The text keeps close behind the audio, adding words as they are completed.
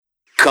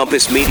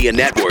Compass Media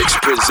Networks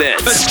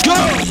presents. Let's go!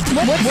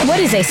 What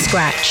is a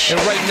scratch? And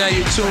right now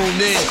you're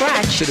tuned in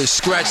Scratch. to the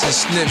Scratch and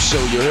Sniff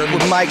Show, you heard me?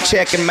 With Mike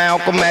Check and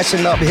Malcolm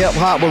mashing up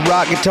hip-hop with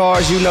rock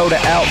guitars, you know the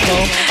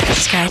outcome.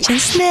 Scratch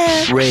and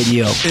Sniff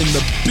Radio. In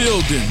the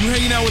building. You're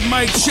hanging out with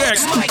Mike Check.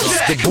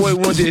 The boy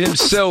Wonder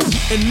himself.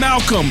 And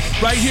Malcolm,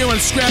 right here on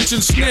Scratch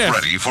and Sniff. Get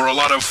ready for a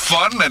lot of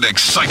fun and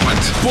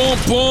excitement. Boom,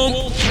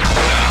 boom.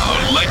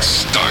 Now, let's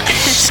start.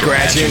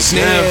 Scratch and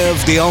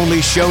Sniff, the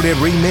only show that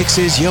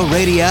remixes your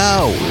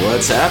radio.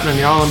 What's happening,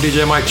 y'all? I'm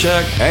DJ Mike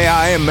Check. Hey,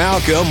 I am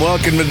Malcolm.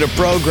 Welcome to the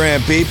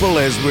program, people,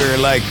 as we're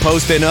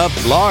posting up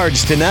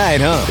large tonight,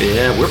 huh?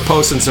 Yeah, we're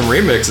posting some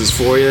remixes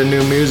for you.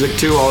 New music,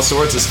 too, all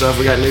sorts of stuff.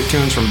 We got new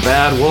tunes from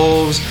Bad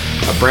Wolves,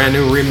 a brand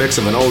new remix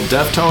of an old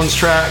Deftones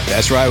track.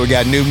 That's right, we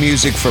got new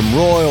music from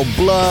Royal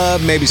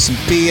Blood, maybe some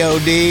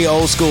POD,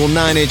 old school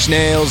 9 Inch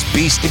Nails,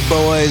 Beastie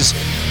Boys.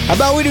 How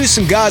about we do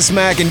some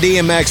Godsmack and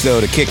DMX,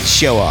 though, to kick the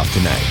show off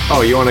tonight?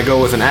 Oh, you want to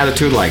go with an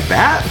attitude like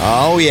that?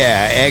 Oh,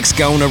 yeah, X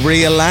gonna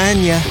realign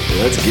ya.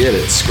 Let's get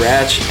it.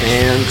 Scratch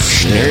and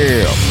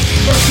Sniff.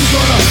 First we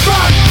gonna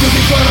rock, then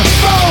we gonna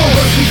fall.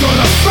 First we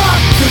gonna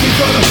rock, then we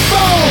gonna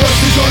fall. First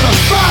we gonna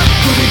rock,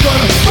 then we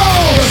gonna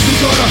fall. First we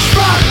gonna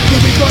rock, then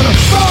we gonna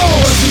fall.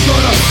 First we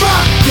gonna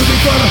rock, then we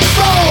gonna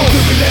fall.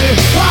 Then we let it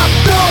pop,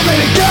 don't let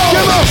it go.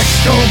 Come on, X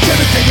gon' give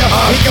it to ya.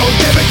 He gon'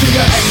 give it to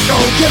ya. X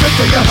gon' give it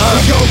to ya.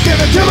 He gon' give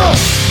it to ya.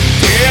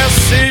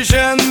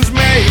 Decisions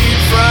made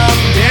from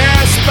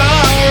desperation.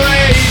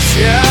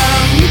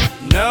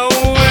 No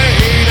way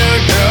to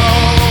go.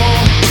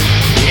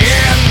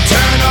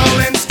 Internal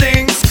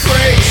instincts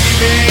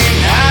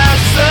craving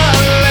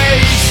isolation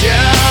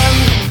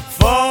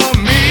for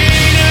me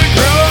to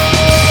grow.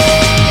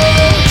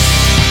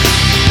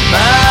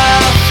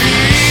 My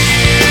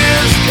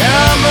fears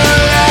come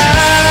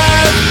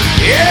alive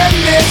in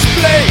this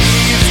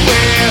place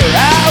where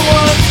I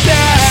once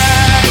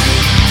died.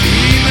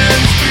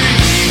 Demons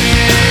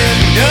dreaming,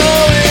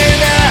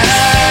 knowing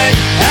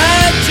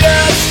I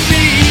just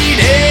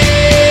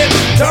needed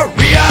to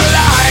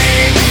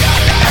realign.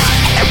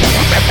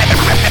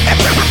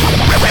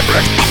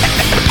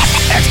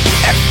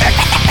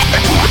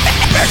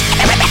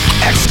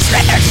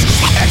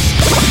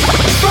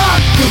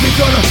 Rock, then we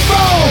gonna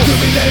fall. Then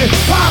we let it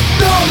pop,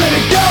 don't let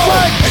it go.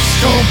 X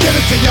gon' give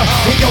it to ya.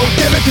 He gon'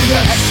 give it to ya.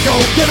 X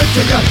gon' give it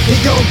to ya. He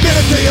gon' give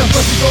it to ya.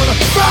 First we gonna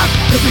rock,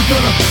 then we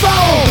gonna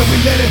fall. Then we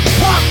let it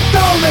pop,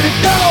 don't let it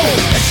go.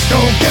 X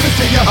gon' give it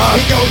to ya.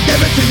 He gon'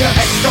 give it to ya.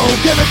 X gon'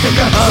 give it to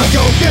ya. He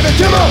gon' give it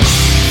to ya.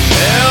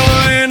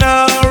 Hell in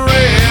a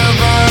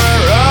river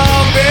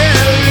of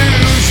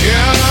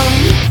illusion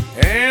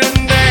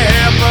and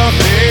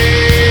apathy,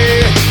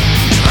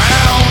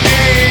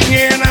 drowning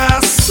in a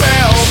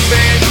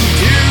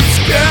self-induced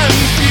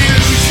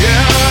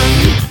confusion.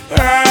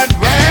 I'd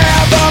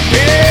rather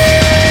be,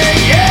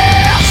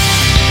 yeah.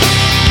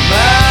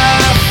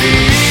 My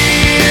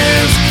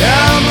fears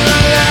come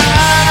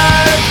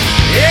alive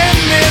in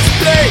this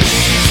place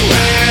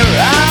where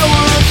I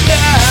once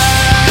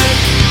died.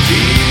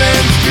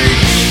 Demons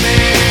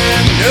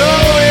dreaming,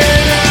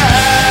 knowing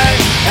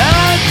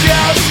I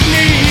just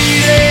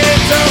needed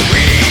to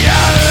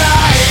realign.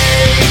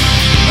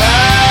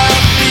 My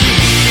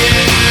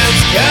fears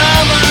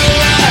come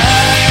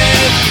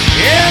alive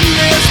in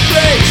this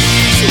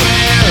place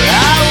where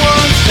I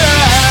once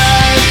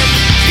died.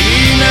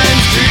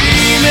 Demons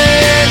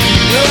dreaming,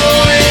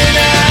 knowing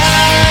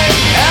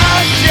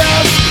I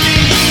just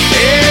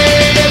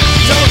needed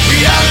to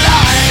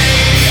realign.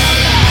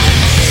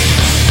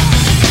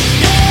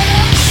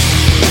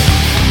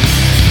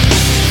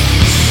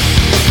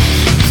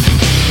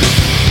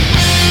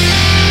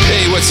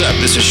 Hey, what's up?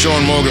 This is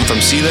Sean Morgan from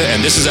Sela,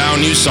 and this is our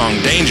new song,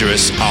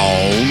 Dangerous,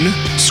 on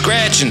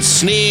Scratch and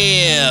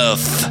Sniff.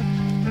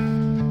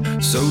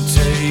 So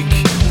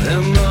take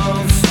them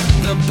off,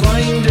 the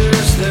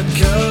blinders that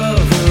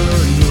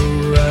cover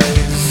your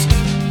eyes.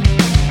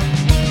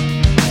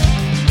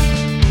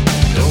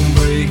 Don't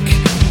break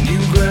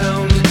new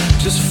ground,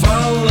 just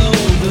follow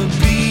the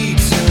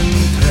beaten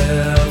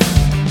path.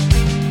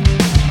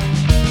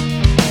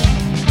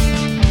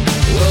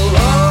 Well,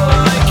 all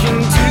I can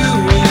do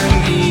in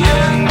the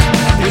end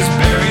is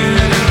bury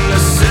it in the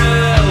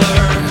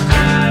cellar.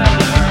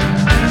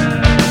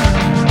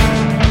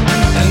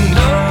 And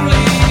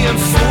only a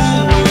fool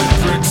would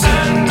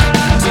pretend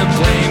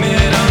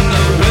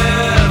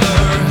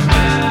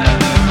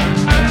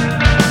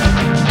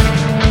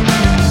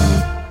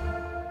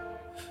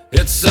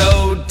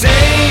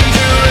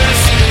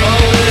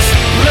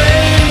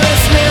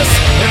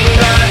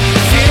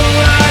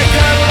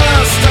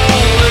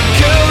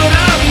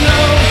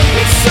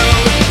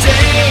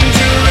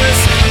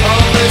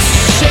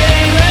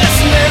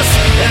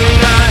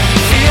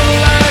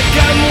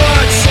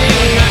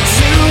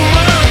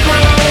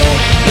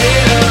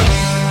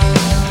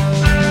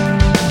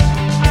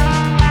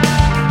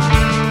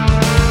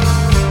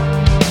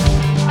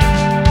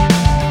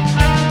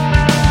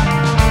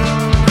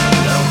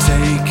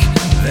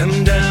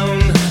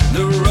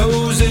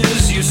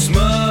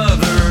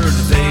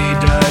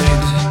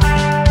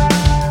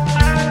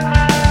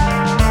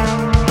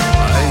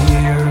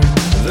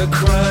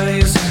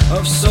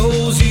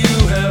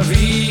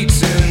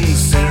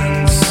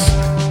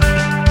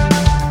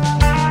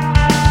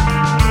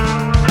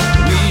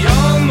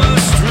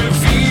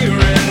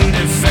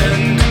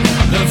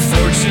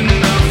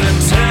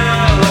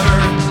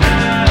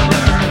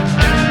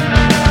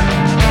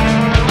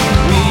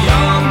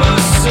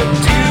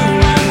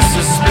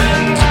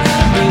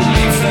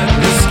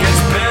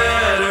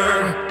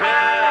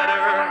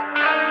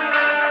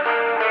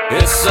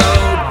It's so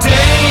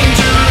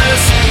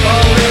dangerous,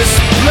 all this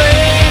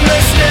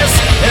blamelessness,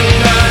 and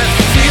I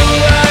feel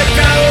like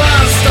I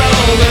lost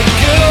all the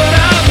good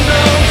I've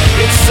known.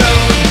 It's so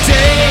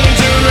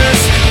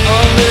dangerous,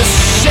 all this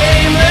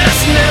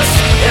shamelessness,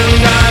 and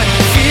I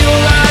feel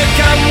like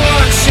I'm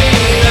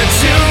watching a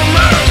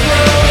tumor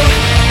grow.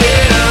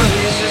 Yeah,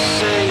 please just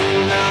say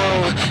you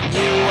know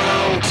you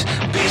won't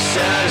be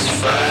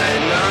satisfied,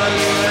 not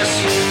unless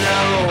you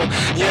know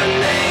your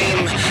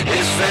name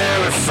is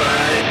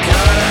verified.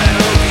 God, I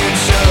hope you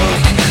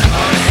choke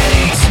on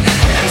hate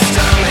and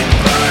stomach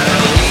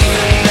bile,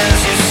 even as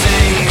you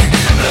sing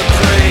the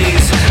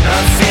praise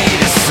of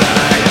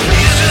feticide.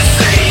 Please just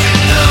say you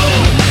know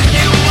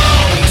you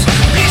won't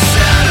be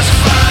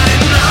satisfied,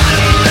 not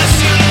unless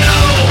you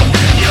know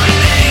your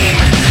name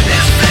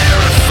is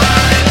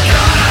verified.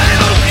 God, I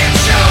hope you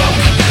choke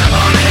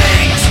on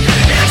hate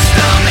and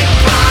stomach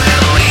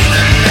bile,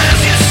 even as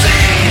you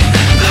sing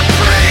the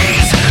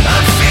praise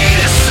of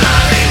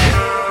feticide.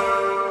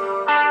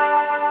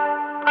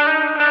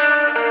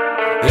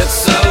 It's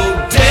so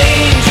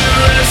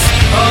dangerous,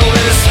 all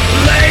this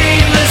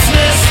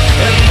blamelessness,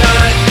 and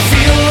I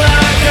feel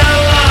like I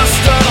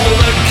lost all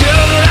the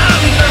good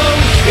I've known.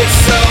 It's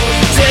so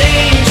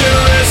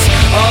dangerous,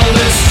 all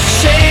this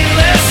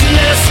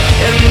shamelessness,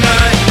 and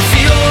I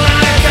feel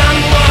like I'm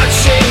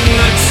watching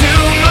the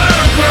tumor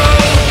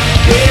grow.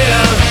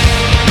 Yeah,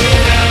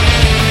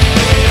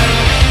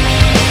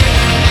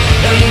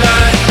 and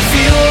I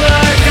feel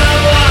like I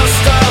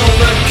lost all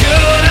the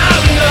good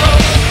I've known.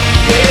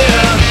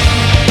 Yeah.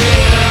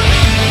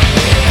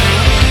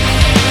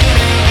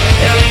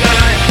 And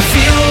I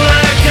feel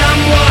like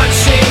I'm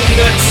watching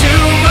the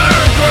tumor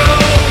grow.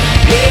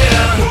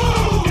 Yeah.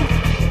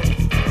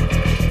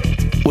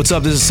 What's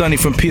up? This is Sonny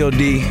from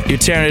POD. You're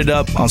tearing it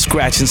up on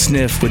Scratch and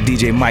Sniff with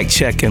DJ Mike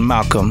Check and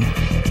Malcolm.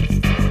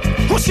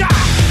 Push out!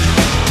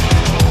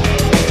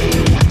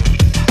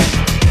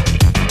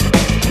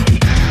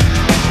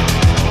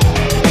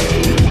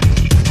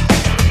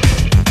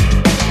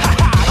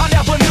 I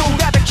never knew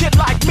that a kid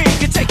like me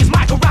could take his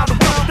mic around the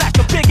world, black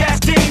a big ass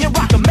D and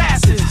rock the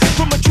masses.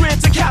 From Madrid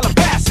to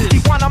Calabasas,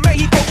 Tijuana,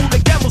 Mexico,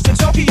 Uleguemos and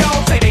Tokyo.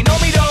 Say they know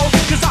me though,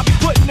 cause I be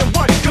putting in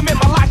work, commit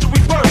my life to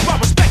rebirth. I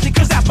respect it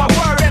cause that's my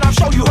word, and I'm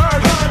sure you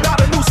heard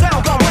about a new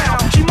sound go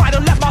round. She might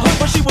have left my hood,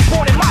 but she was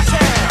born in my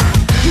town.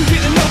 You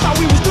didn't know how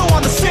we was doing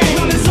on the scene.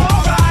 Well, it's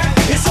alright,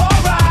 it's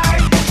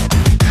alright.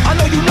 I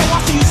know you know I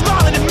see you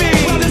smiling at me.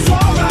 Well, it's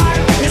alright,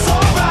 it's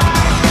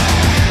alright.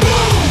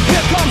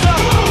 Here comes the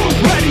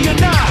ready or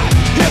not.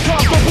 Here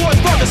comes the boys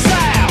from the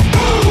south.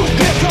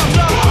 Here comes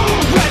the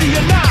ready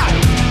or not.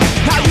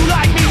 How you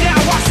like me now?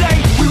 I say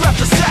we rep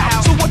the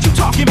south. So what you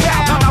talking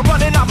about? I'm not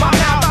running out my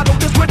mouth. I know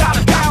this without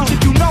a doubt.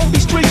 If you know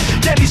these streets,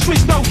 then these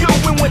streets know you.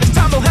 And when it's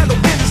time to handle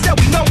business, then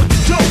we know what to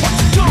do. What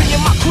to do? Me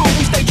and my crew,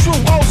 we stay true,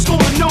 old school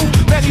and new.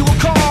 Many will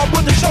call,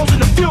 we're the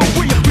chosen a few.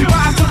 We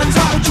rise to the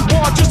top, what you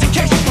want, just in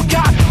case you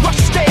forgot. Rush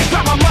the stage,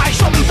 grab my mic,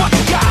 show me what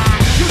you got.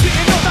 You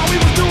didn't know how we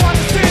was doing on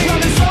the scene.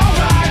 Well, it's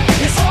alright,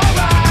 it's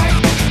alright.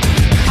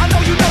 I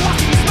know you know I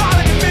see you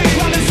smiling at me.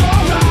 Well, it's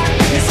alright,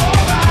 it's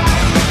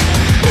alright.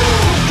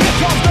 Here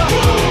comes the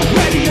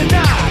ready or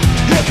not.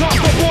 Here comes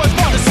the boys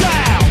from the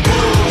south.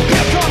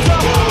 Here comes the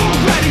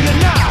ready or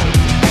not.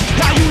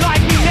 How you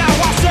like me now?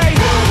 I say,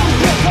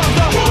 here comes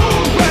the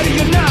ready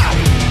or not.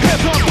 Here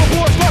comes the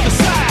boys from the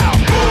south.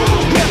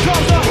 Here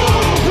comes the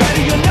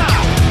ready or not.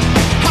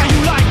 How you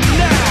like me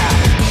now?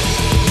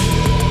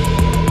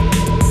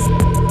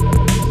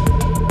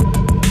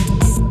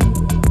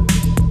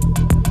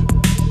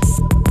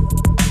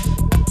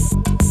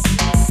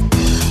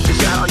 Is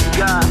that all you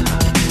got?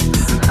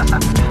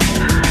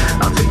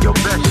 I'll take your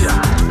best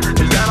shot.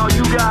 Is that all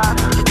you got?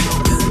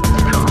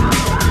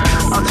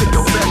 I'll take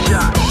your best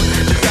shot.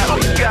 Is that all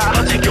you got?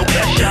 I'll take your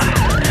best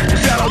shot.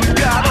 Is that all you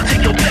got? I'll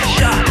take your best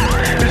shot.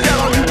 Is that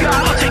all you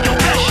got? I'll take your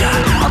best shot.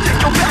 I'll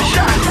take your best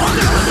shot. I'll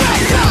take your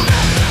best shot.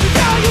 Is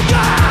that all you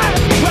got?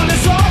 Well,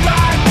 it's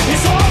alright.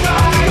 It's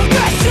alright. Your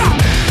best shot.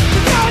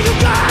 Is that all you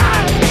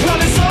got?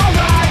 Well, it's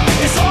alright.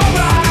 It's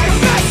alright. Your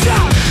best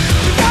shot.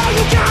 Is that all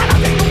you got?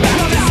 I'll take your best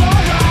shot. Well, it's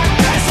alright.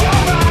 It's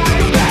alright.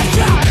 Your best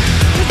shot.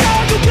 Is that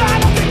all you got?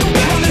 I'll take your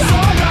best shot. Well, it's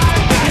alright.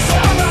 It's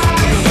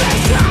alright. Your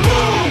best shot.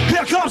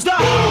 Here comes the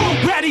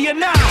ready or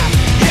not.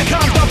 Here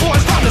comes the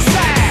boys from the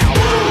south.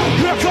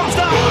 Here comes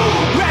the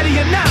ready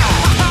or not.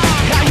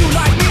 How you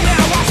like me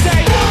now? I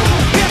say,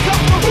 here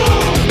comes the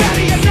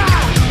ready or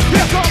not.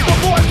 Here comes the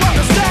boys from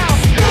the south.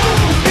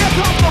 Here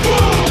comes the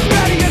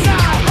ready or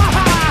not.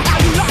 How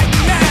you like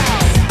me now?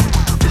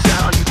 Is that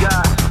all you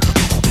got?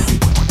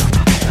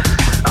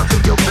 I'll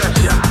take your best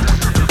shot.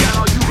 Is that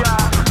all you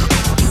got?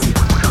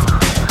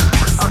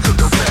 I'll take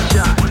your best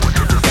shot.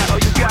 Is that all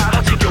you got?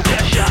 I'll take your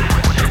best shot.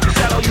 Is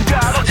that all you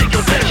got? I'll take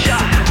your best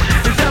shot.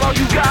 Is that all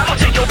you got? I'll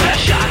take your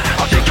best shot.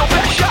 I'll take your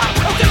best shot.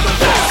 I'll take your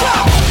best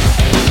shot.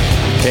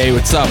 Hey,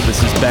 what's up?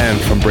 This is Ben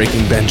from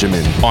Breaking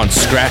Benjamin on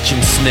Scratch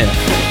and Sniff.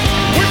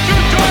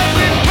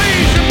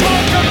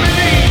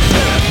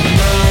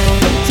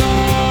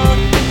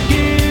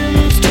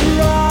 Begins to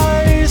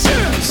rise.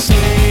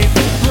 Save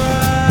the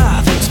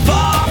breath. It's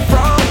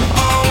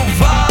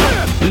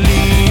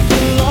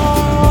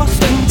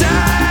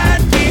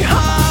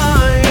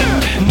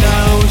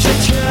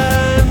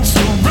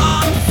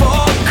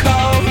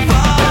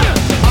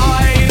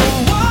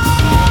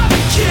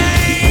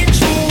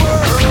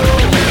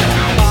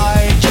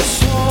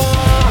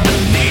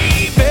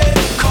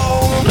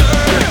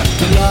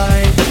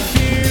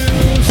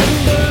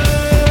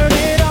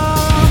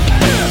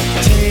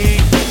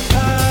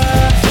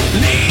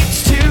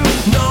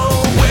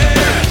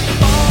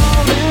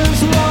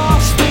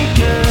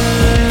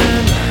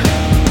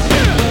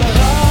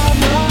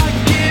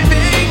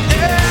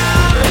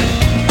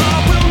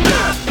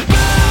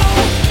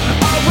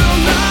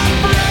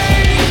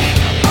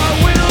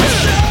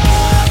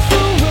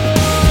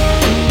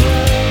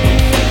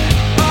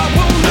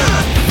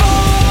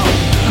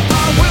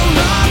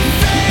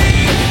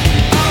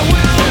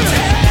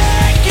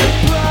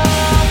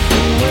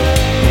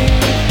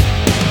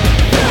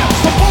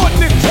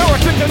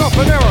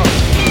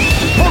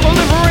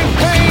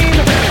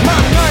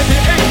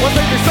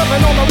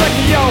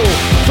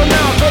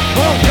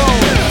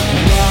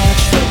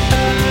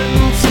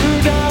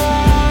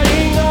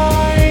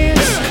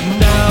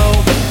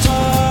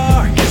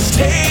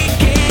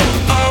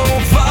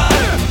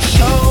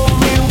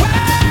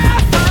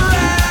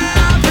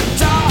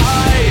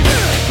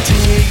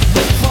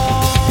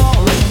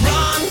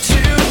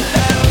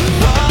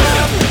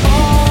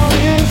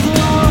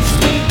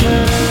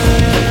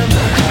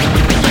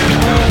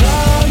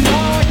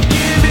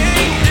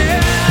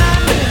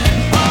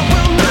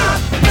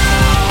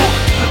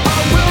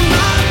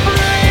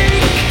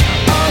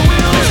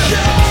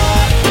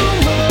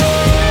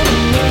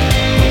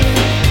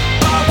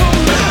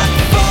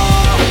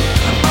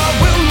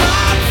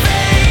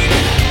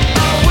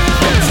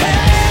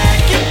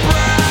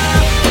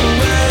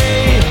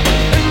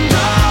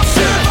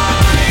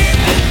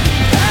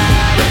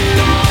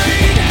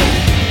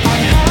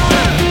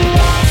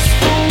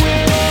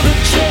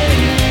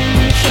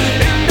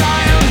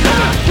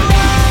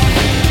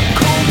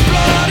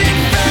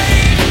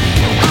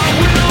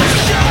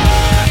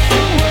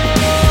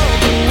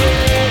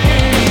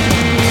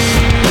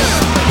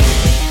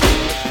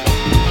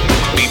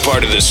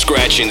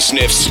Scratch and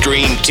Sniff's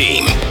Dream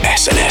Team.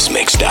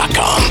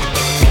 SNSMix.com.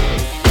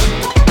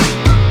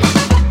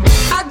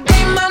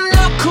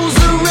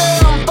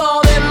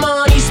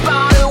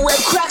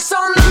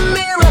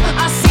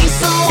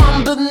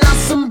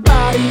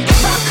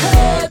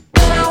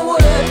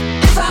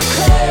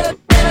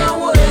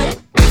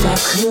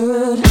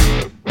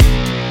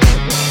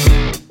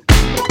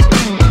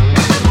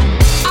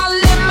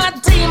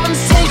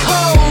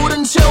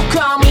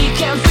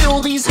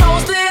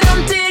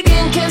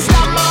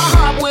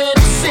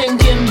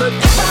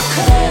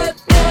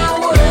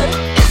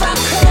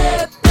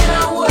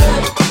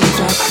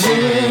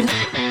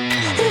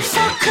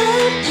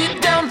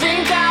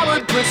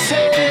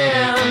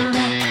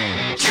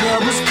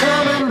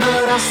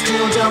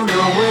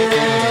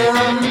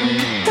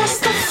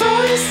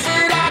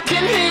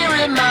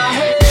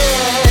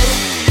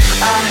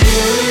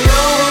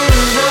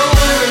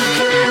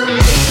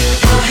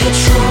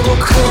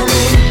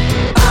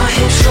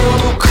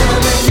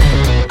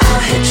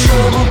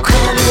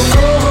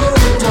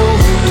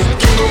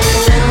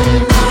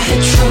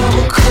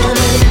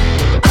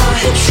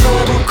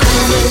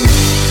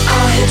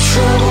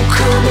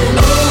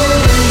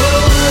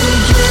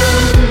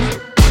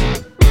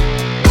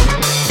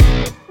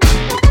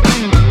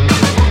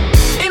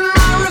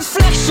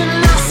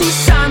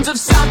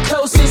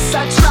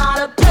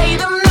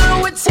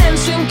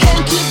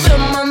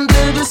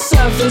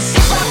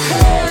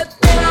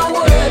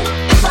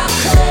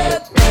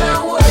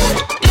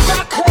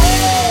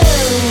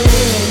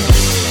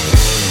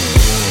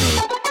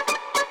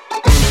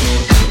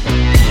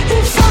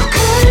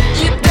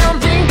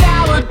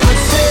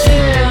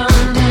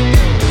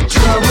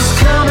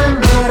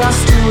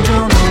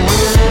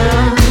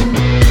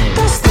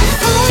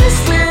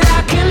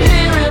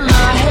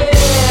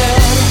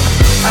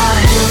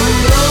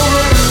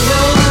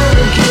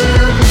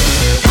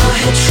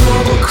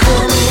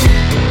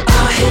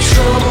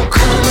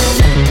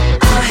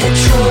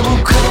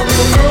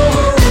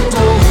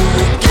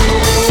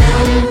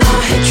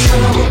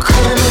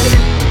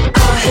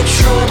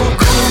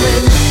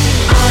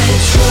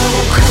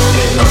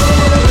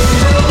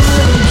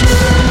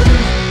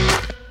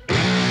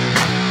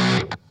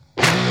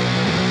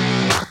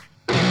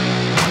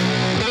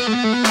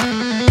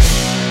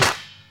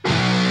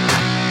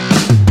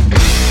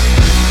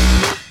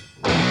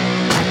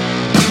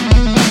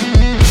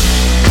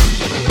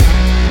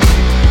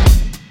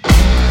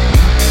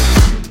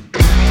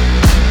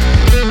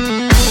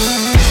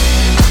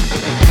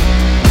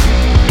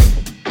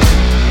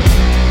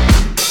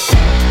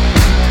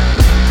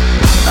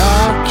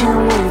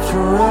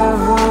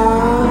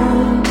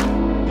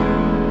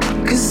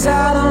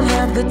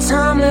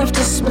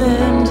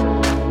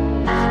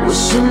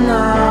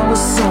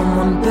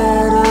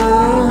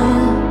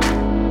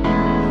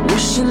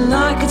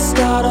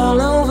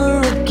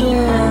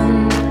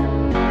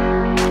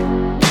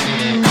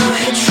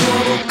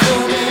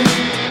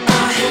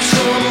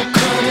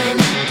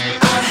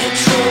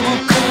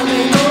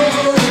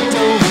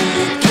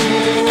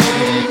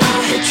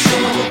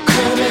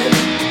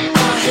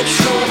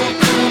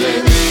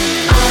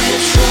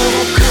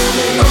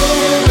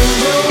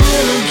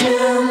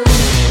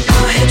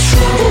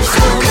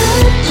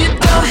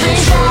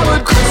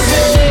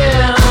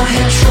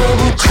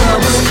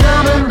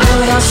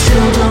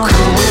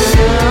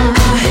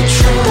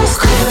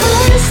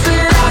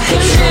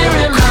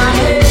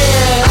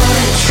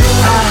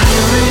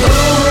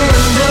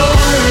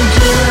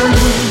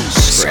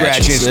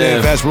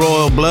 That's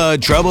Royal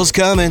Blood. Trouble's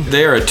coming.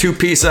 They are a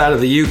two-piece out of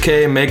the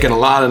UK making a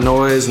lot of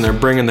noise, and they're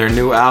bringing their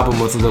new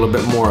album with a little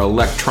bit more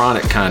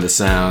electronic kind of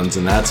sounds,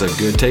 and that's a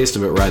good taste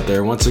of it right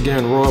there. Once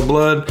again, Royal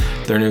Blood,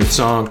 their new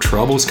song,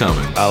 Trouble's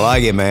Coming. I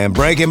like it, man.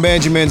 Breaking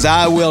Benjamin's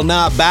I Will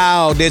Not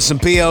Bow did some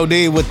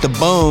POD with the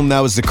Boom.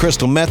 That was the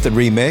Crystal Method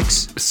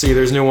remix.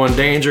 Seether's new one,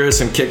 Dangerous,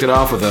 and kicked it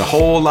off with a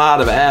whole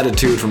lot of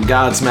attitude from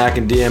Godsmack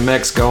and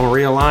DMX going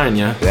realign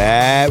ya.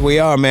 That we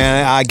are,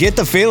 man. I get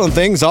the feeling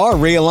things are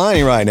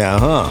realigning right now,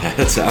 huh?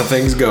 That's how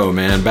things go,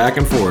 man. Back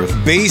and forth.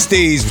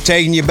 Beasties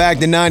taking you back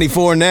to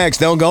 94 next.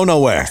 Don't go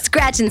nowhere.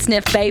 Scratch and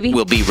Sniff, baby.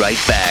 We'll be right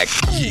back.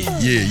 Yeah,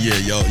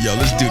 yo,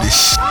 let's do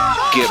this.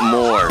 Get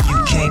more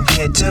You can't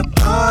get to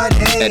party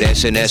at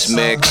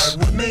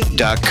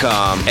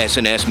SNSMix.com.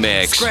 SNS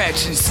Mix.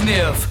 Scratch and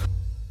Sniff.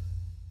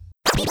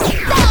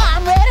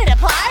 I'm ready to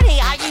party.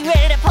 Are you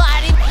ready to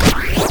party?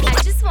 I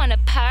just want to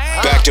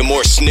party. Back to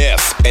more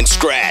Sniff and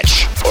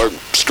Scratch. Or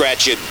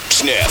Scratch it,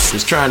 Sniff.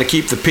 Just trying to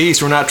keep the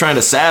peace. We're not trying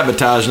to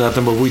sabotage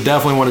nothing, but we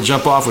definitely want to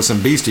jump off with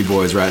some Beastie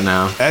Boys right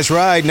now. That's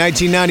right.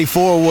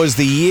 1994 was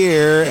the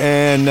year,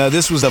 and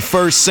this was the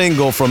first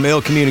single from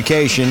Ill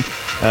Communication,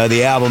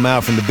 the album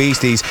out from the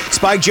Beasties.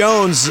 Spike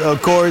Jonze,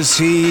 of course,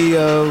 he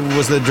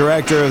was the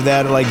director of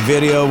that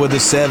video with the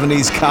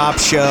 70s cop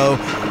show.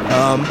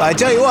 I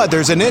tell you what,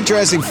 there's an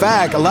interesting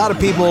fact. A lot of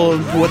people,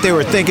 what they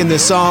were thinking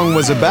this song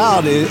was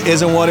about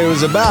isn't what it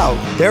was about.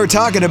 They were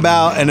talking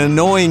about an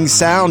annoying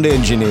sound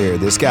engineer,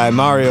 this guy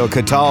Mario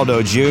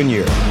Cataldo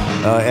Jr.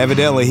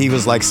 Evidently, he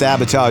was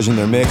sabotaging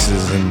their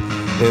mixes, and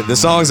the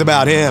song's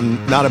about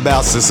him, not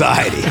about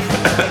society.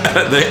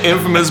 The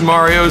infamous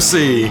Mario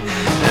C.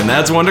 And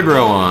that's one to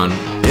grow on.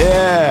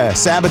 Yeah,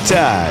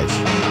 Sabotage.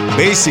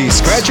 Basie,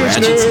 Scratch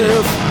and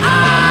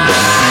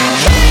Sniff.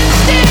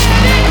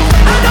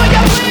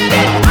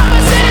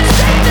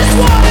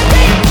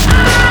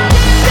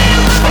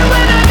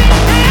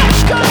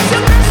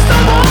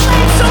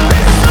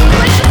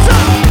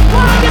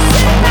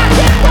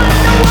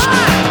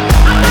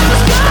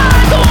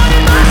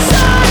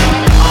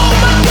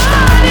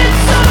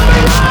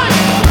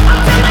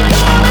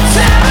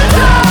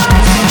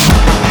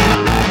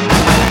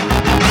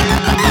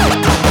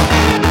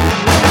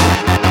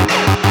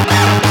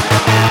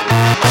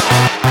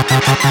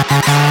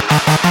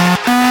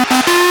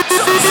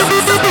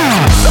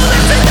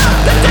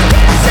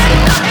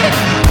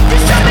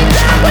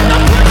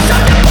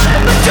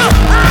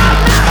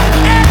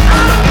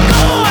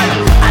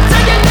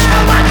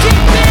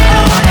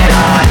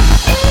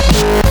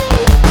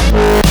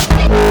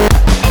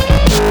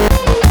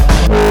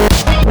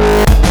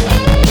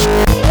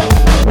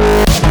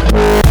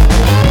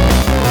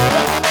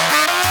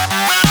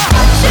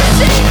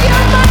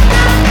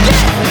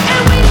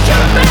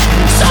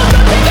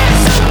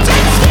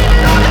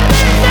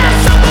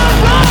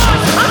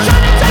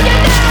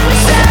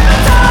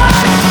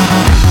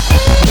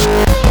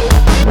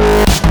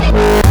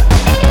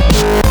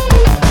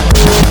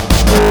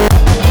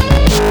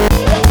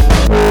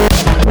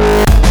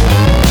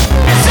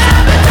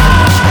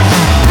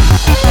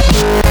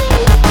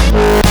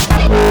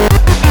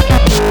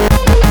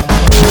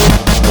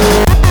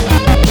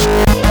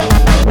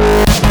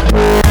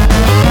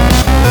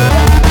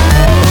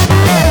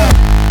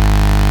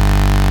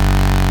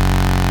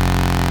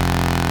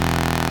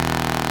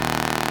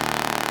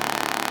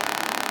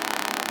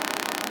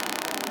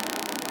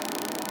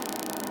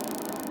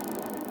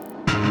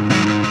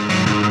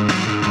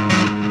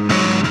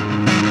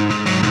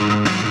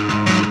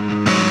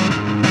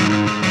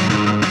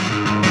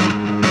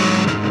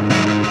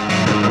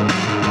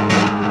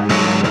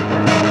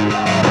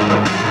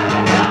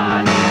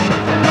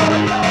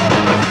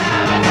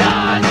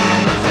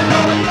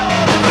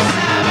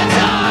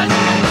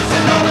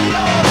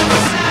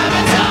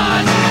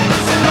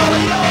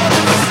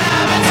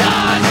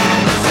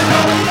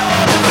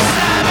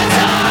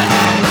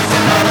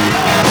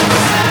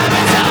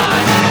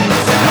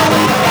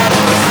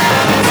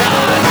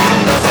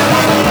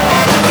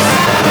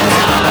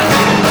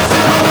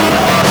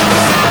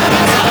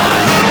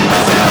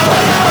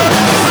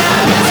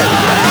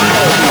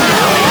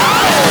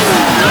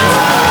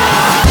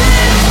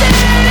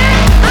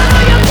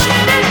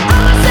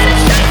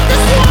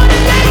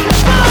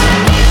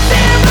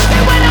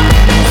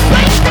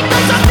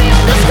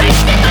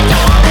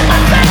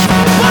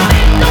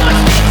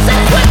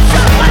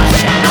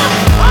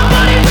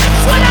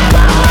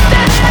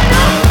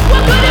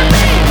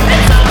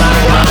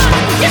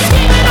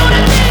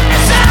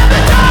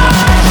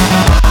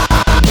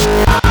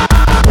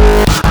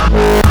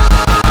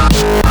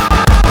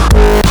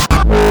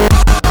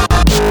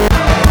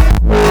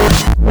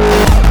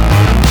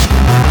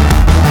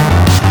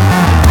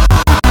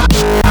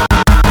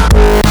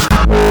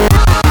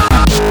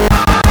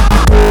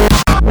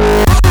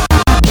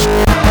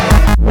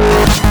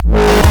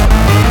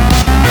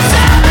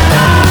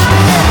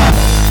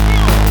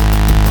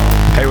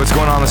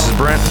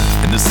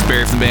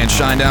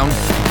 Shinedown.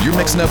 You're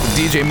mixing up with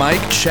DJ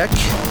Mike, Check,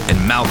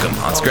 and Malcolm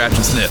on Scratch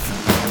and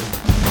Sniff.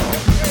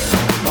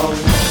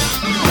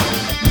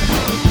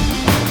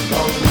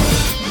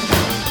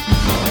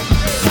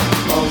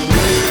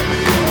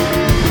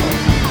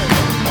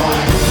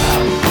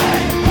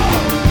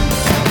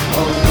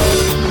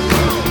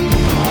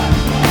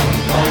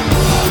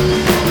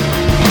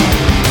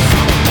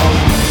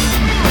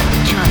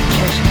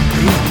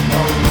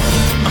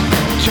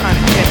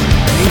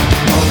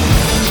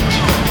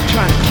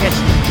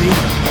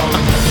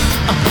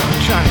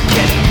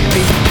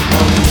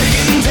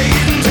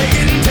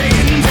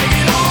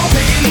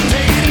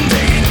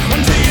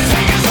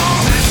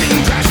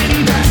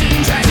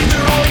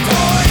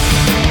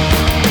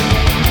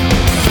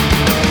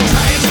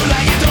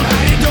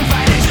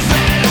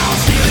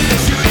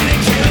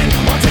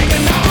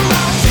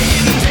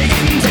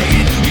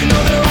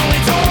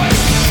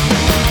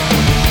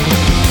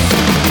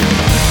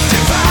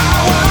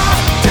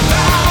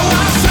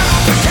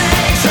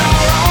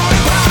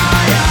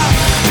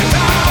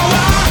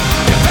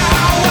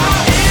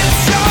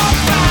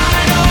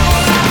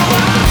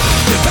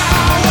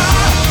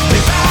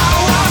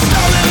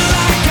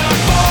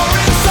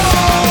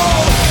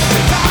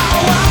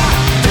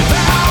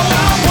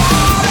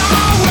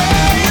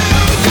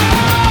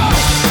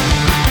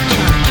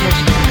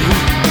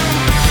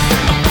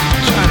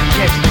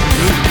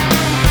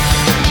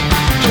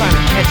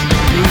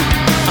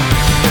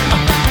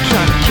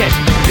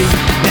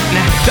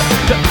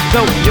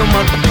 throw your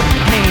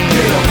motherfucking hands.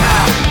 Get 'em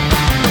high.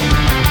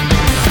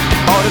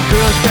 All the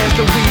girls pass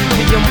the weed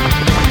to your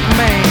motherfucking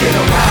man. Get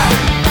 'em high.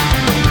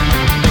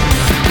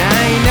 Now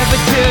I ain't never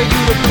tell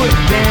you to put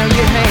down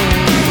your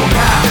hands. Keep 'em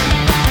high.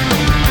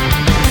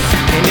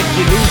 And if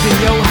you're losing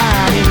your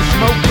high, then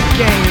smoke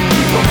again.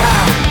 Keep 'em high.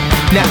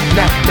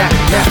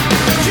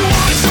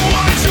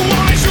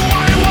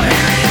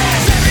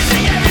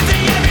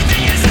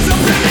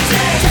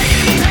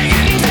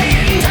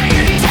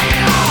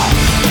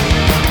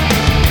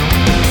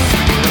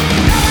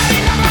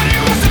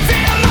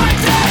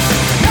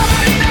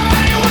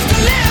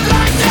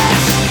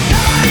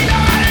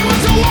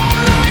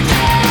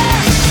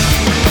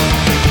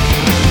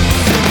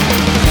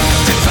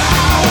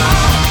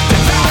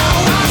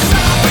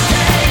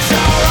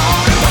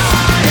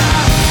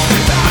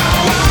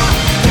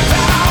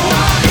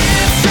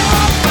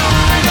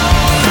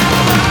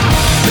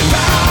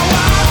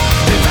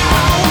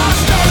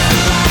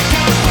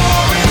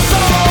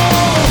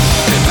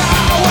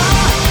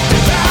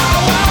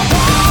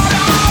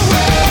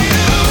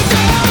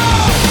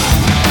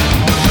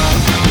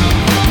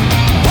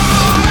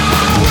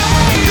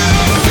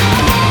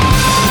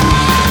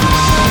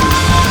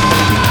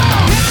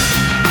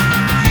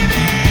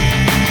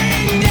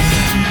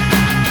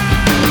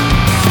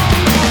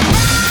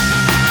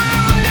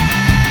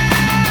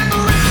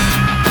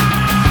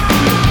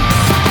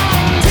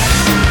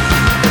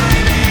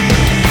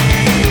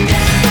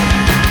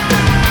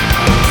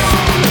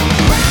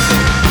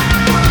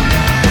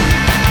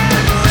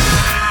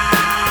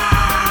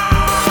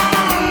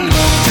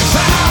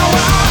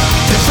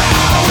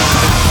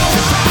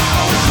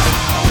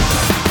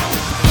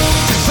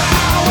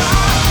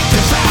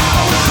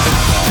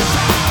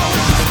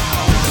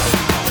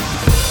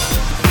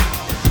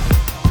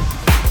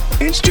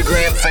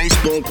 Instagram,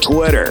 Facebook,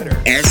 Twitter,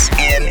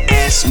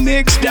 SNSMix.com.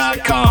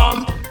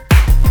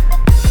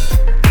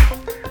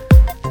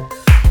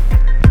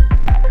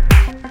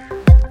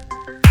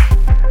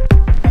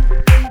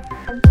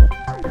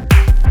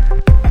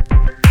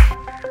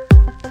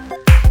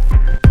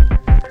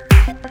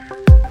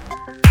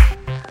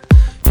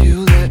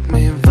 You let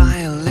me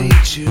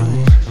violate you.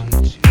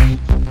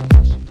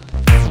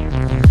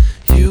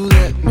 You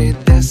let me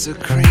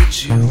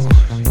desecrate you.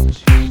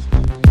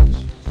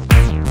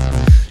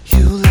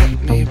 You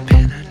let me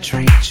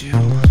penetrate you.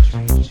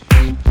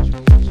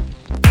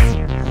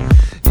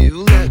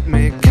 You let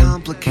me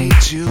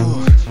complicate you.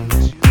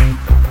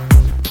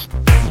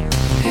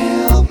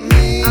 Help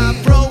me. I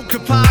broke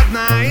apart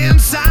my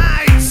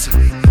insides.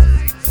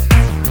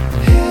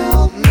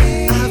 Help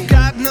me. I've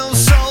got no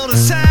soul to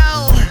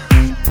sell.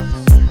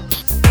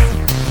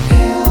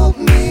 Help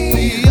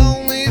me. The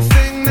only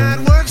thing that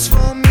works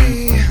for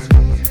me.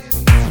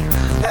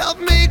 Help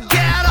me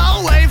get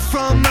away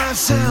from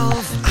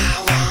myself.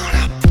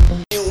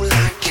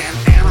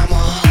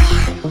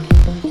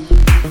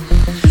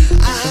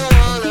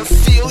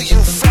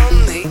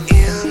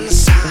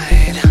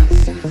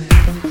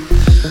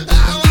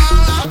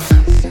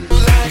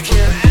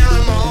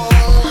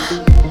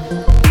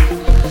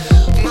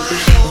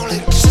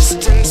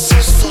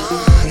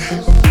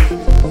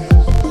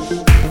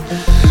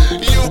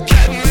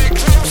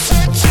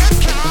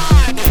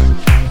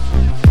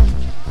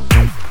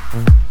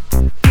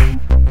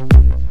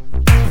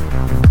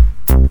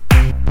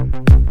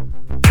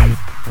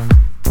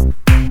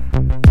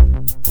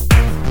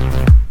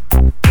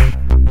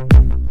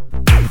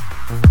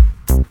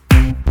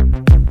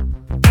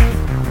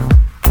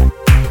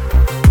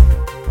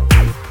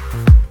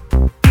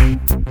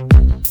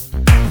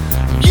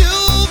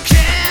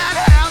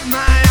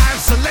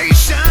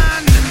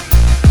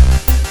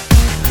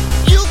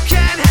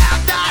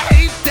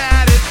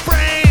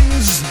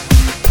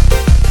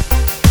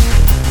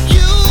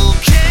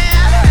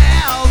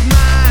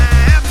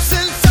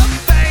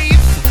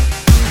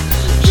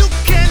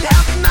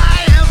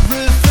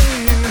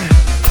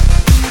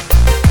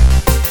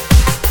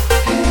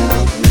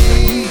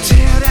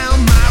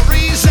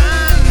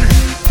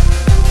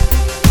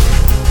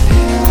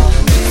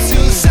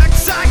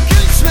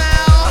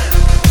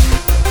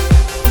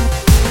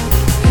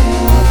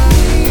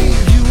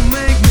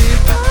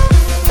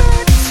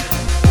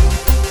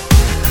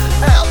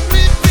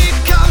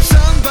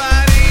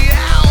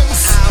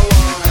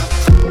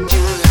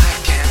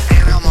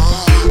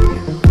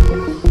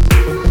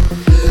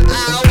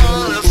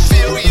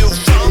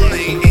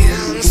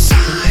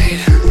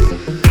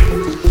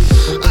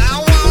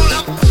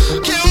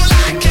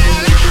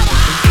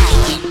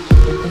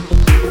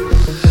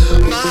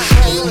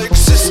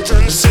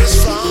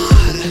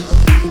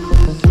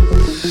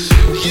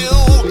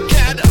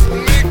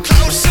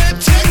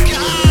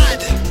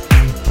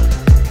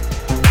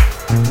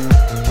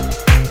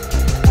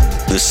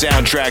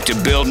 Soundtrack to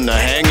building a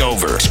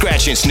hangover.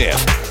 Scratch and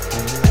sniff.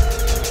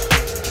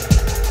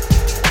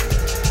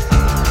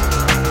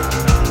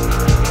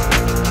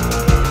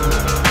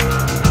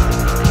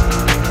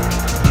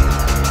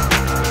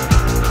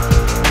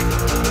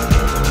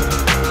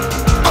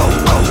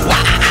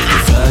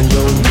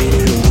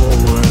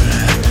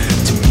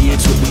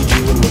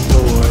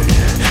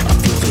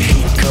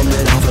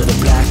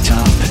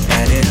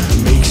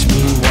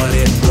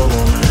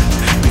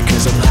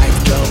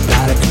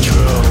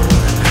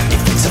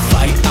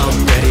 Fight,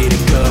 I'm ready to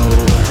go.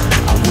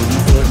 I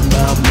wouldn't put my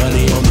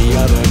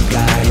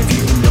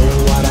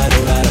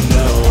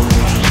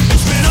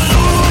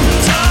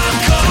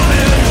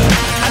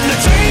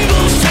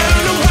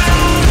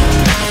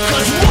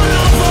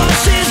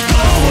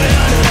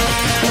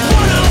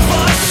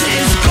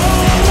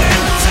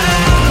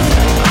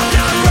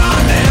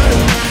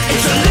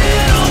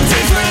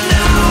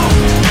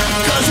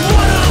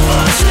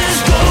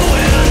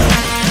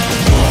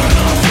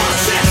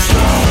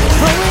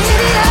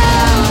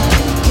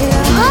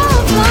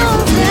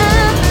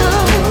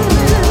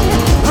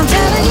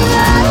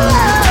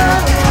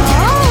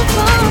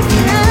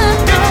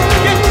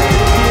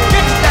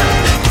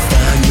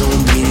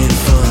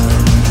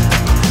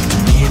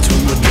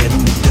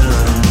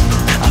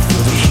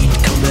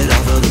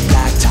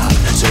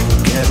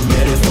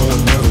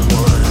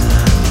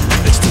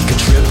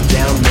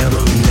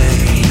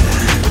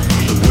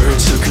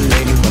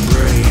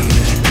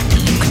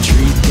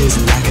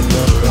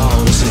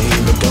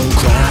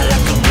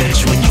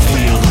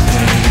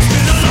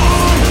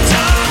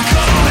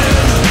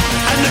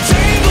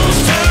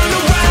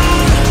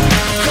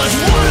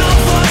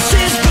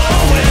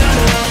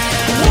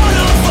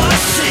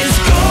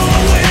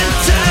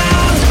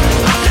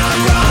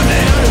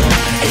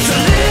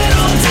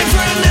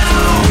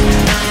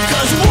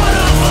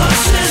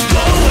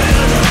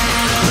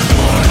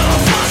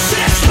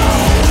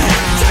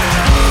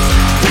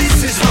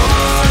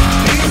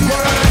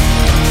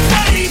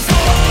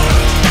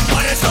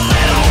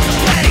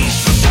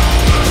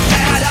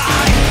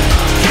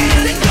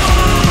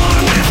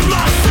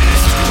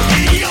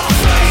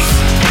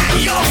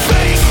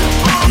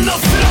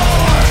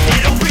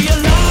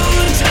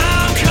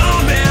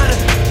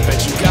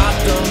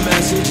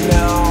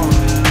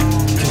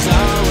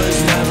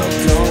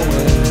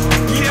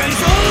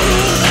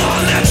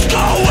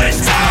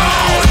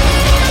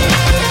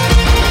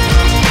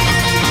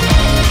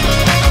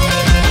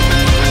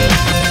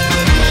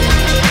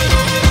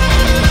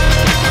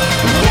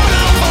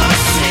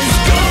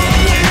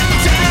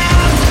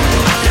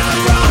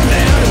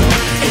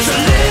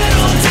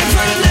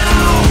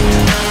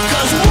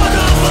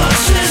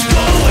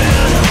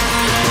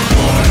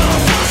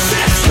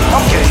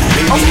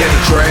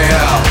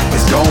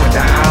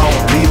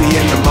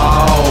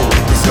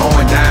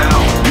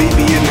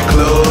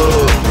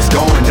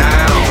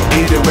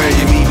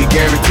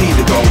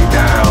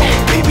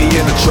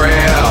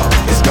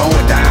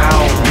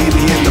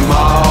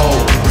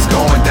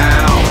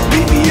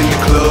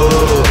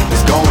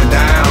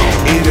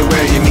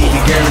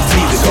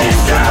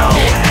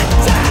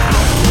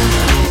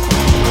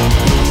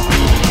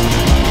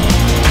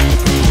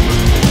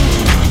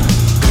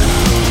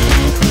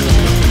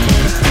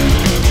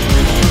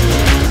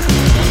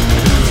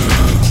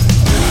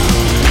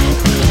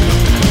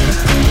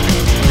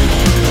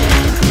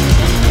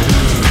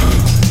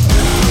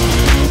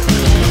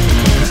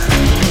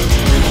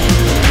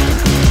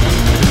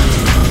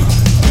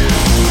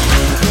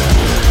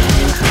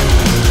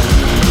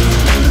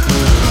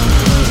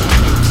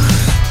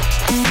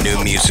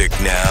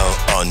music now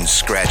on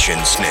Scratch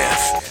and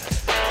Sniff.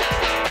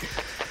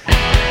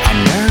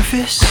 I'm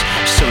nervous,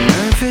 so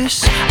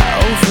nervous.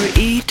 I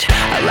overeat,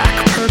 I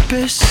lack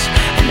purpose,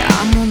 and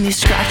I'm only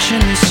scratching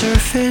the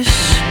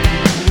surface.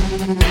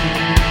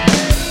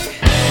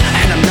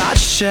 And I'm not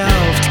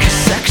shelved, cause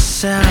sex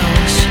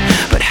sells.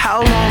 But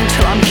how long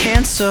till I'm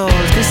canceled?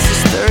 This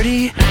is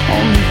 30,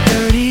 only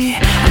 30.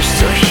 I'm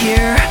still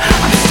here,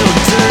 I'm still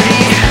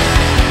dirty.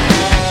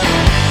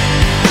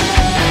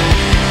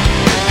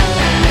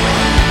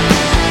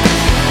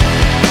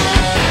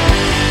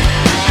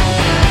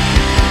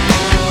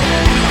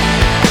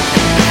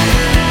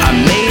 I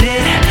made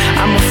it,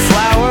 I'm a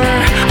flower.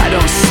 I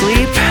don't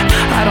sleep,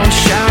 I don't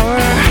shower.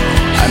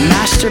 I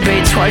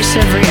masturbate twice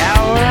every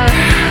hour.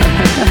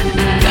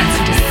 That's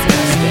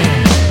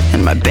disgusting.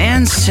 And my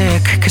band's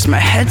sick, cause my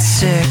head's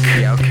sick.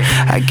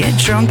 I get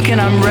drunk and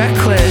I'm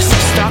reckless.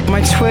 Stalk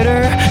my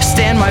Twitter,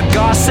 stand my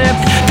gossip.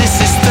 This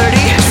is 30,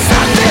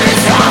 something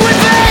is wrong with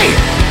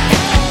me!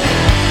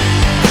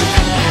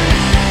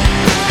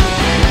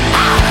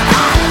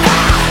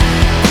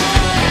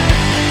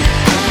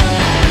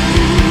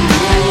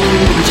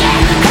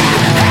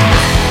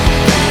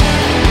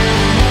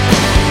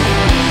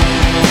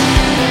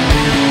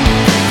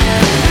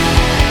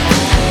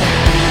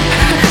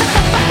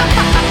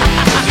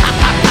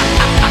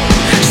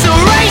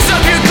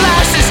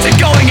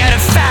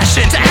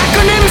 To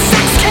acronyms,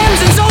 sex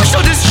scams, and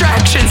social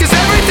distractions. Cause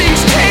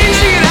everything's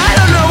changing and I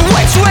don't know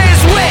which way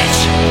is which.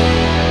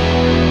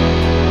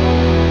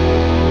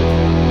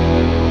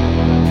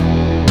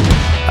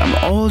 I'm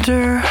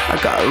older, I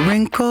got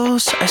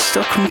wrinkles, I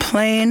still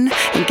complain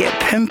and get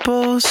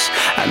pimples.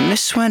 I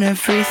miss when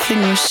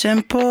everything was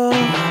simple.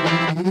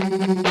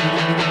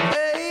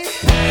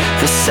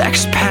 The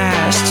sex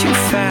passed too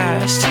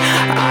fast.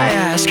 I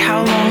ask,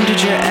 how long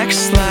did your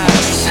ex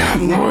last?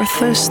 I'm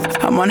worthless,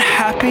 I'm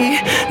unhappy.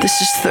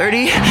 This is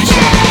 30.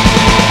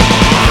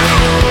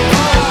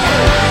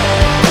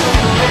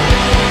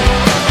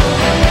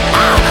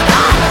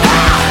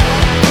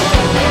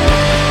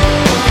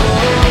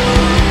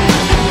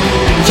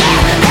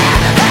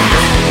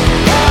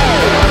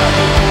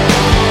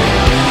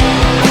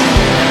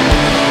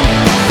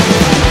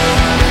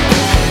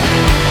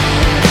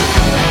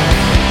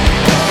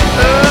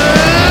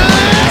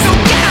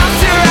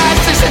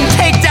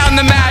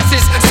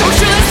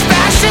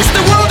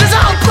 The world is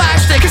all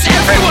plastic, cause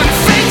everyone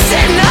thinks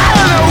it, and I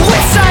don't know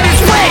which side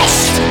is which.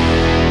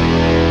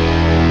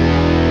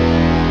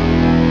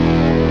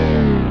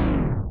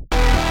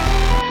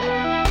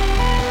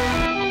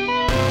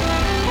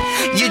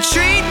 You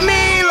treat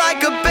me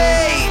like a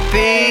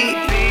baby.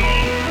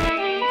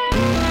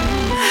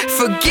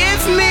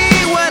 Forgive me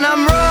when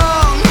I'm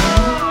wrong.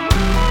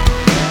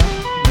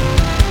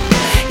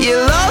 You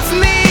love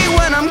me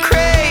when I'm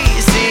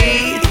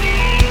crazy.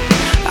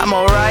 I'm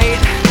alright,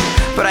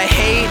 but I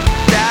hate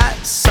that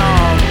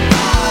song.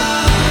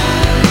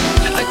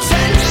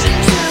 Attention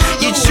to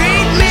you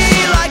treat me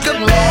like a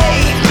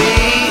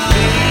baby.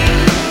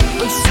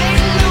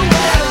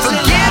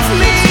 Forgive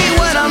me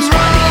when I'm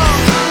wrong.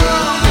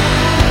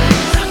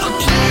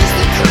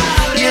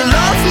 You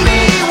love me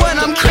when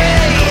I'm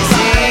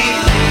crazy.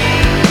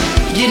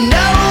 You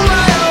know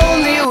my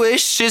only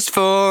wish is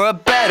for a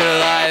better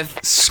life.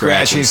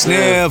 Scratch and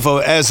Sniff,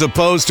 as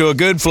opposed to a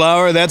good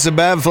flower, that's a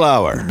bad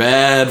flower.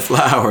 Bad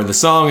flower. The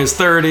song is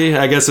 30,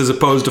 I guess, as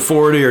opposed to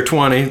 40 or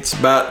 20. It's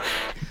about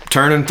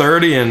turning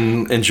 30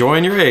 and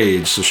enjoying your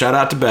age. So shout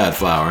out to Bad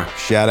Flower.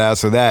 Shout outs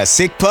for that.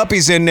 Sick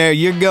Puppies in there.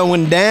 You're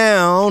going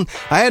down.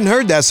 I hadn't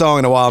heard that song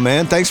in a while,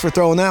 man. Thanks for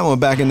throwing that one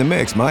back in the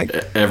mix, Mike.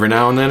 Every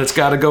now and then it's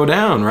got to go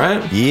down,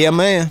 right? Yeah,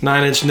 man.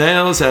 9 Inch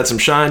Nails had some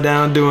shine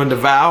down doing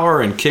Devour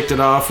and kicked it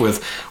off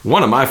with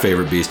one of my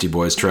favorite Beastie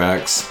Boys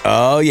tracks.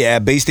 Oh, yeah.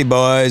 Beastie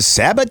Boys.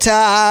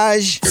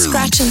 Sabotage.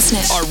 Scratch and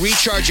Sniff are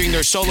recharging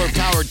their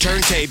solar-powered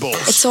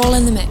turntables. It's all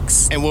in the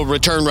mix. And we'll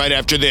return right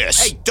after this.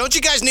 Hey, don't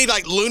you guys need,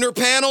 like, lunar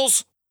panels?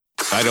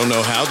 I don't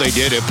know how they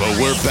did it, but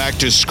we're back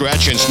to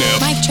Scratch and Sniff.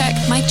 Mic check,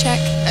 mic check.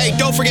 Hey,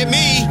 don't forget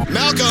me,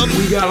 Malcolm.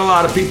 We got a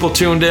lot of people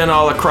tuned in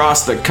all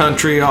across the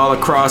country, all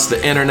across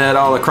the internet,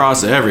 all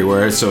across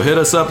everywhere. So hit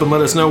us up and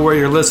let us know where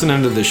you're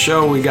listening to the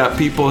show. We got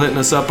people hitting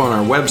us up on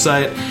our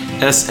website,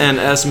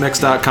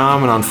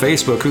 snsmix.com, and on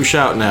Facebook. Who's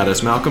shouting at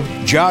us, Malcolm?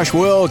 Josh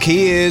Wilk,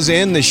 he is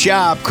in the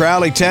shop.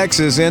 Crowley,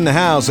 Texas, in the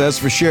house, that's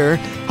for sure.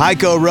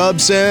 Heiko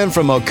Rubson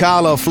from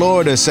Ocala,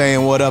 Florida,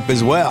 saying what up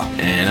as well.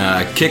 And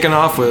kicking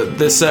off with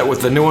this set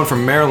with the new one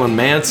from Marilyn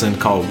Manson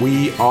called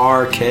We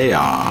Are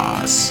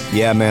Chaos.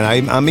 Yeah,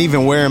 man, I'm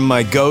even wearing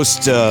my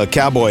ghost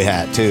cowboy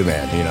hat too,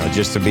 man, you know,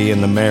 just to be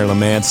in the Marilyn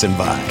Manson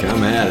vibe.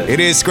 Come at it. It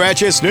is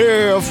Scratch and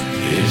Sniff.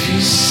 If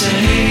you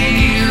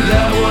say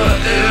that we're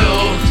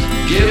ill,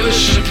 give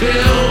us your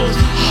pills,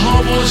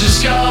 hope will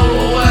just go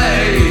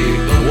away.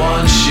 But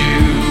once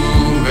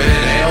you've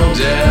inhaled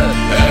death,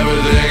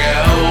 everything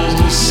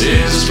else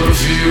is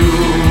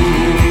perfume.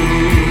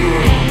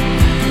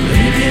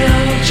 Maybe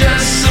I'm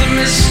just a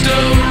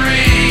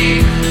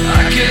mystery,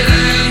 I can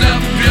end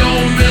up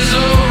your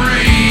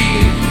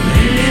misery.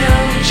 Maybe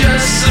I'm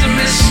just a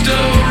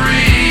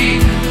mystery,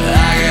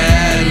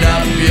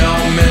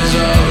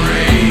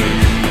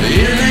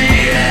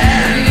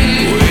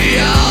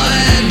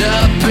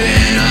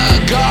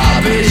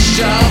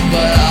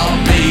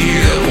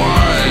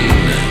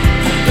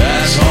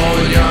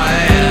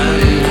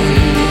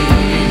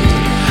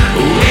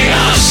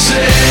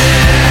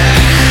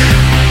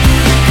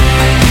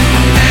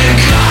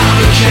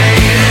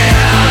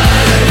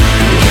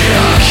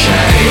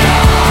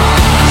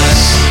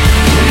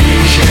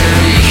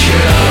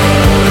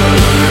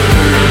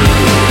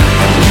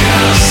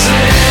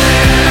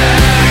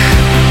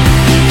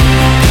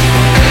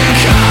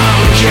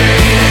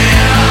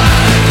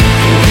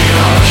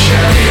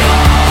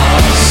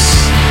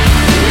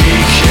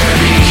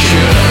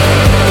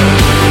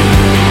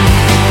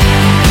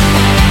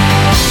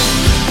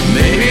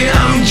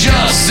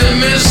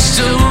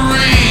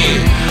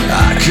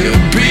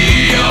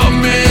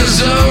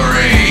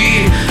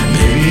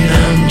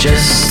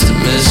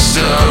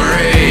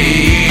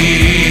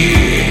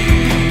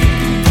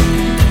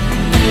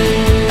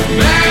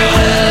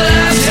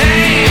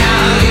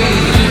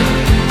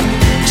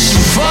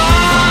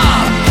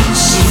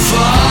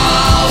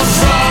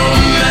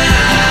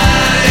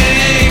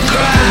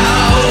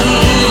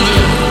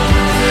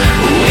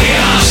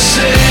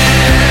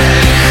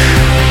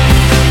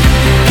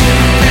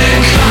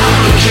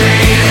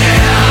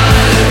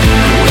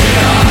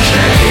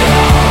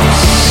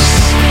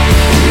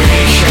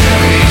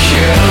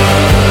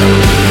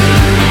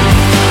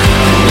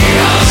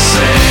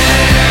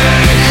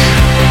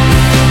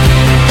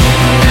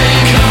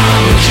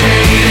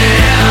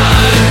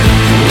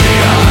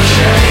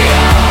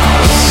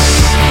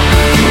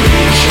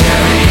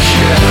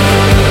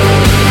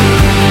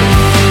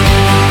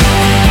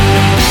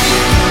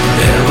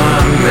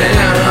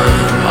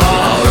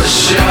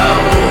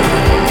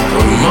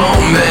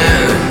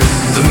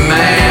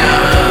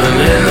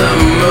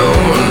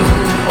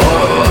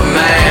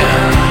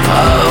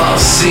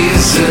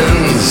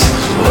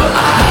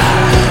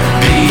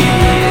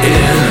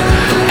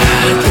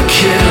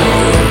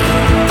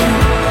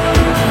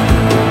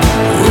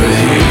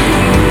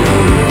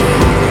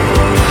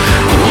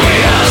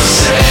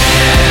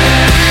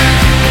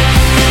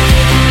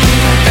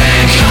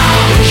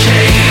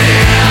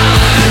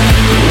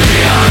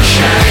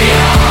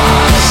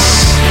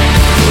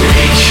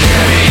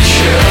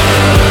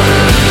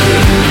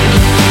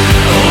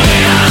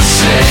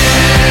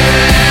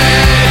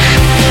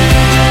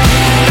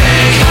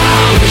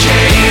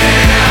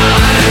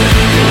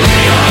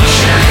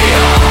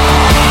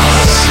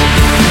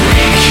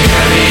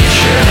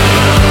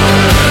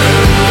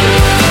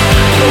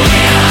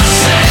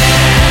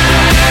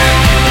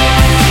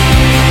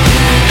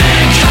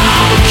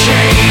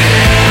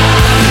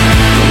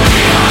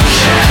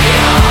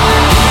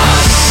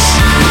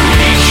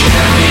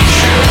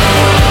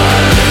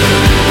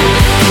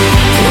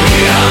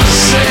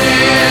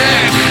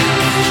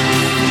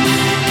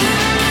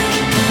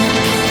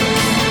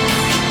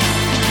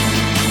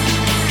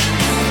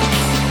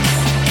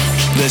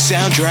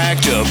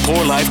 to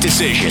Poor Life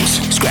Decisions.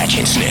 Scratch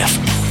and Sniff.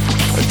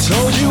 I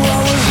told you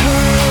I was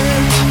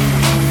hurt,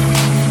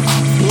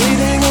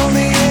 bleeding on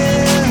the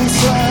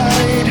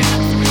inside.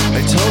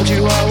 I told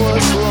you I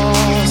was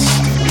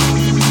lost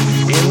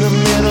in the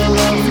middle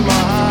of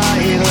my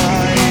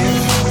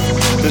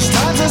life. There's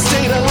times I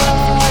stayed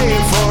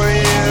alive for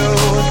you.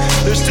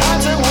 There's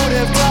times I would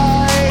have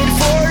died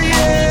for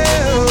you.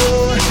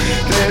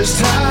 There's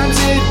times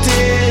it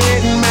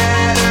didn't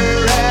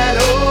matter at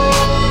all.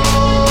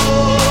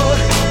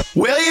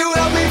 Will you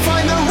help me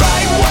find the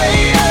right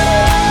way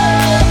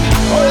up,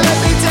 or let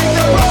me take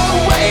the wrong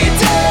way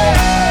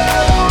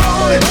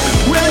down?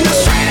 Will you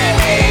straighten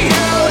me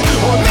out,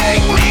 or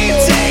make me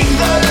take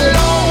the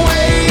long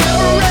way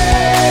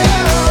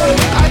around?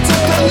 I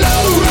took the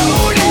low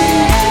road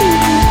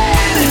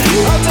in,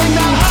 I'll take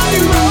the high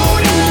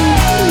road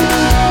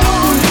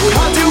out.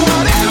 I'll do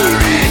whatever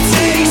it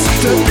takes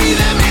to be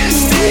the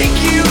mistake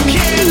you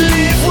can't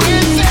live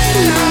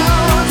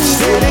without.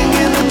 Standing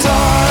in the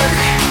dark,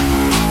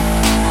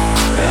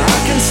 I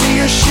can see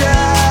your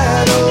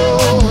shadow.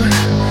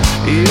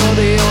 You're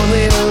the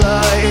only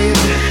light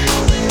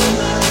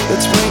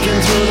that's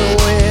breaking through the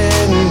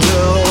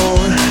window.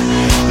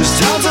 There's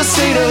times I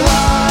stayed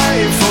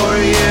alive for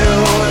you.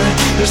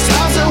 There's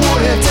times I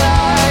would have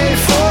died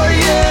for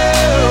you.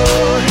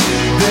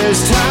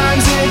 There's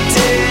times it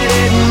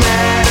didn't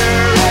matter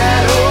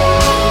at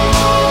all.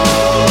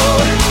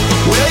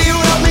 Will you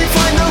help me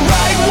find the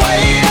right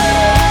way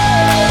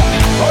up,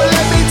 or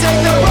let me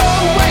take the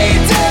wrong way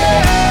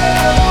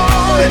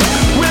down?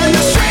 Will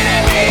you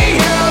straighten me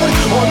out,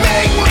 or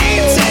make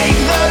me take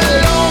the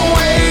long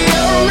way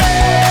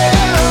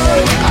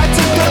around? I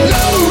took the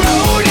low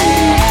road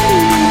in,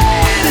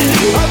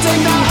 I'll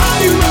take the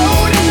high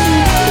road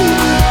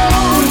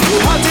out.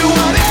 I'll do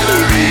whatever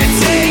it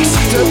takes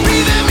to be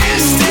the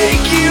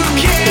mistake you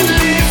can't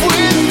live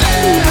without.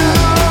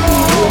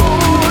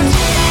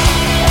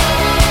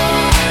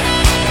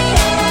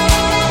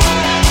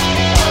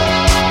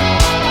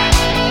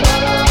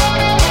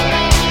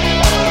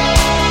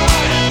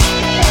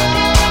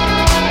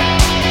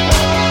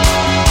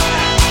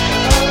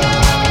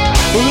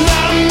 Well,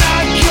 I'm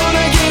not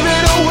gonna give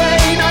it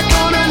away, not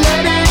gonna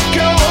let it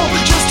go,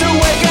 just to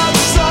wake up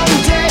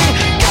someday.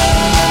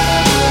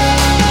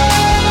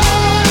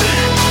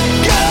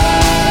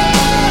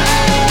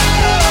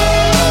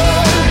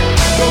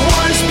 The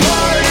worst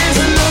part is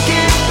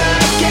looking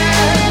back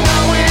and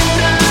knowing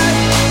that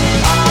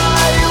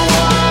I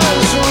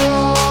was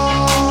wrong.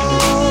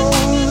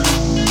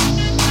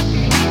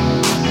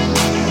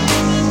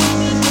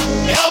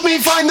 Help me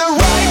find the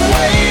right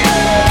way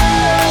up,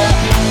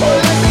 or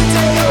let me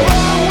take the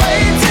wrong way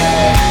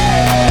down.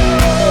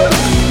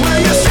 Will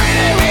you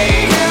straighten me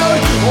out,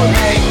 or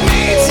make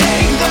me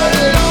take the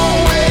long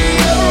way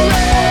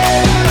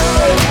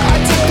around? I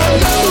took the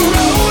low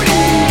road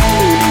in,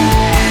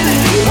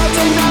 I'll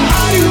take the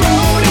high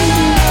road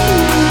out.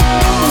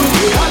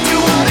 I'll do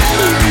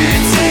whatever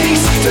it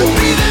takes to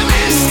be the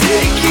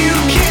mistake you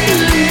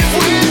can't live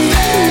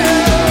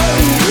without.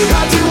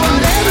 I'll do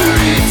whatever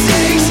it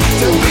takes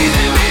to be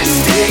the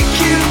mistake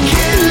you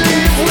can't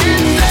live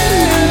without.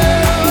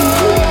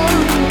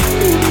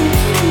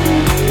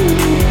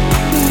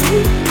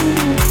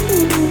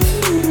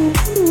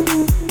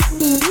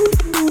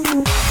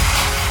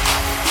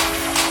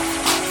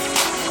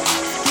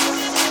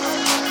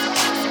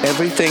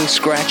 Everything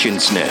Scratch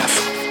and Sniff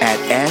at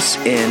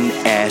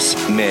snsmix.com.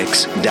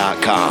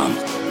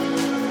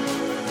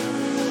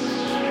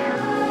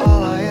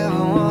 All I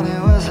ever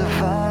wanted was to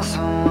find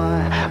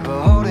someone,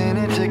 but holding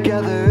it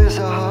together is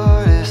the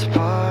hardest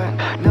part.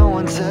 No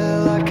one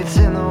said life gets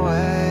in the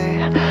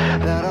way,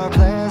 that our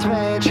plans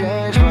may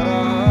change, but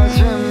our hearts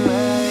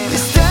remain. You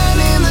stand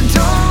in the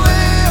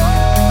doorway,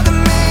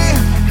 holding me,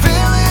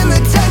 feeling the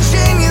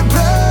tension, you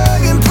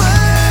plug and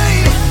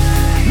play,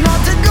 not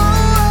to go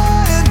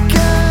away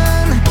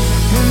again.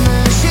 And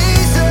then she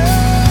said,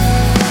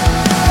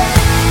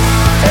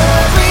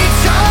 every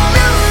time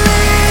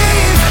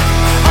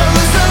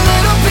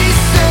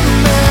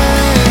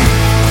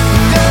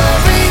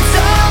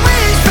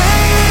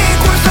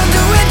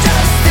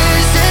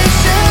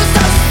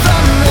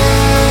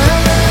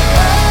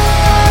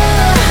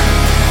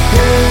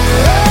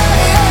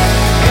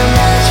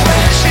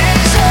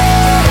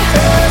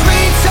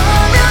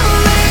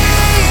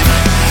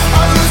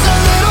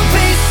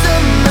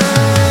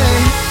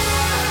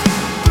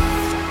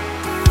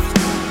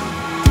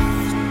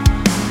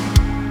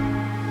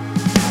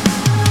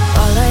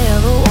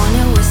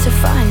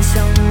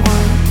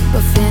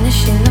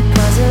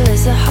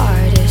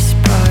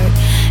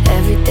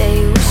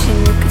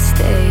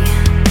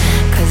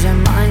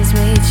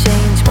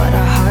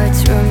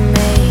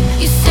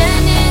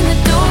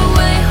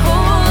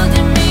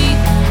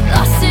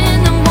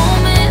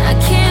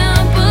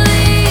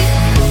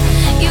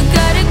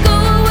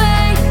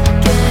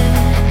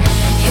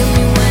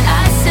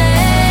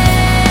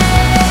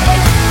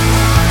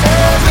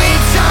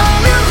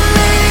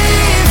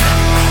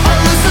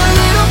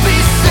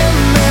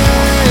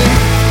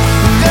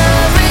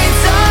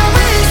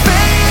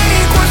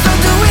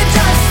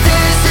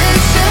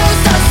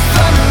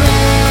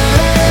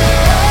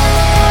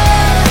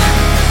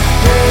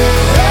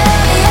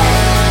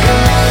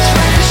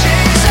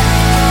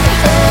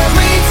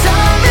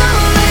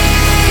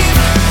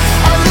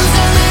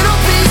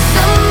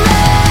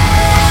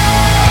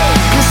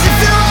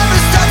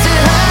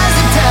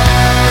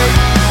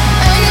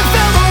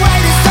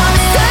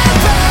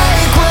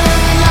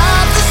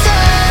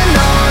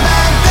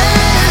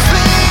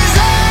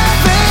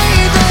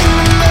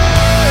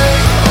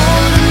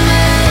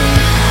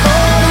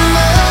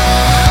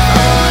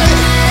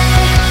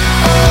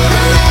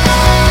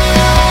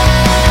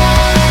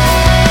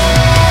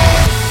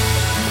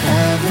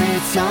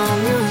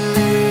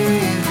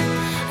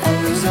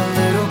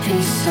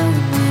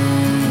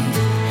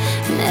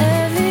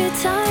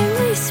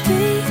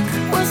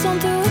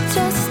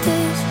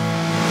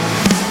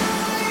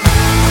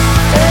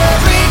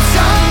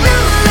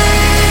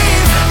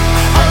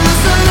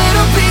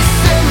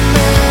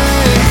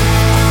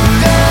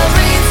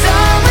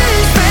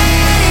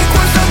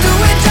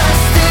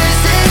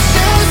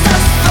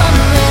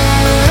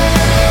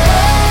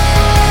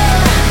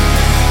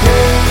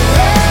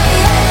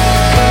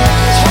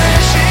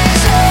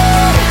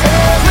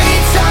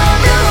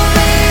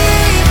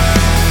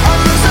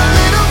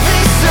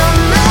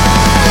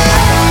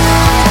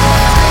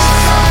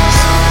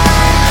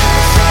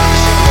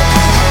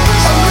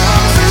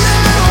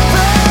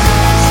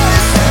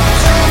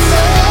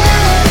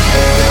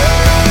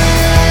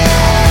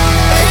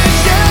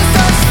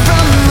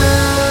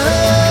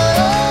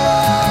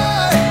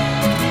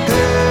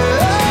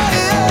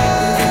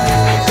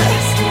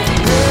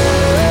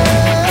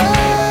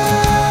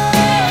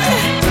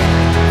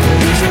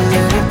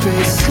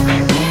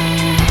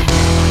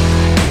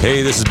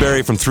this is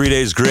Barry from 3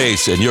 Days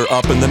Grace, and you're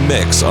up in the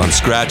mix on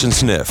Scratch and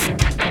Sniff. Don't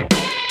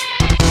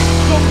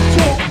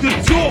talk the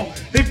talk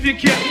if you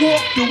can't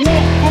walk the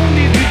walk.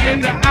 Only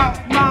begin to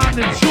outline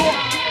and talk.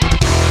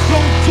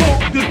 Don't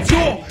talk the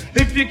talk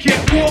if you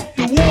can't walk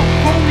the walk.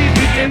 Only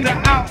begin to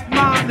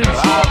outline and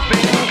talk. I've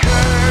been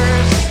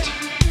cursed.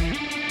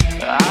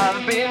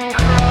 I've been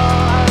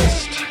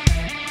crossed.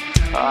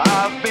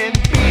 I've been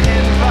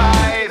beaten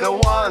by the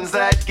ones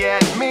that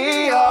get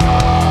me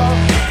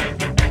off.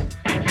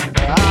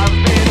 I've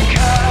been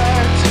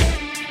cut.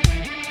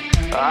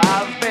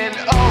 I've been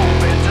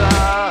opened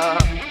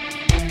up.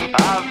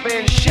 I've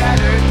been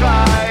shattered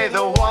by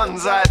the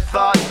ones I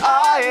thought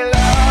I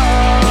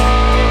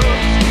loved.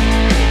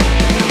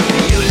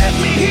 You left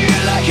me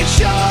here like a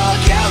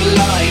chalk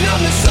outline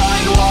on the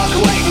sidewalk,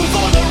 waiting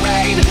for the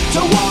rain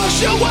to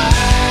wash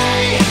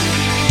away.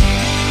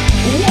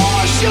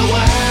 Wash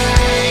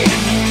away.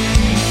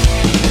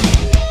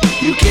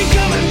 You keep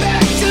coming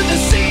back to the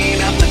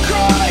scene of the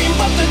crime,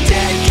 but the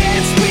dead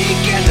can't speak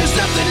and there's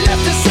nothing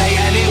left to say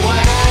anyway.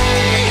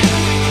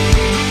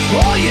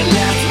 All you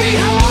left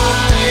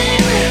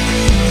behind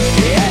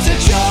is a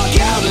chalk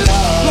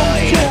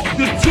outline. Don't talk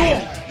the talk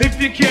if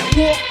you can't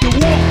walk the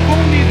walk.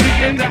 Only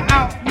begin to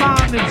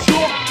outline and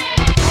talk.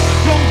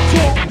 Don't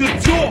talk the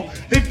talk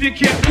if you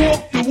can't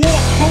walk the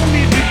walk.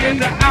 Only begin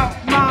to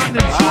outline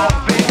and talk.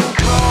 I've been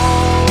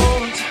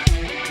cold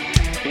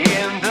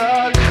in the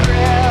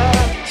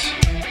crypt,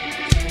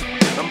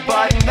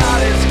 but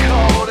not as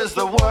cold as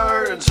the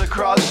words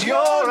across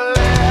your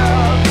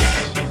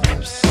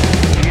lips.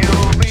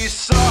 You'll be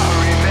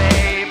sorry,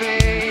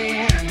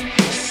 baby,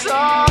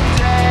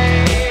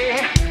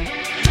 someday,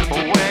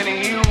 when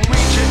you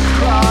reach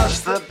across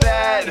the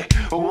bed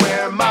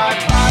where my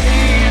body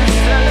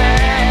used to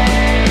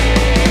lay.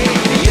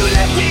 You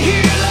left me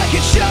here like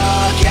a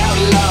chalk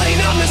outline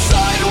on the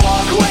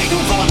sidewalk,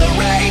 waiting for the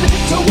rain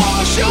to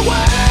wash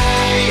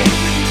away.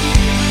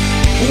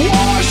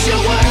 Wash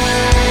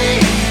away.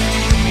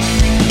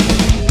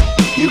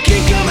 You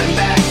keep coming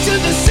back to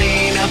the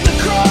scene of the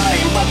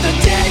crime, but the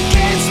dead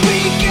can't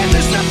speak and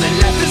there's nothing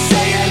left to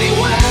say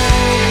anyway.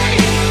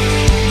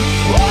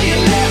 All you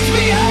left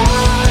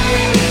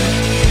behind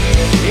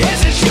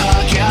is a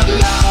chalk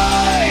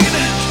outline.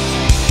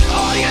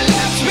 All you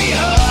left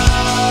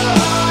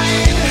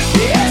behind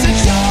is a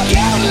chalk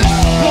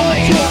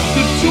outline. Don't talk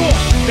the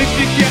talk if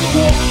you can't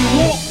walk the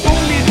walk.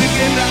 Only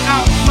begin to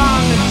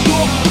outline and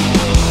talk.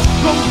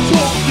 Don't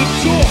talk the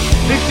talk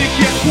if you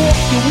can't walk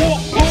the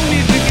walk. Only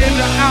begin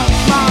to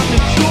outline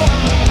and talk.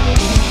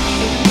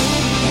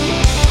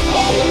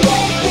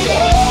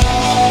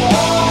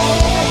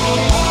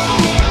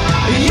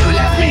 You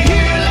left me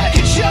here like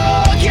a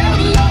chalk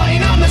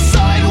outline on the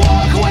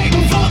sidewalk,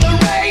 waiting for the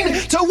rain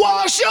to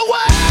wash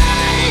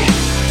away.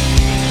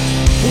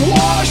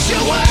 Wash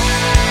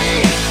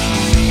away.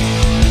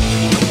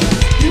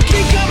 You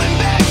keep coming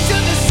back to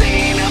the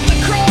scene of the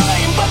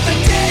crime, but the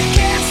dead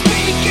can't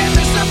speak and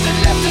there's nothing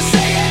left to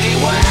say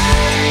anyway.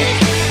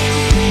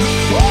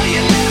 All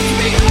you left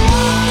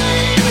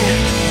behind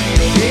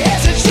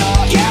is a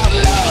chalk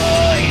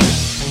outline.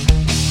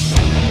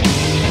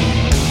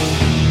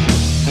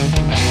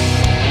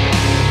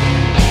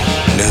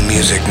 New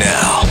music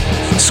now.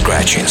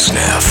 Scratch and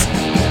Sniff.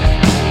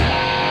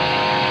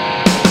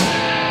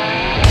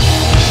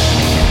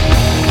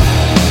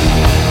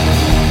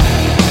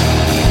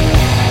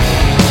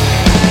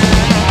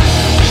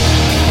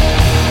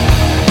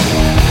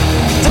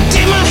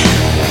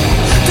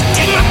 The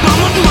day my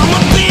mama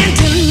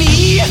abandoned me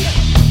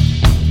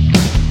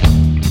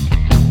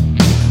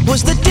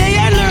was the day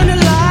I learned to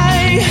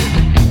lie.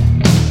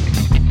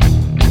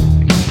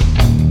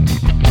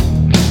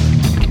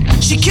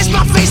 She kissed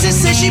my face and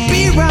said she'd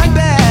be right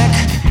back,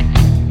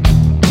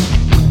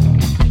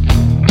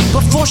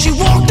 before she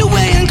walked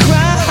away and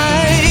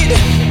cried.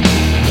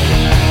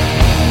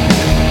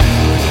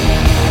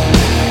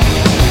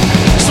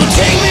 So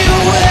take me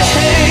away,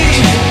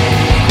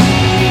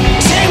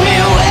 take me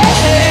away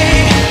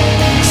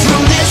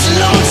from this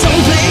lonesome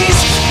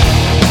place,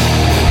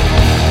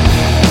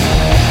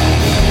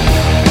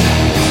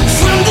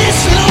 from this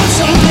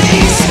lonesome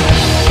place.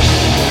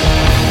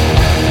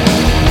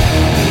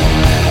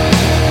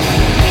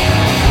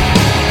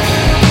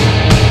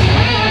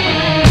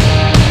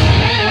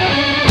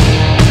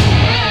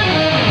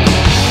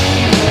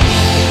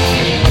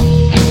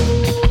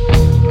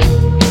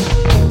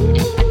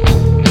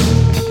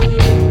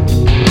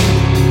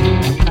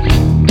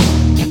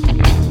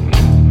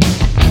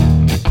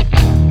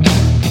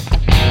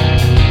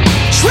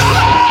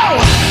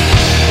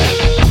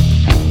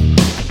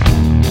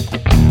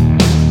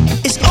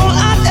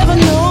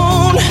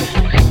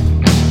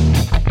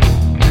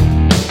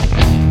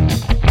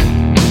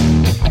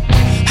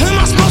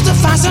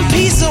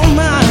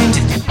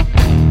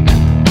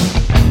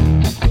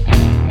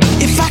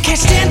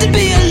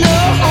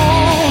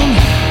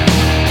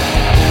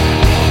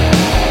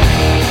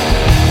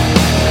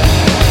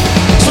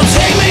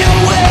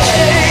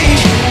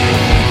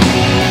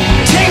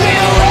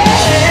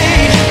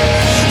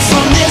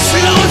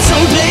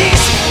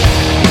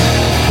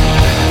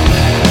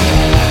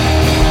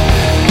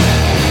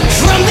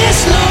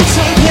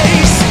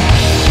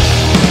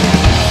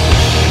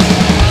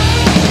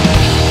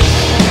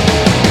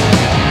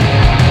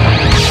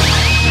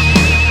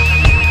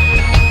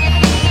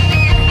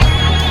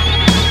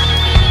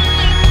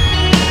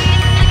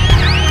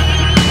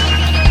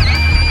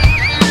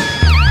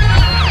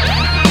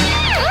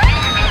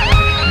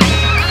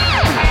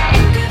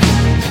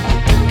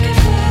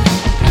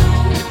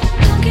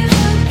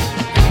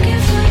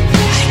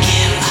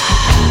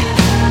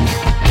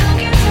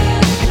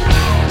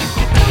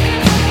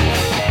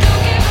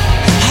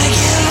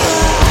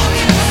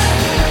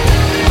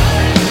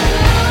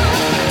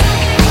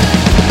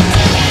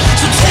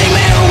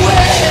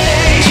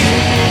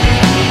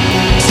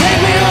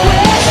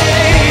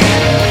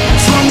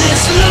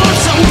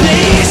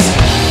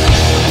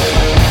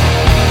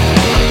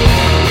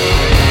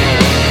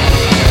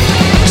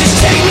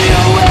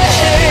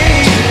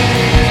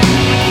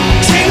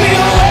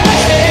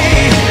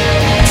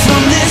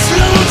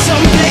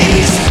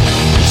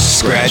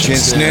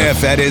 Sniff.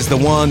 That is the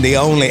one, the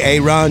only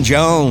Aaron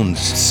Jones.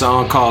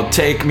 Song called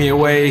Take Me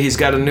Away. He's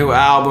got a new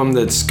album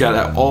that's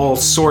got all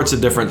sorts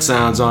of different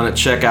sounds on it.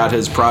 Check out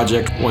his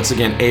project. Once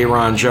again,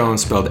 Aaron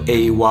Jones, spelled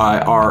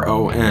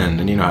A-Y-R-O-N.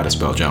 And you know how to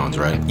spell Jones,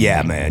 right?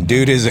 Yeah, man.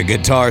 Dude is a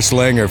guitar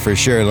slinger for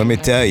sure, let me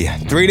tell you.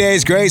 3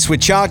 Days Grace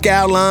with Chalk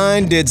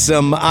Outline. Did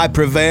some I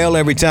Prevail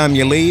Every Time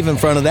You Leave in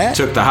front of that.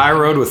 Took the high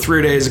road with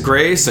 3 Days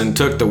Grace and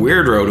took the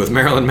weird road with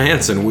Marilyn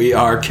Manson. We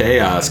Are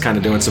Chaos. Kind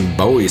of doing some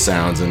Bowie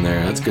sounds in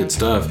there. That's good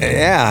stuff.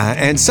 Yeah,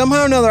 and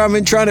somehow or another, I've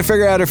been trying to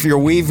figure out if you're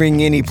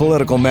weaving any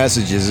political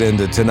messages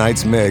into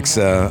tonight's mix.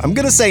 I'm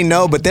gonna say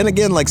no, but then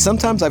again, like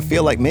sometimes I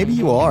feel like maybe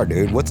you are,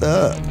 dude. What's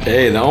up?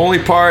 Hey, the only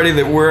party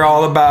that we're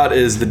all about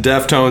is the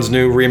Deftones'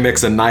 new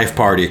remix of Knife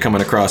Party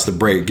coming across the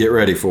break. Get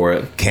ready for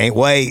it. Can't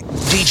wait.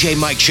 DJ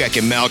Mike Check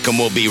and Malcolm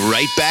will be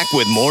right back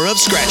with more of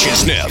Scratch and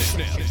Sniff.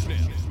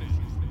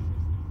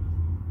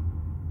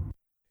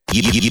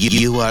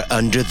 You are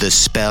under the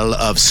spell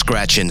of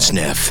Scratch and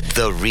Sniff.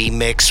 The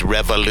remix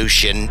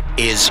revolution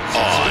is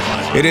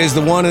on. It is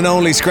the one and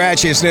only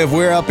Scratch and Sniff.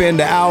 We're up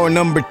into hour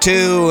number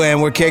 2, and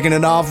we're kicking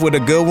it off with a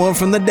good one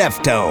from the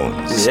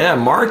Deftones. Yeah,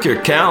 mark your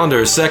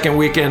calendar. Second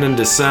weekend in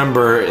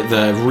December,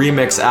 the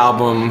remix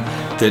album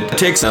that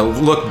takes a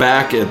look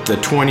back at the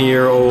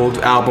 20-year-old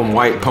album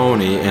White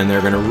Pony, and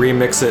they're going to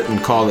remix it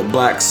and call it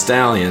Black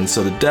Stallion.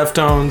 So the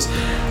Deftones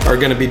are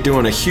going to be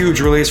doing a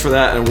huge release for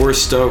that, and we're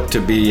stoked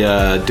to be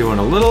doing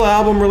a little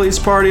album release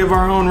party of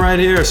our own right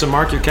here, so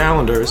mark your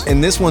calendars.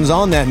 And this one's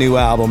on that new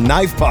album,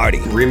 Knife Party.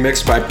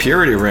 Remixed by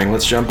Purity Ring.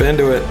 Let's jump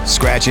into it.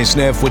 Scratch and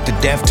Sniff with the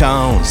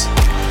Deftones.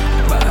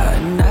 My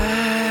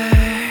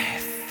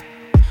knife,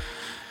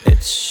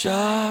 it's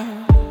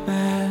sharp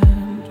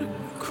and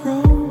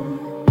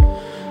chrome.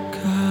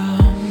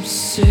 Come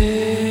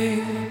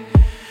sit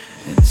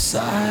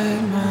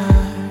inside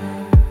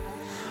my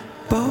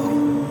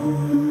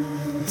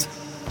bones.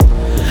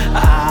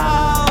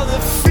 All the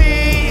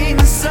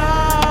fiends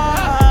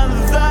on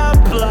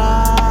the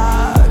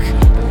block.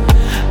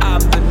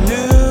 I'm the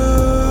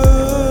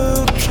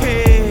new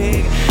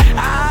king.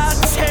 I'll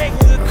take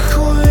the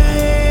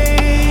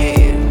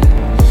queen.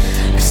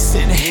 'Cause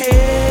in here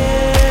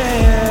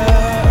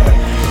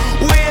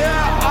we're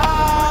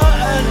all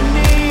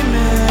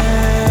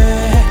anemic.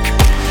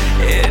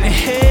 In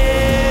here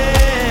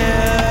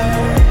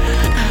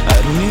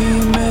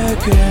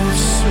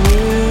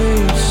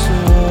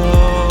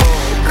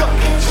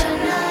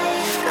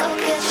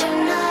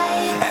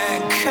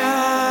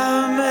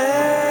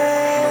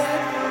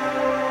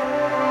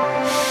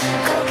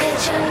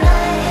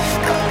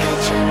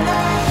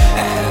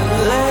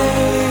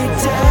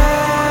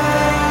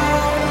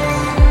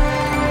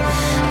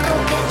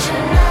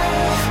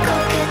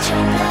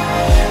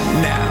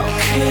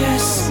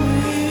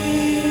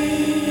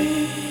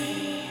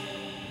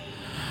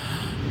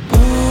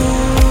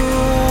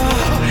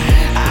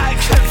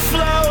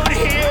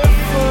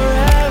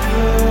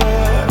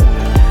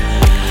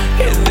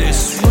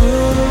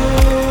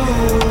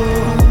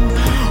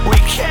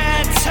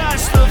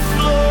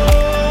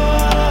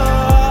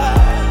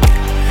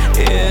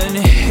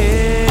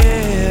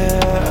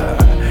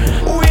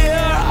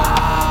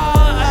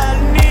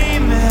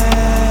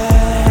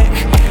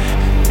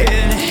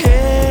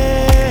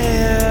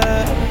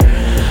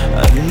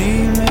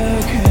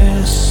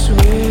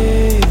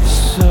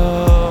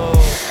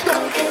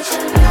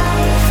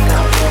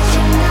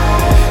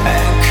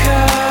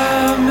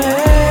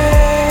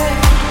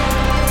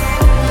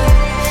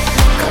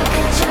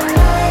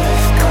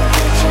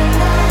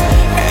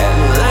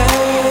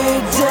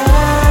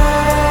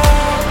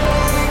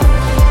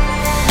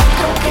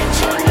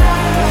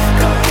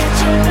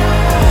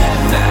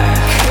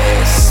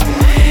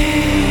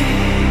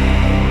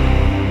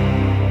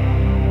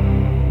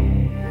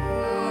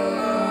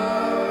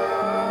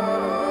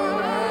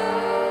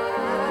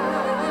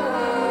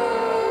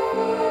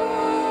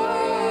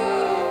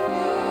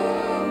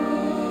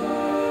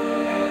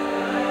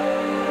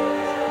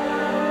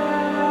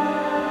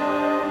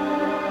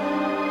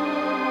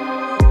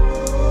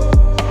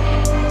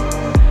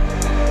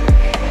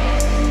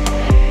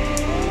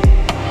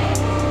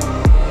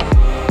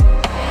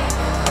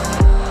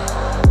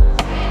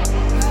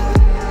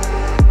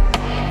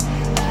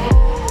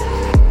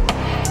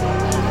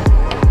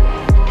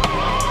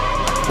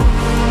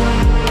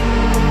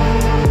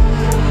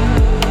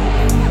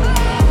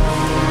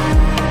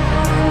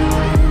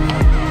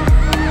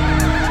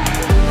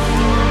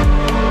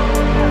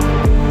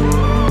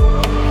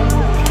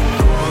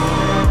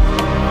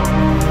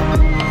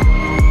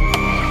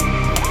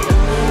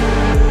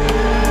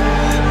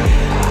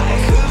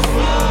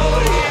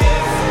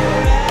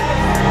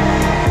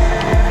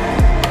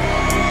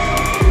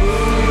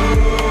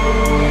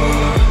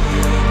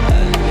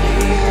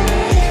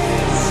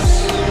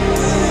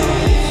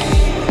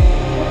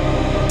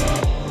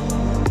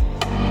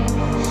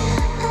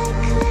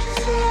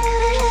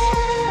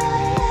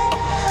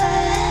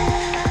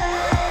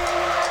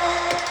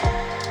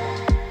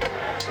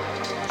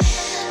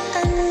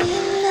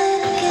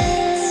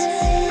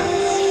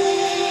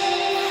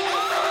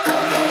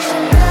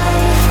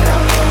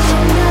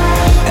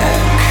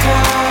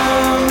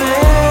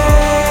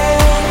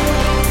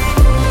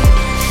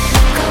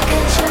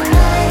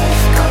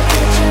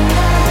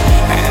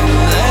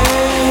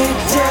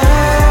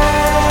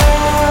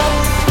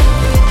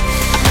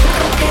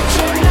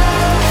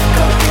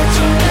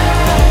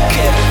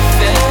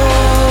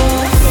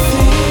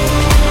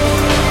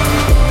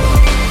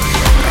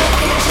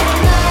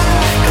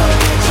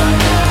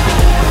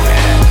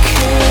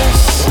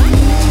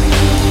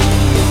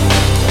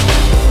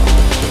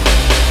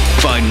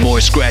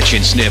Scratch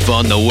and Sniff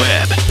on the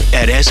web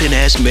at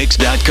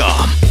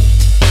snsmix.com.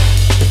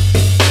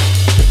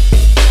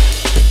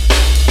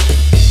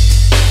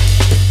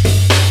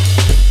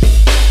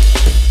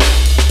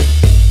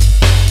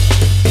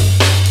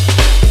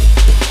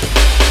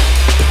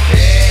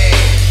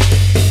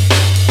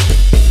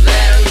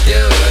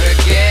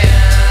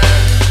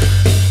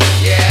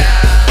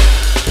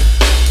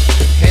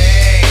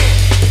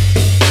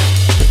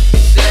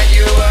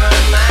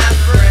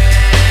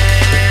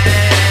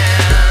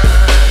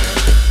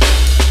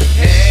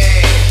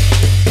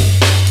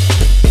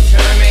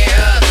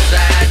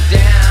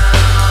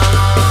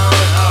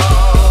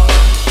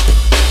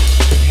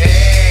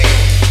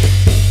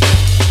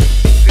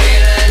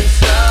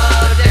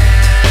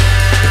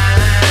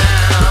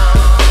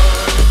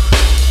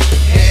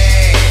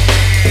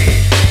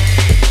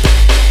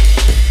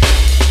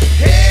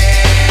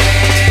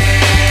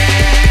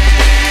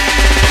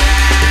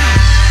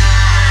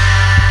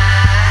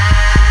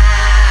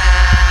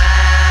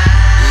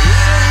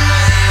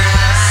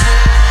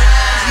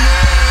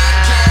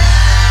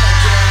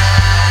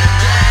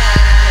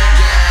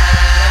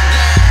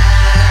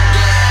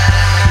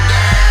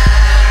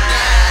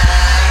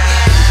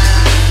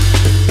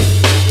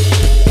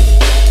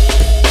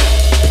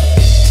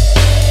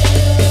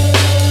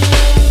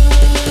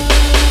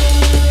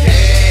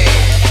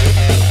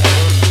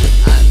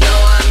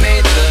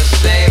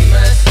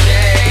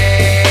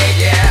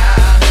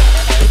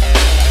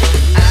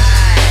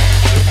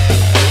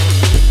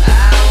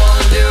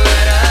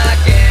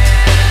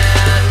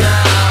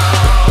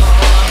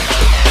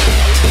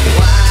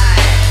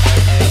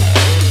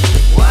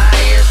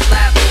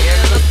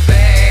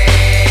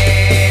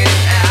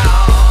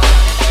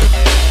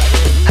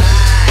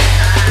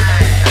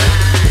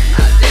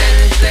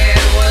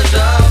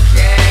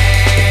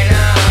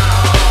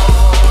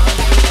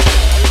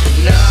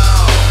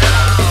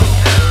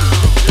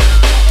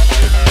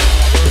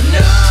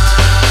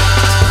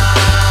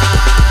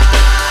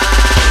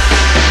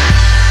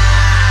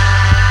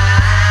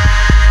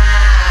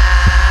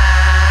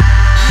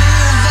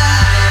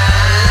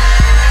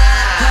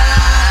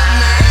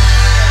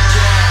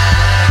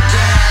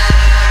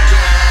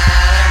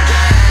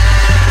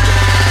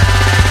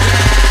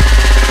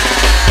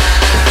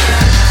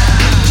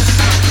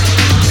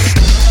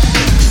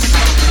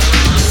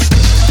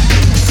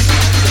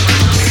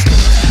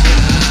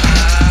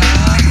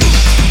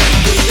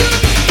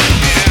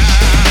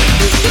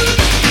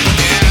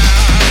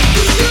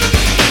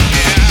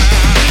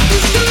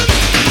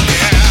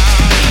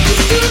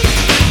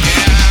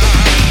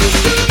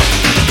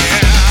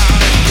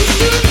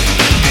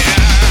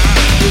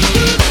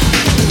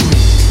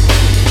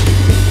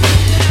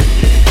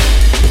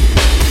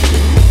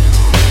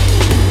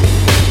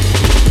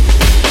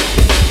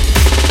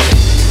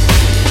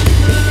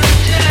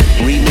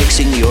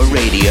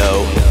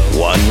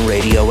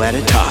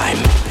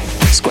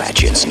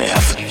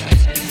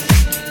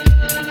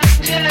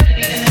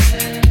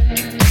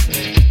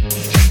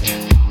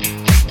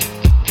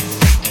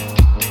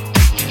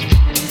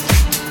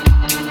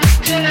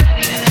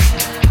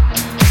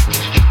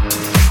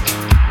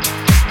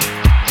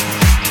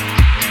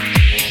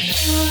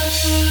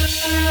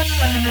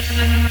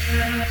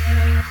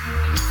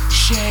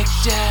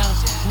 Shakedown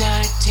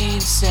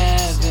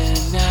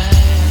 1979.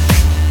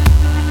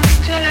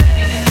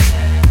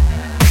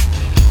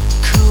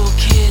 Cool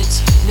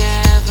kids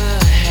never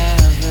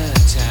have a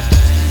time.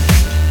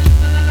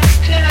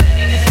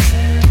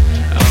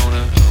 I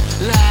wanna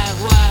live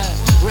wire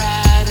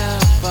right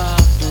up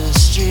off the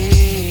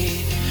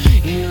street.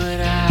 You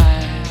and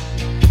I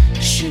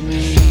should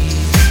meet.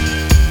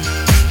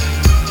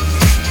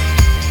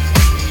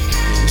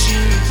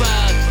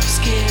 Jukebox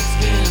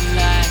skipping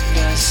like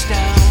a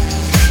stone.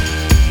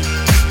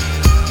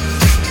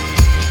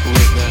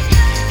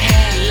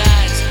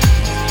 Headlights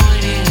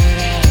pointed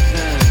at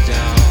the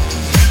dawn.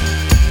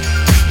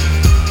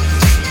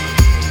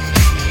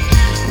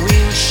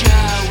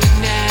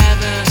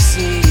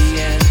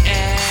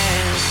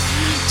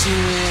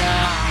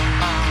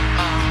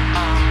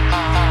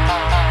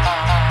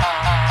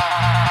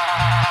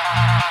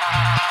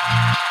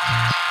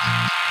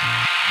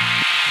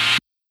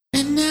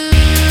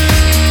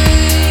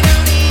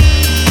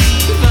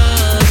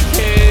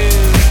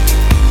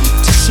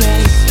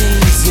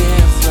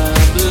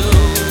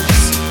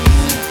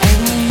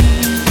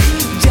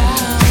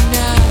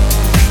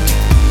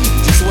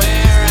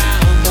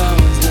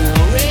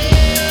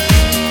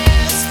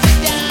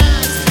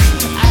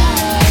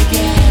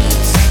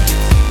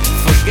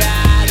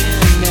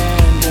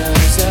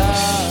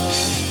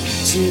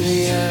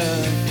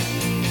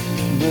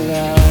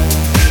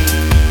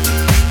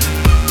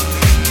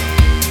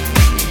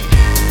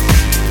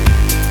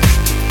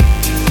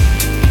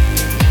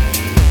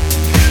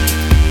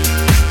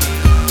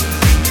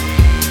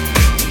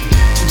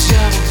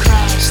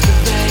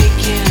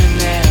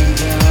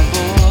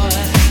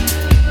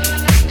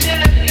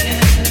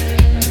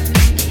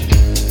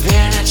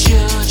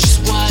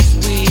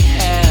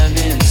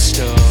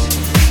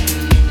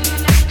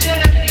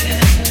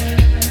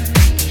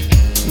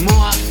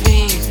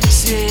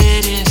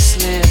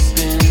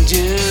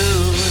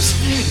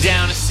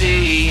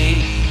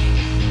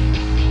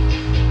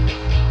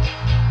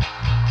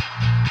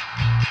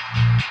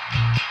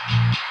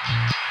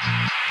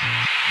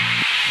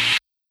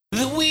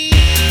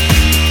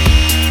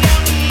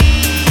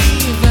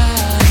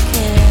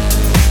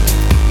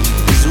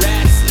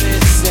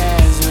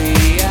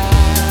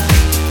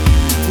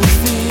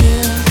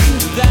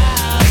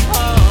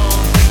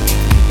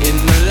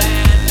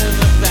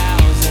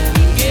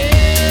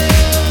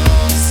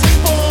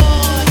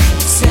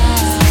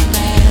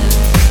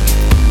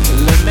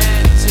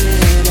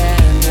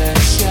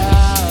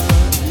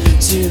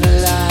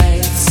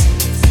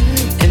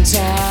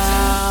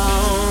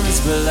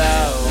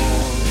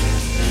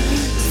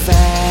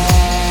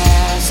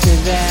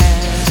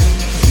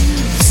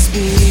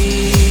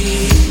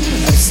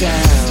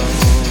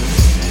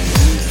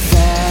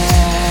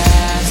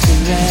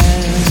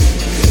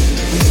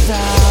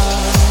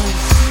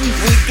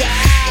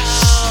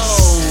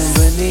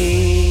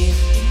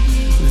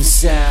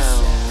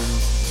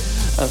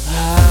 of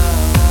how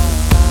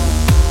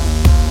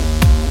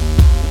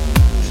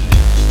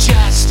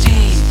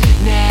Justine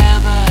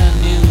never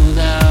knew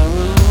the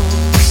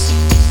rules.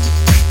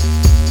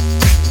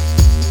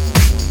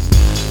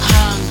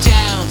 Hung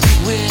down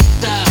with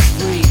the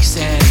freaks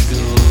and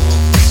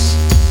ghouls.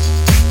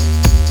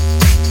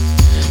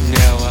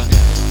 No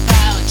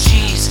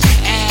apologies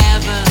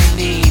ever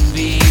need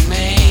be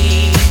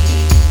made.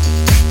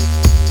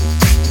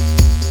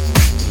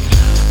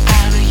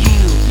 I know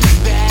you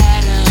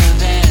better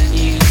than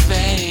you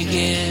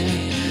begging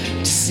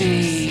to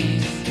see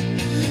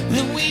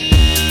that we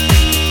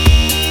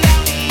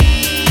don't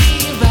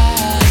even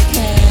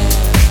care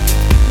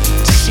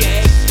to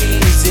shake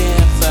these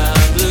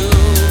infant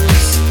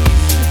blues,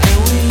 and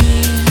we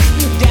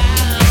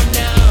don't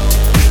know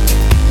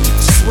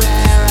just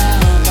where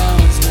our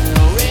bones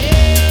will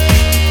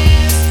rest.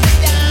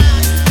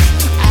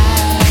 I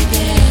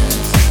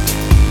guess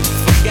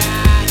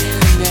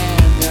forgotten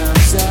and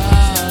comes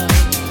up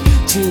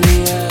to the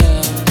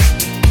earth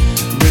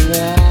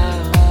below.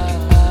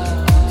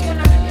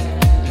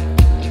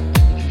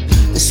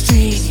 The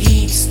street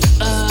heats the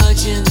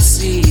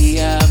urgency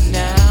of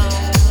now.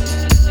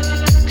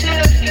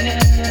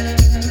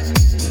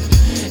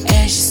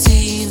 As you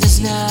see, there's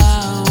no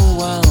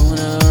one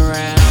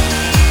around.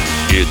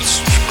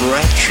 It's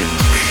Scratch and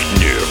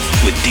Sniff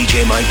with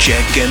DJ Mike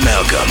Check and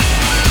Malcolm.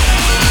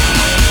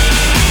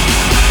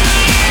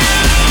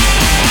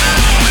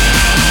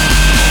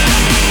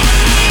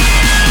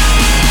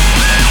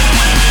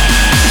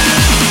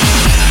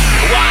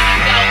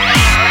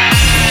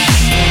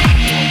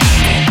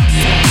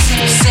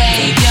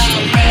 Save your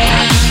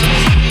breath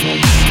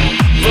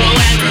for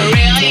when we're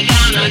really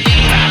gonna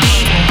need them.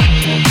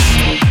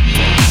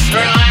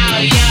 Throw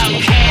out your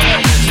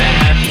cares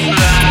and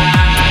fly.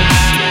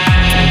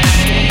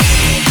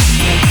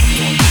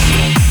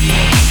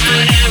 I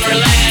never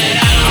let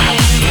on.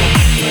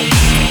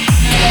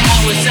 I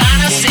was on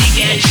a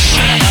sinking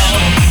shell.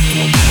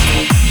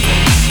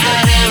 I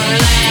never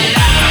let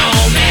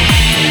on,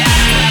 man.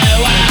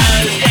 I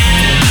was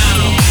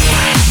down.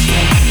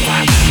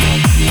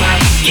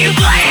 You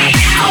blame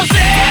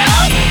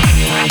yourself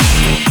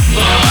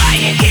for what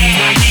you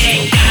can't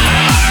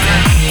ignore.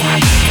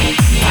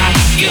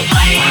 You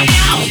blame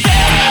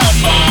yourself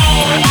for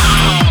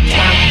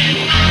wanting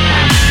more.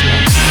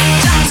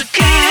 Time's a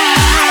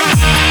kid.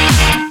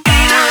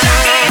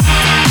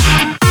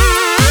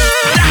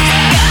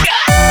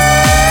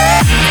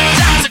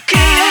 Time's a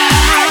kid.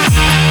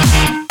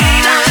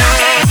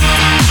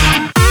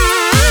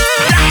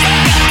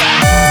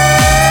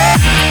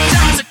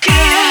 Time's a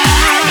kid.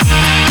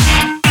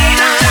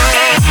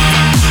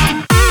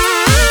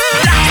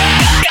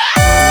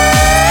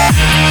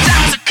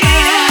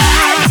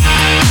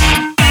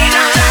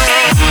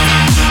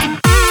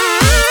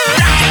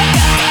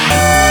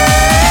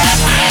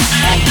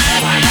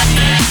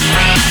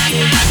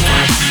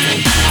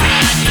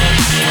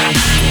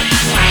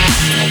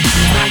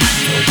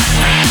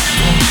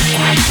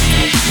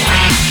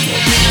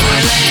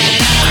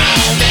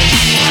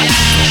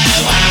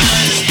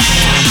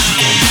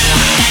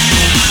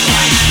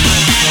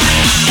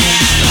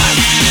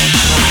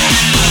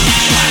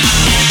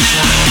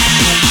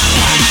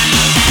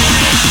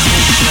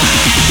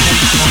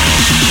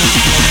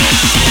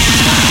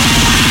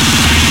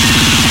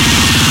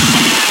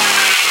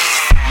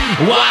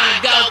 Wanna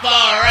go for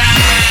a ride?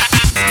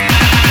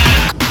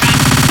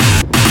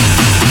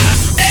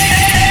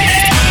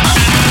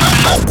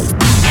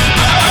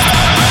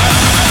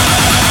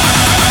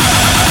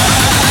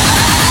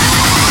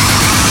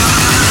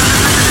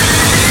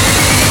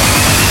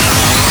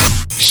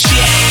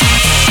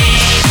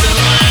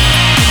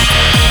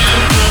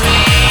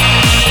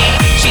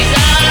 She's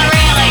all I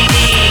really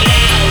need.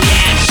 Oh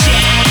yeah,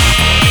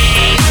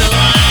 she's the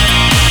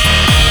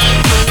one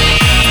for me.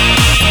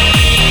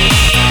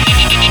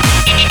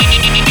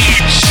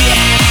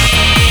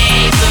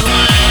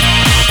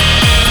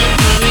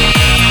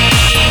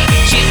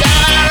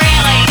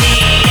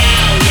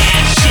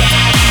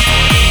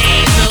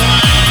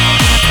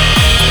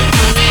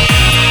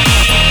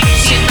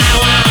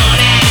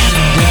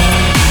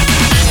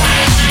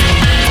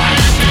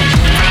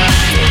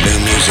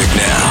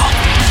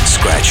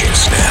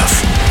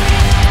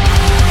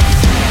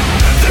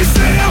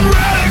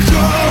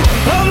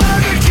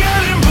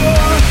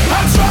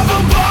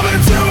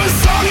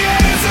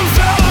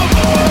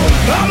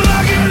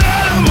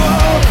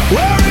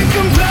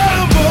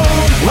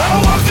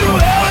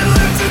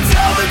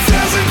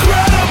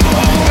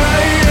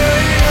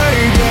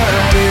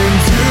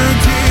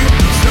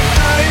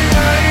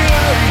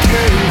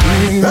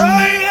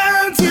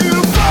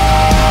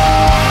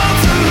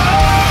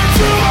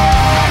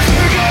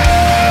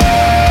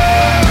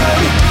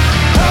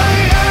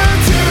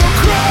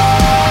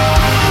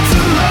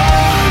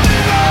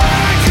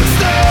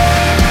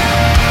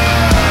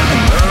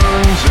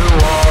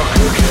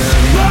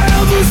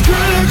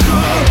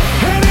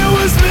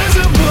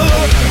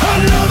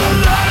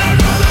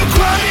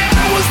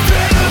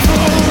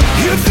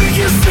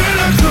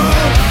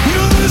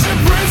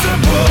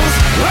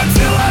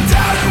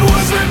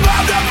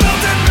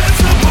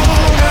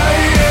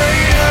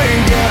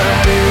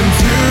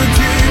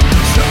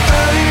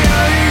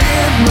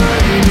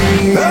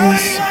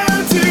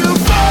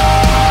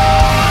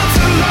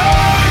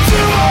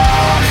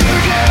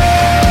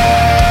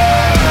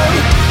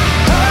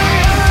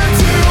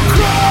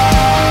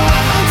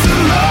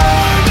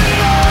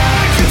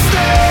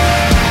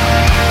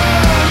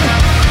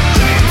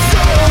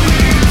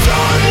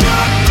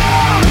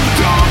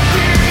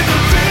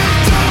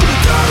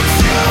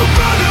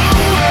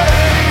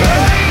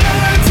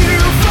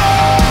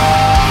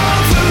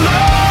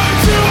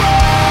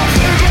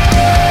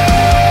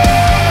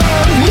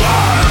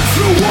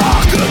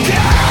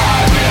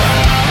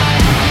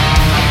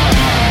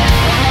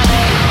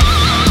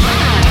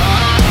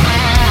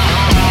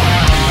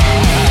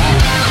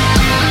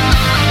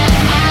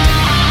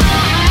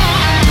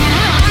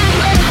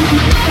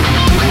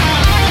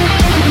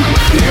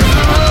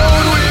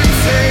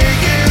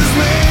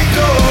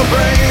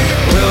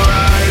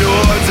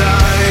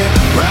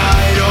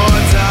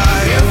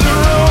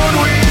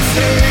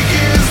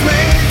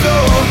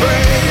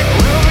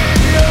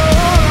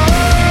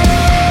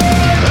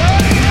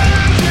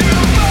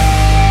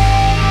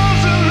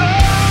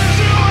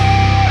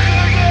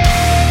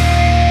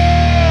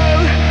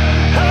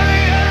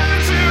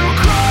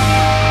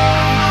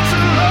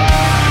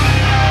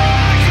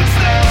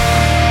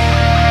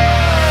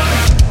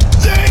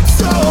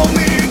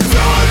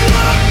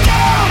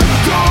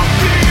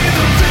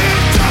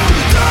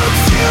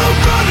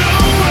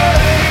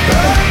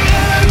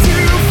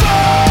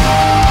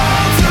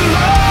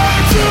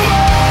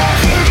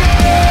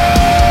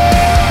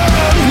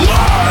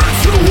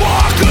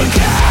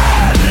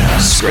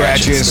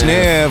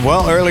 Sniff.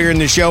 Well, earlier in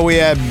the show we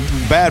had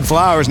Bad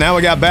Flowers. Now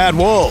we got Bad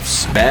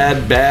Wolves.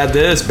 Bad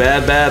this,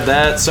 bad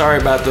that. Sorry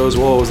about those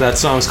wolves. That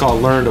song's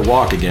called Learn to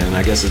Walk Again.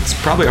 I guess it's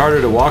probably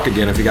harder to walk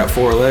again if you got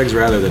 4 legs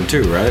rather than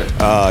 2, right?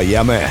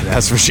 Yeah, man.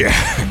 That's for sure.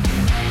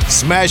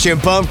 Smashing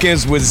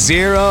Pumpkins with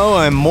Zero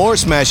and more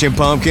Smashing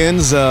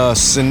Pumpkins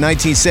since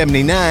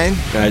 1979.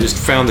 I just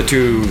found the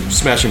 2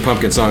 Smashing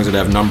Pumpkin songs that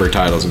have number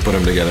titles and put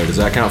them together. Does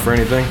that count for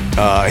anything?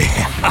 Yeah.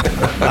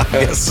 I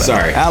guess so.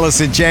 Sorry.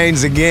 Alice in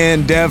Chains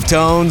again,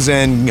 Deftones,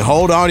 and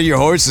hold on to your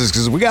horses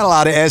because we got a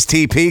lot of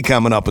STP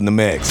coming up in the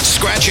mix.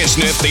 Scratch and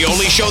Sniff, the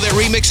only show that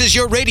remixes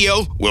your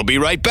radio. We'll be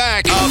right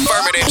back.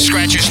 Affirmative,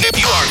 Scratch and Sniff,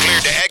 you are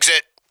cleared to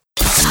exit.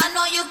 I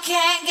know you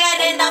can't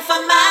get enough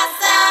of my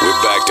sound.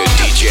 We're back to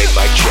DJ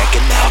Mike Check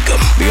and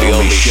Malcolm, the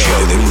only show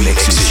that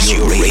remixes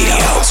your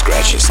radio.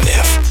 Scratch and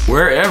Sniff.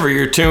 Wherever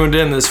you're tuned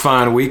in this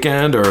fine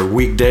weekend or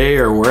weekday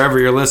or wherever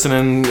you're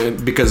listening,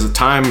 because the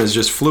time is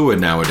just fluid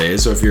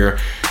nowadays. So if you're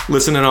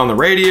listening on the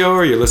radio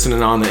or you're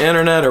listening on the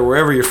internet or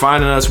wherever you're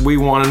finding us, we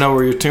want to know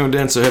where you're tuned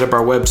in. So hit up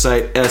our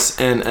website,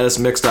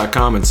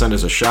 snsmix.com, and send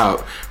us a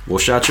shout. We'll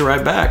shout you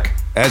right back.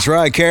 That's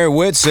right, Carrie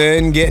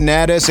Whitson getting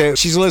at us.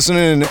 She's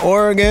listening in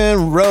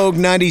Oregon, Rogue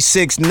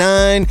 96.9.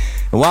 And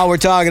while we're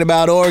talking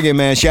about Oregon,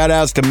 man, shout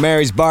outs to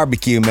Mary's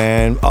Barbecue,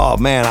 man. Oh,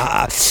 man,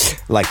 I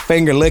like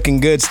finger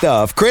licking good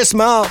stuff. Chris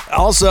Mount,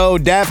 also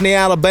Daphne,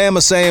 Alabama,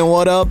 saying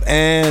what up.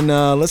 And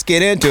let's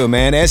get into it,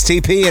 man.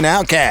 STP and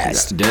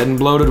Outkast. Dead and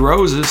Bloated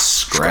Roses,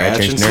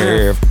 Scratch and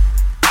Sniff.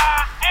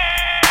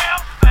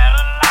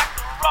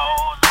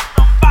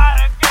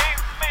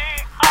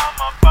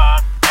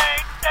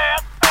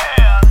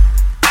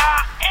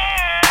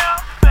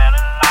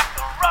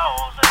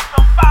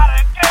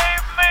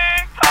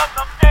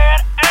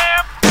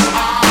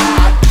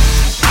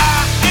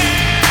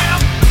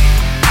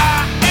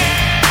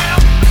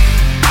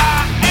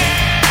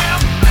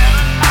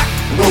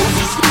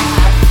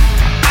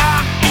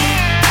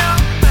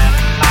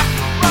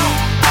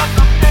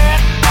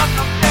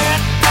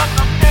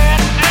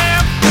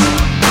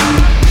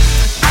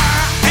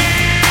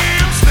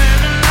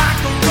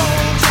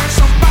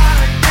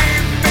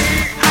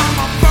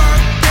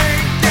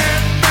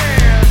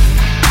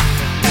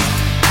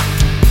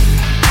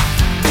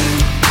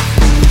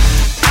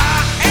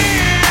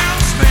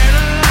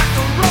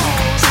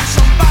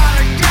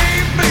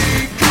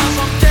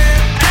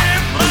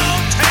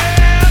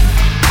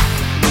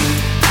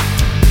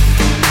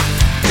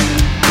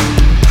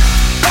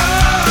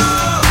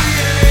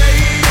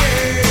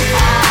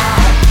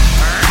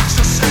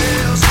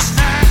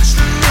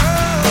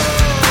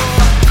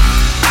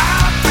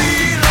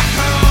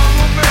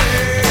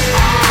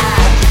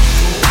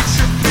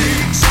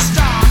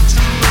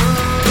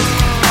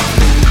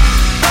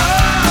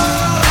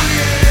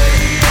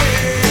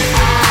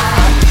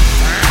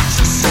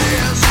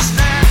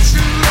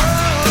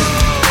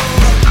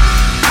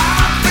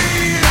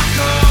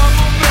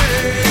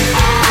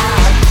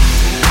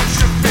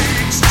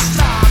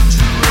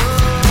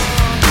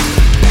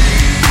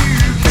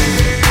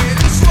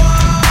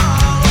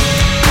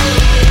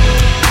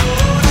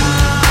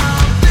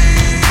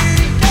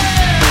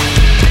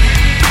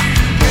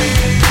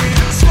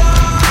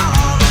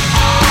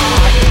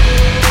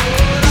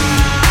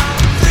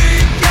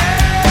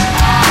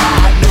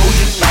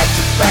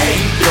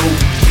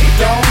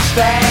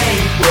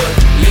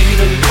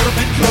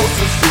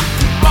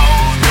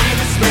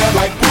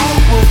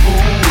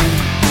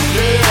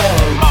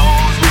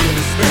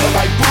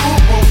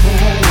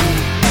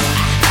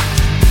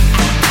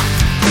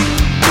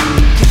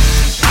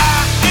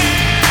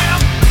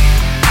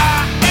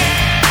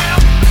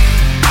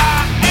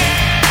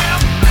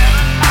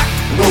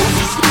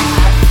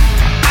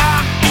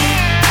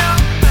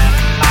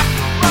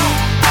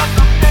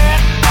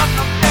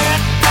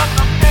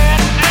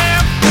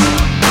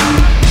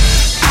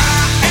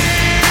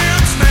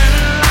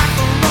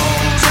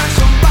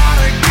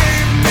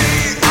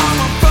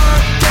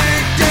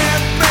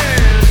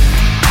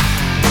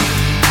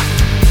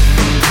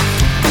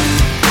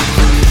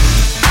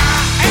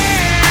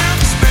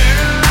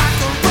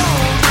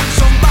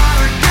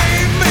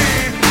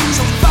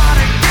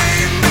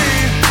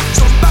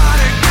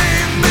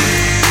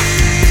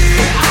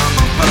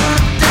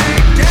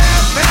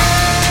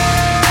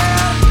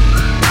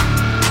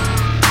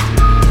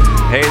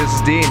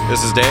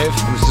 This is Dave.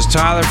 And this is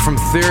Tyler from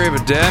Theory of a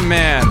Dead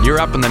Man. You're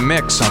up in the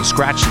mix on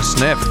Scratch and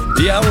Sniff.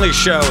 The only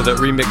show that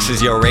remixes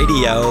your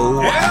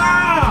radio.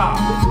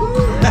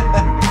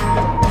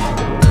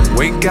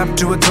 Wake up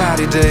to a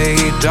cloudy day,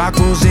 dark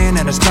rolls in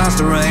and it starts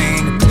to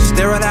rain.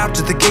 Staring out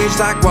to the cage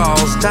like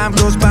walls, time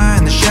goes by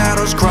and the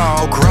shadows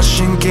crawl.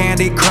 Crushing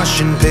candy,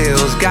 crushing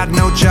pills, got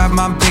no job,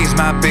 mom pays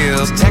my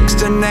bills.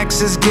 Texting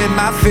exes, get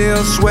my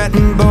fills,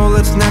 sweating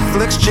bullets,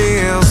 Netflix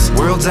chills.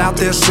 World's out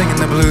there singing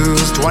the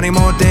blues, 20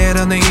 more dead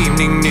on the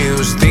evening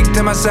news. Think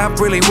to myself,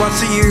 really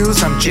what's the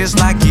use? I'm just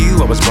like you,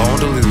 I was born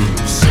to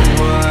lose.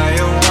 Why,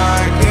 oh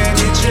why can't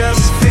you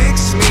just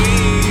fix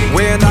me?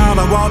 When all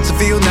I want to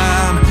feel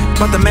numb,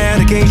 but the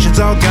medication's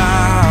all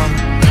gone.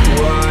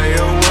 Why,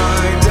 oh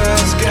why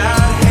does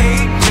God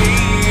hate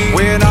me?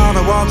 When all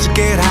I want to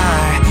get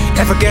high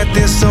and forget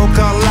this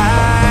so-called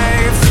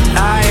life.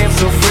 I am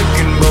so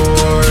freaking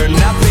bored,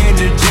 nothing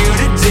to do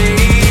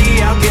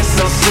today. I guess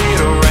I'll sit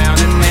around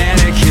and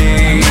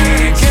medicate.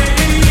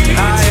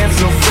 I am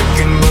so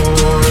freaking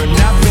bored,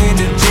 nothing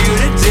to do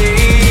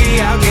today.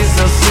 I guess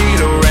I'll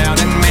sit around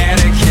and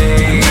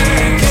medicate.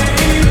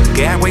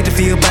 Can't wait to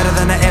feel better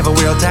than I ever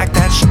will. Tack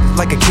that shit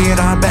like a kid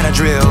on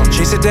Benadryl.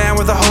 Chase it down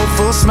with a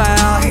hopeful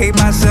smile. Hate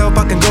myself,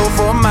 I can go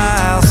for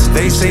miles.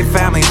 They say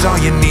family's all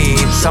you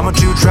need. Someone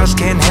to trust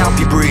can help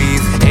you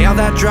breathe. Inhale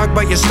that drug,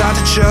 but you start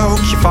to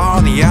choke. You fall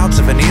on the outs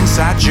of an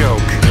inside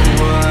joke.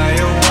 Why,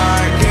 oh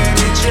why can't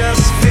you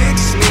just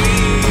fix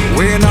me?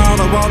 When all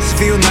I want is to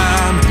feel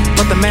numb,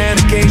 but the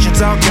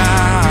medication's all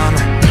gone.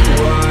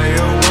 Why,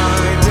 oh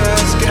why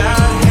does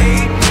God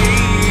hate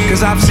me?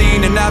 Cause I've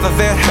seen enough of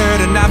it,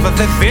 heard enough of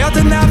it, felt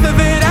enough of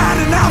it, had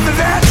enough of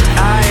it.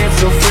 I am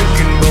so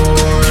freaking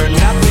bored,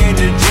 nothing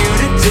to do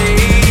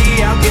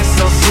today. I guess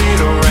I'll sit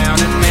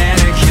around and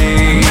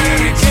medicate.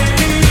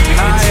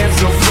 I am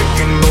so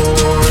freaking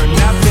bored,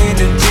 nothing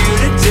to do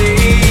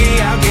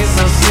today. I guess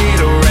I'll sit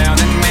around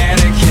and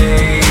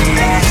medicate.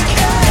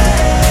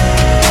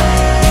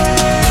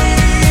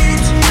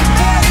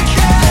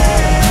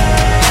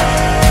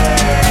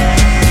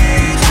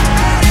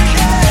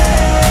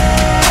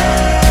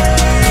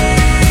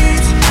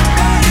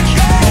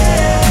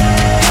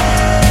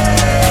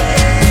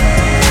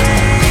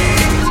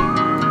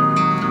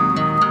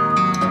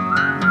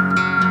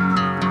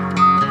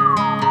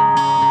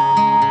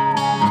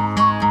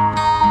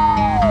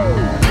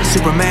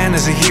 Superman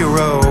is a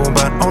hero,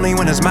 but only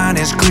when his mind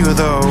is clear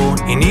though.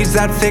 He needs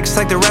that fix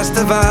like the rest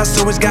of us,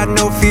 so he's got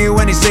no fear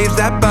when he saves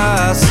that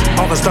bus.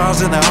 All the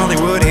stars in the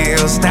Hollywood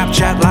Hills,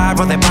 Snapchat live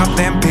when they pop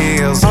them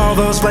pills. All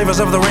those flavors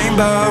of the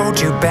rainbow,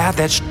 too bad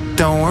that shit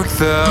don't work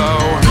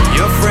though.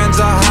 Your friends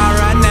are high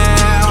right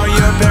now,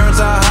 your parents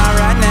are high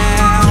right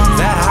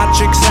now. That hot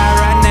chick's high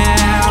right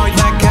now,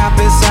 that cop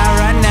is high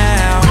right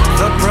now.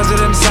 The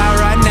president's high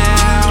right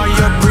now,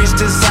 your priest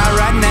is high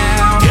right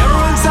now.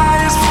 Everyone's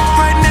high as f***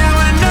 right now.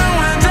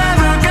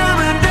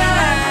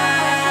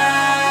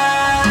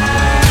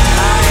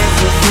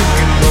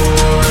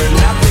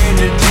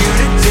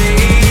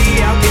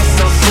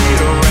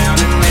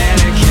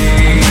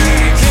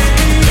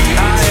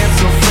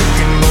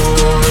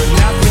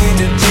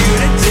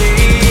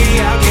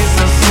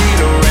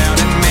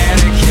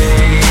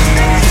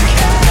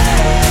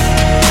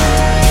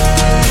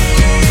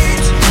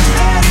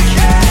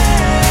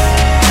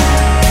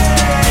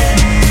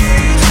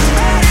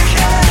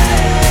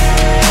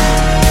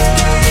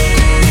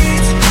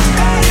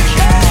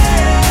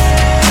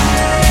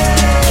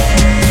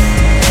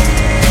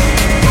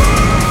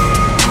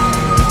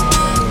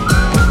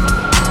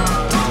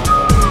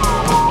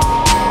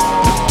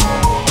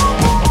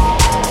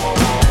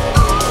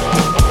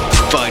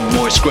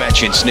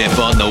 Scratch and Sniff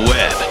on the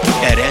web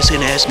at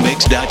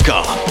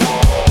snsmix.com.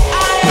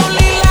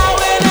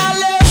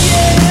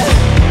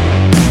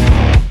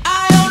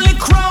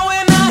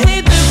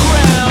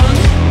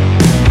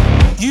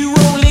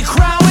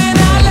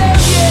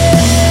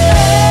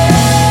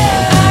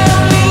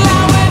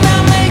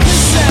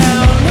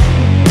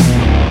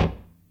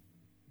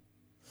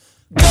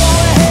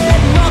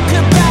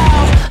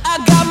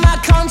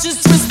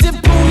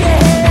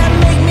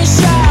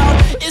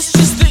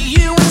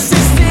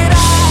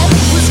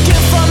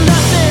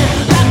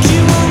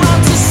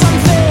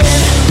 Something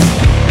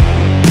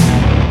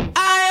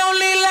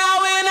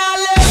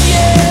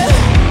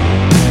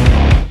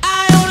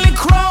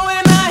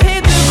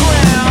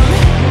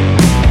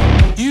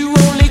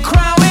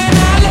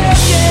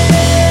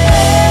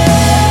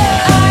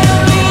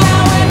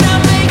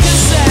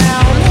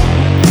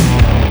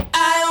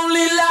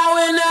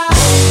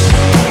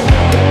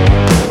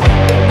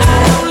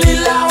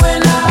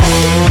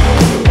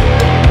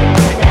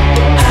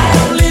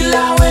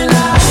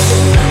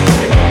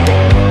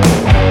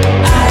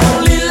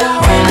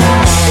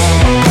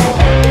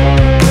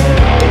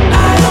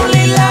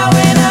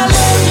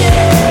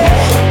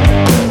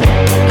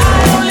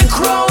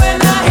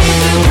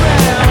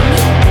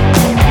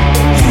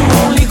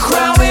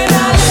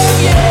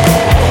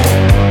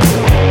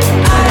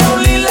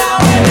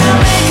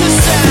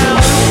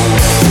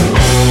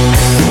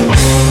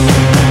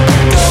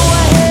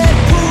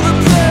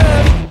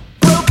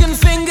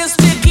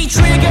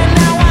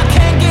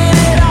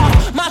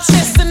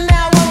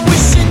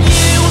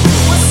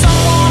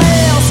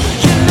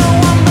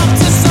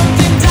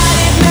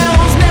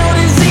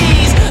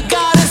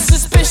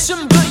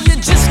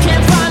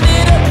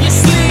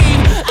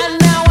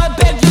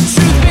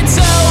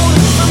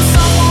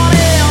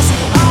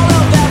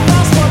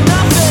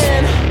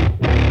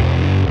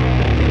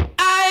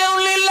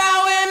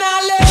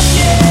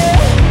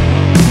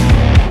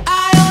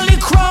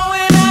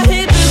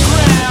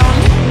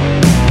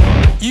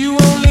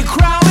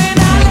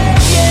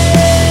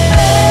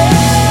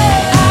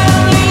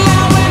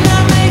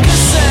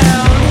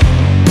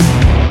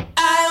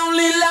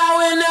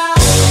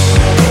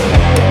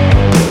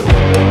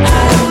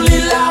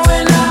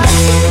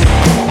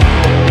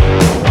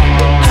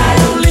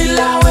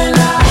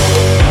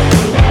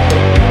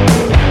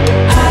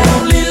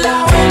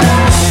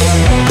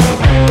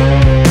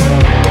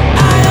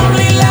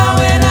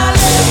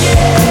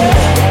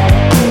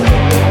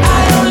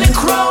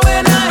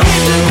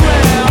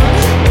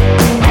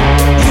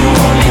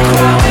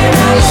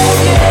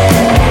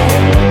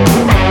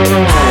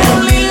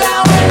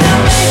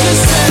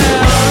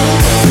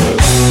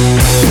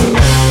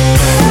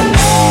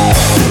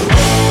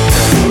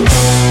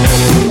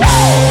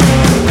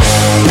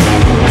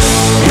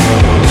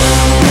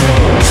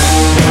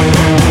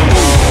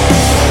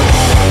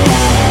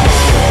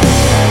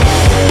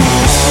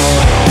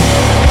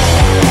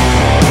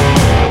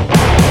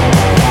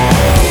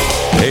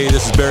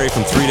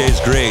is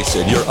Grace,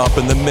 and you're up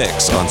in the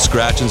mix on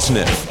Scratch and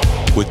Sniff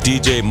with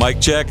DJ Mike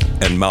Check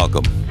and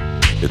Malcolm.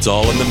 It's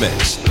all in the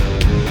mix.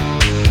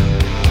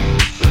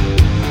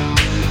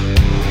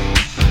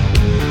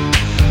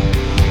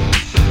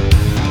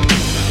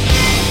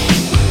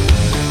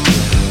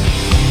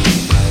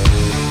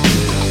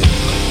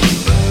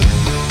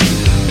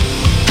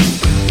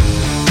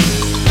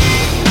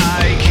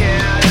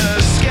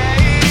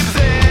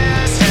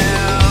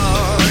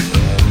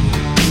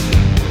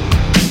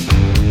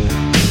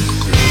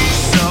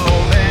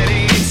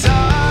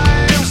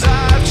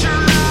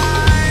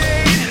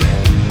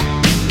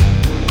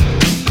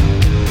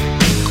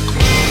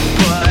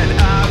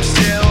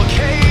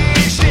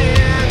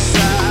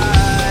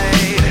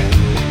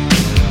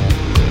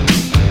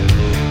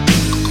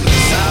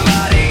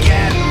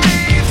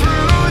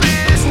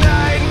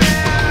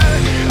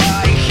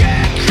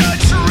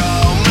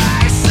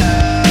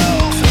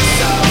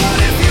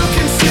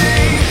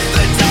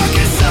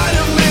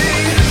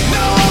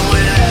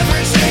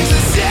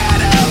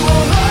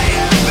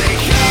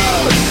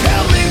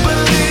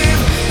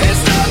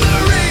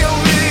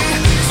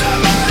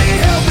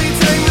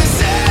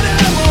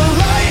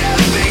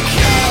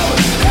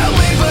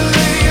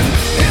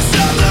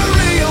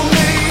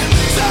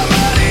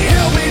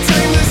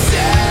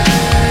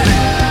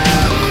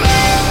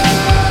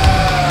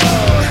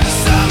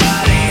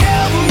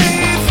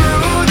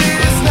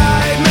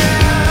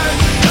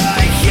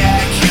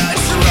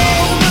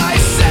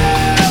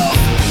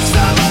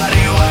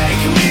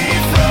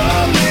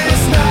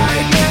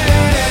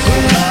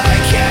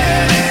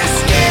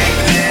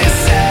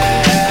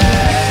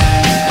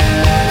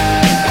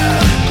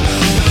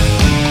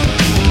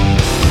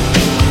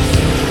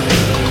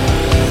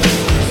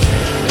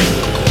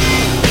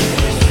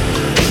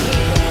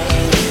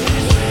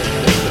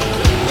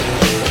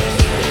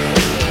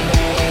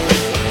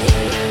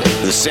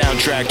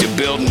 Soundtrack to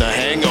building a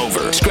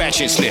hangover.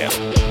 Scratch and Sniff.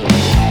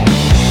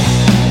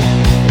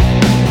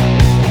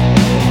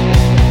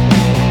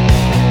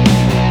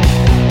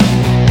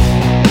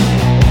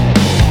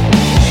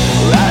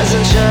 Rise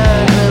and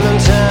shine,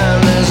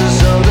 Clementine, there's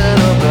something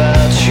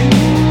about you.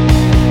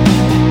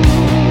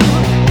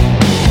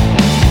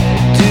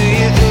 Do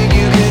you think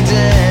you could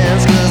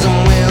dance? 'Cause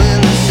I'm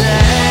willing to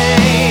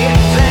say,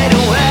 fade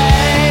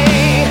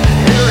away,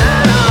 and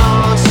run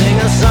on, sing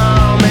a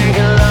song, make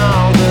it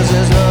long, 'cause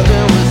there's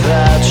nothing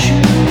without you.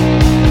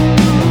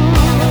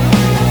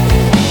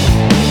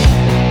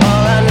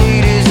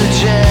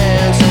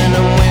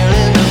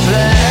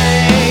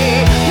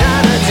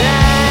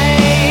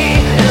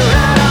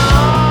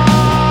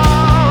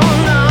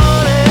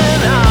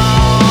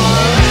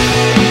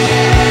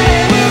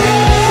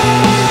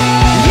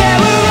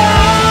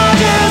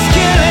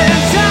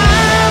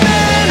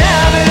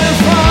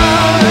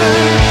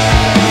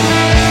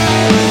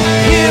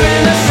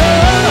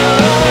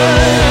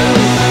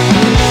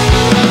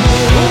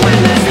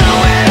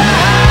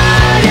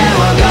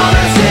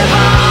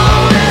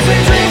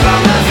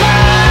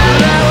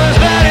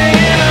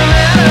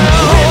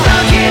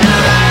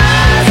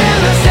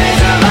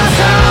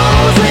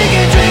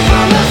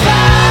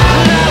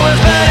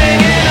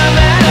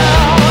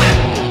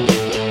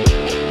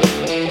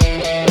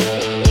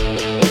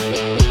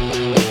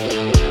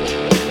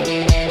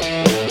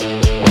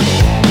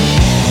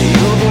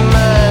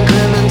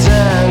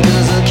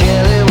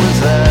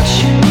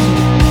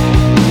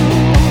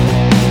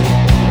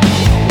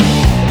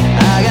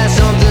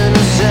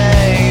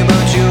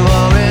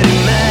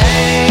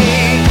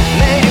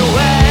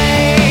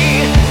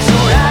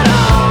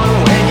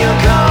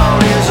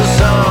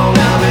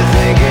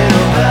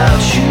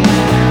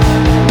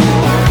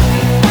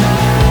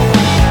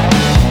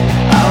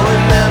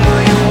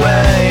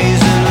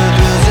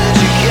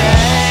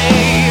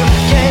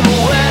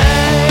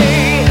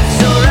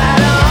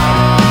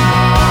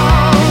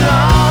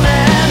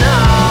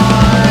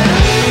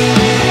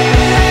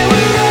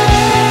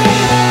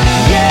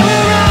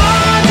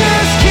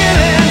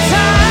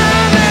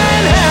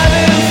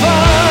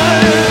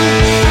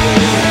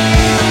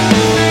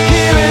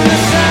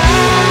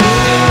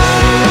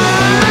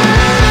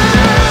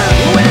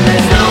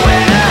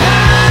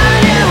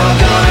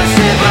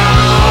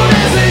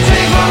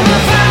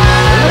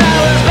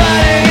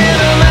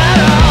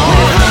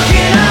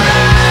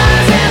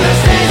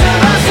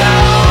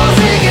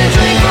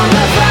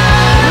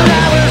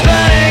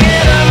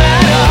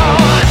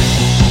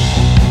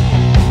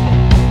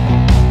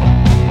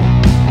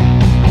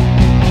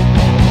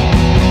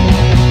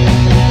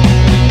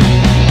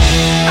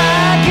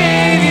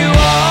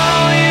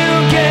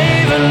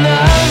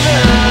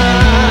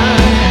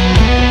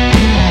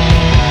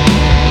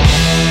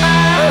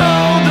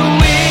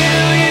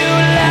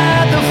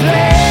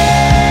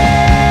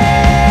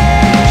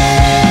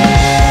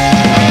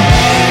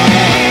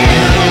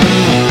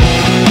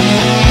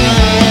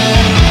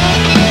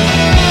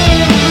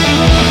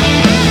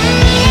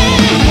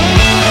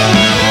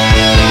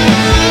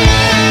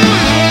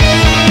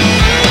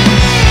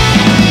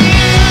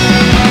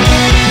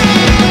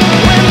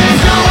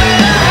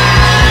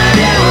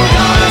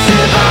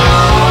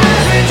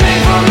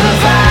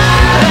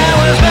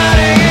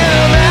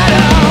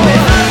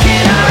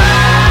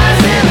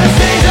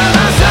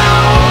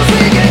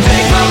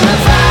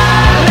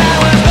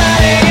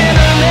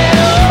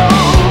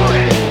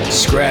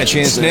 Scratch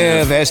and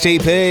Sniff,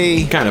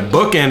 STP. Kind of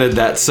bookended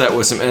that set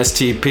with some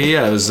STP.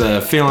 I was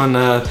feeling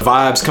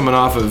vibes coming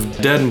off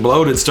of Dead and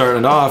Bloated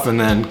starting it off, and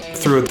then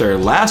through their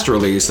last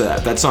release,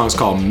 that song's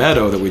called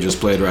Meadow that we just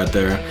played right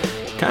there.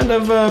 Kind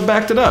of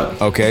backed it up.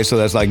 Okay, so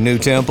that's like New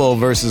Temple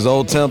versus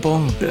Old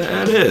Temple?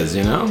 That is,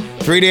 you know.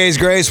 3 Days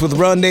Grace with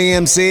Run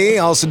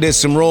DMC. Also did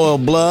some Royal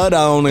Blood,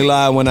 I Only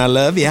Lie When I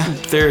Love Ya.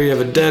 Theory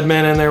of a Dead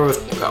Man in there with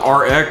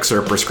RX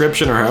or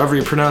Prescription or however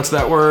you pronounce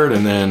that word.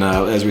 And then,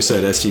 as we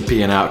said,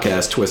 STP and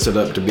Outkast twisted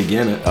up to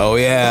begin it. Oh,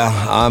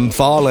 yeah. I'm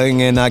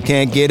falling and I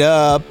can't get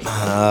up.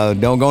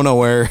 Don't go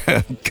nowhere.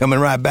 Coming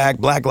right back,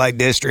 Blacklight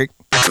District.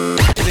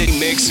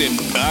 Mixing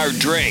our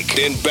drink,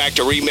 then back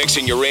to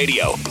remixing your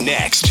radio.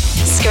 Next.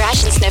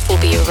 Scratch and Sniff will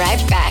be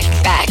right back.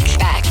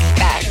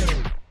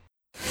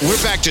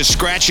 We're back to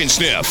Scratch and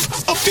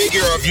Sniff, a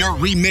figure of your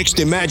remixed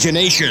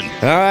imagination.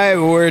 All right,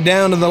 we're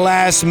down to the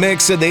last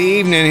mix of the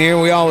evening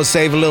here. We always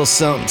save a little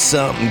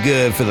something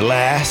good for the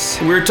last.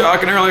 We were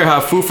talking earlier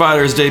how Foo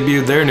Fighters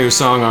debuted their new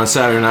song on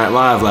Saturday Night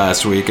Live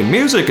last week, and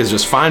music is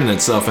just finding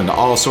itself into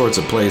all sorts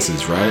of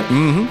places, right?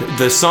 Mm-hmm.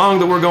 The song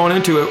that we're going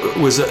into it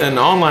was an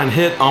online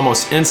hit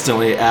almost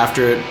instantly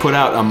after it put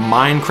out a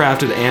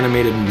Minecrafted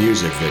animated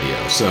music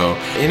video. So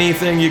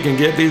anything you can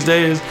get these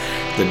days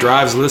that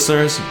drives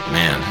listeners,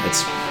 man,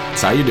 it's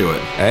how you do it.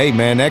 Hey,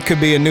 man, that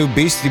could be a new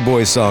Beastie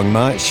Boys song,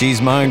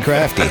 She's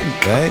Minecrafty,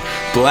 right?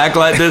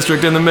 Blacklight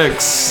District in the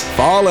mix.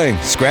 Falling,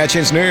 Scratch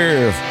and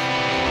Sniff.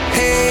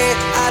 Hey,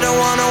 I don't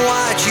wanna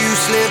watch you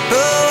slip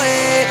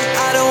away.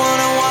 I don't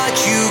wanna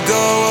watch you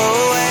go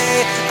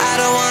away. I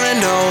don't wanna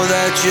know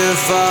that you're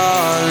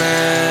falling.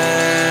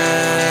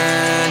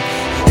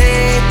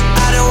 Hey,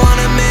 I don't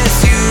wanna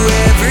miss you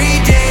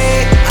every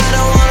day. I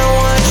don't wanna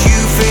watch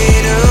you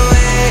fade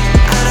away.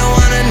 I don't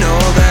wanna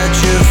know that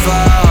you're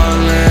falling.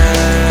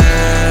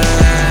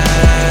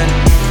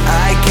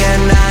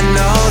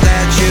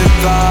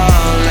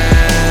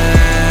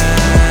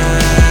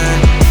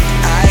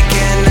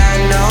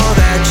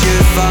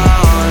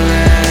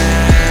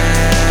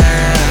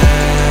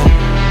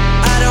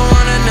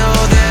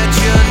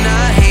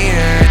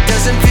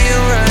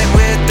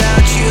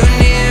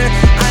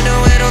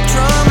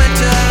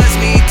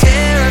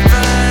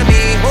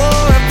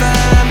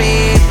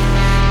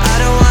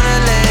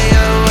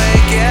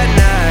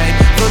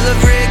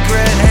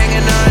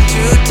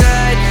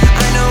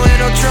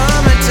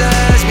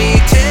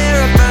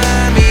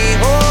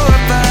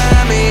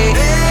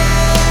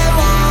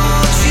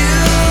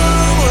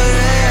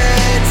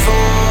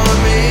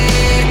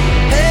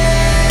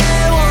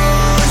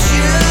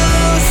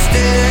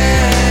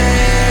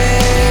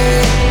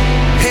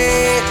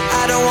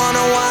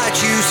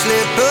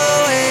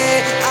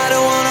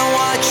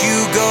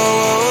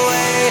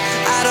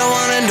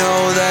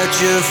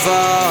 You're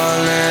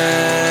falling.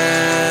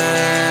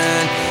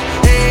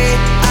 Hey,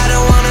 I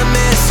don't wanna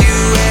miss you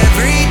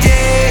every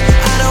day.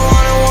 I don't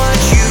wanna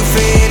watch you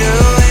fade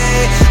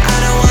away. I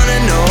don't wanna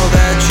know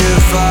that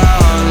you're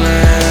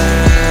falling.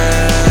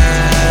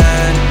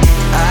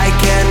 I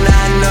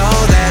cannot know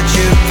that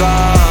you're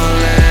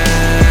falling.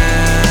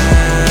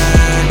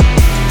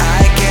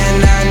 I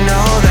cannot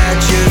know that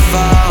you're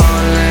falling.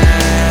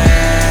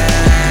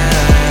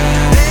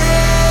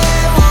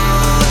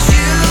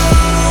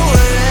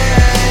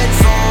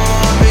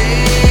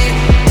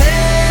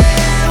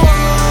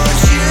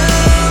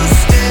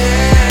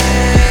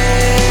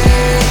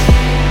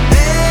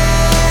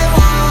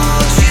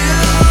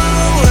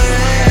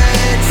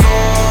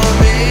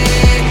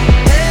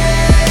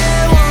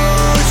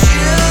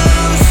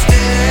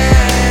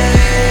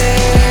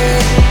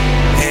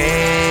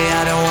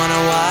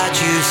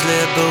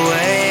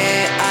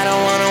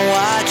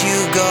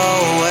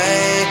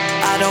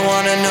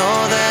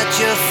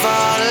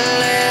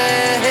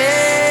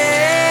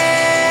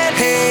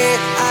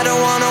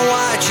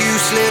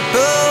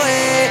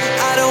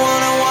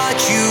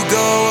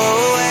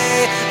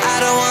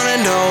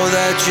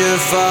 You're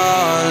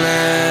falling.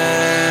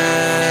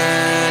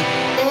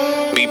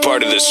 Be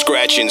part of the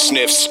Scratch and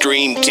Sniff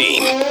stream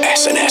team.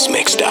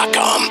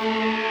 SNSMix.com.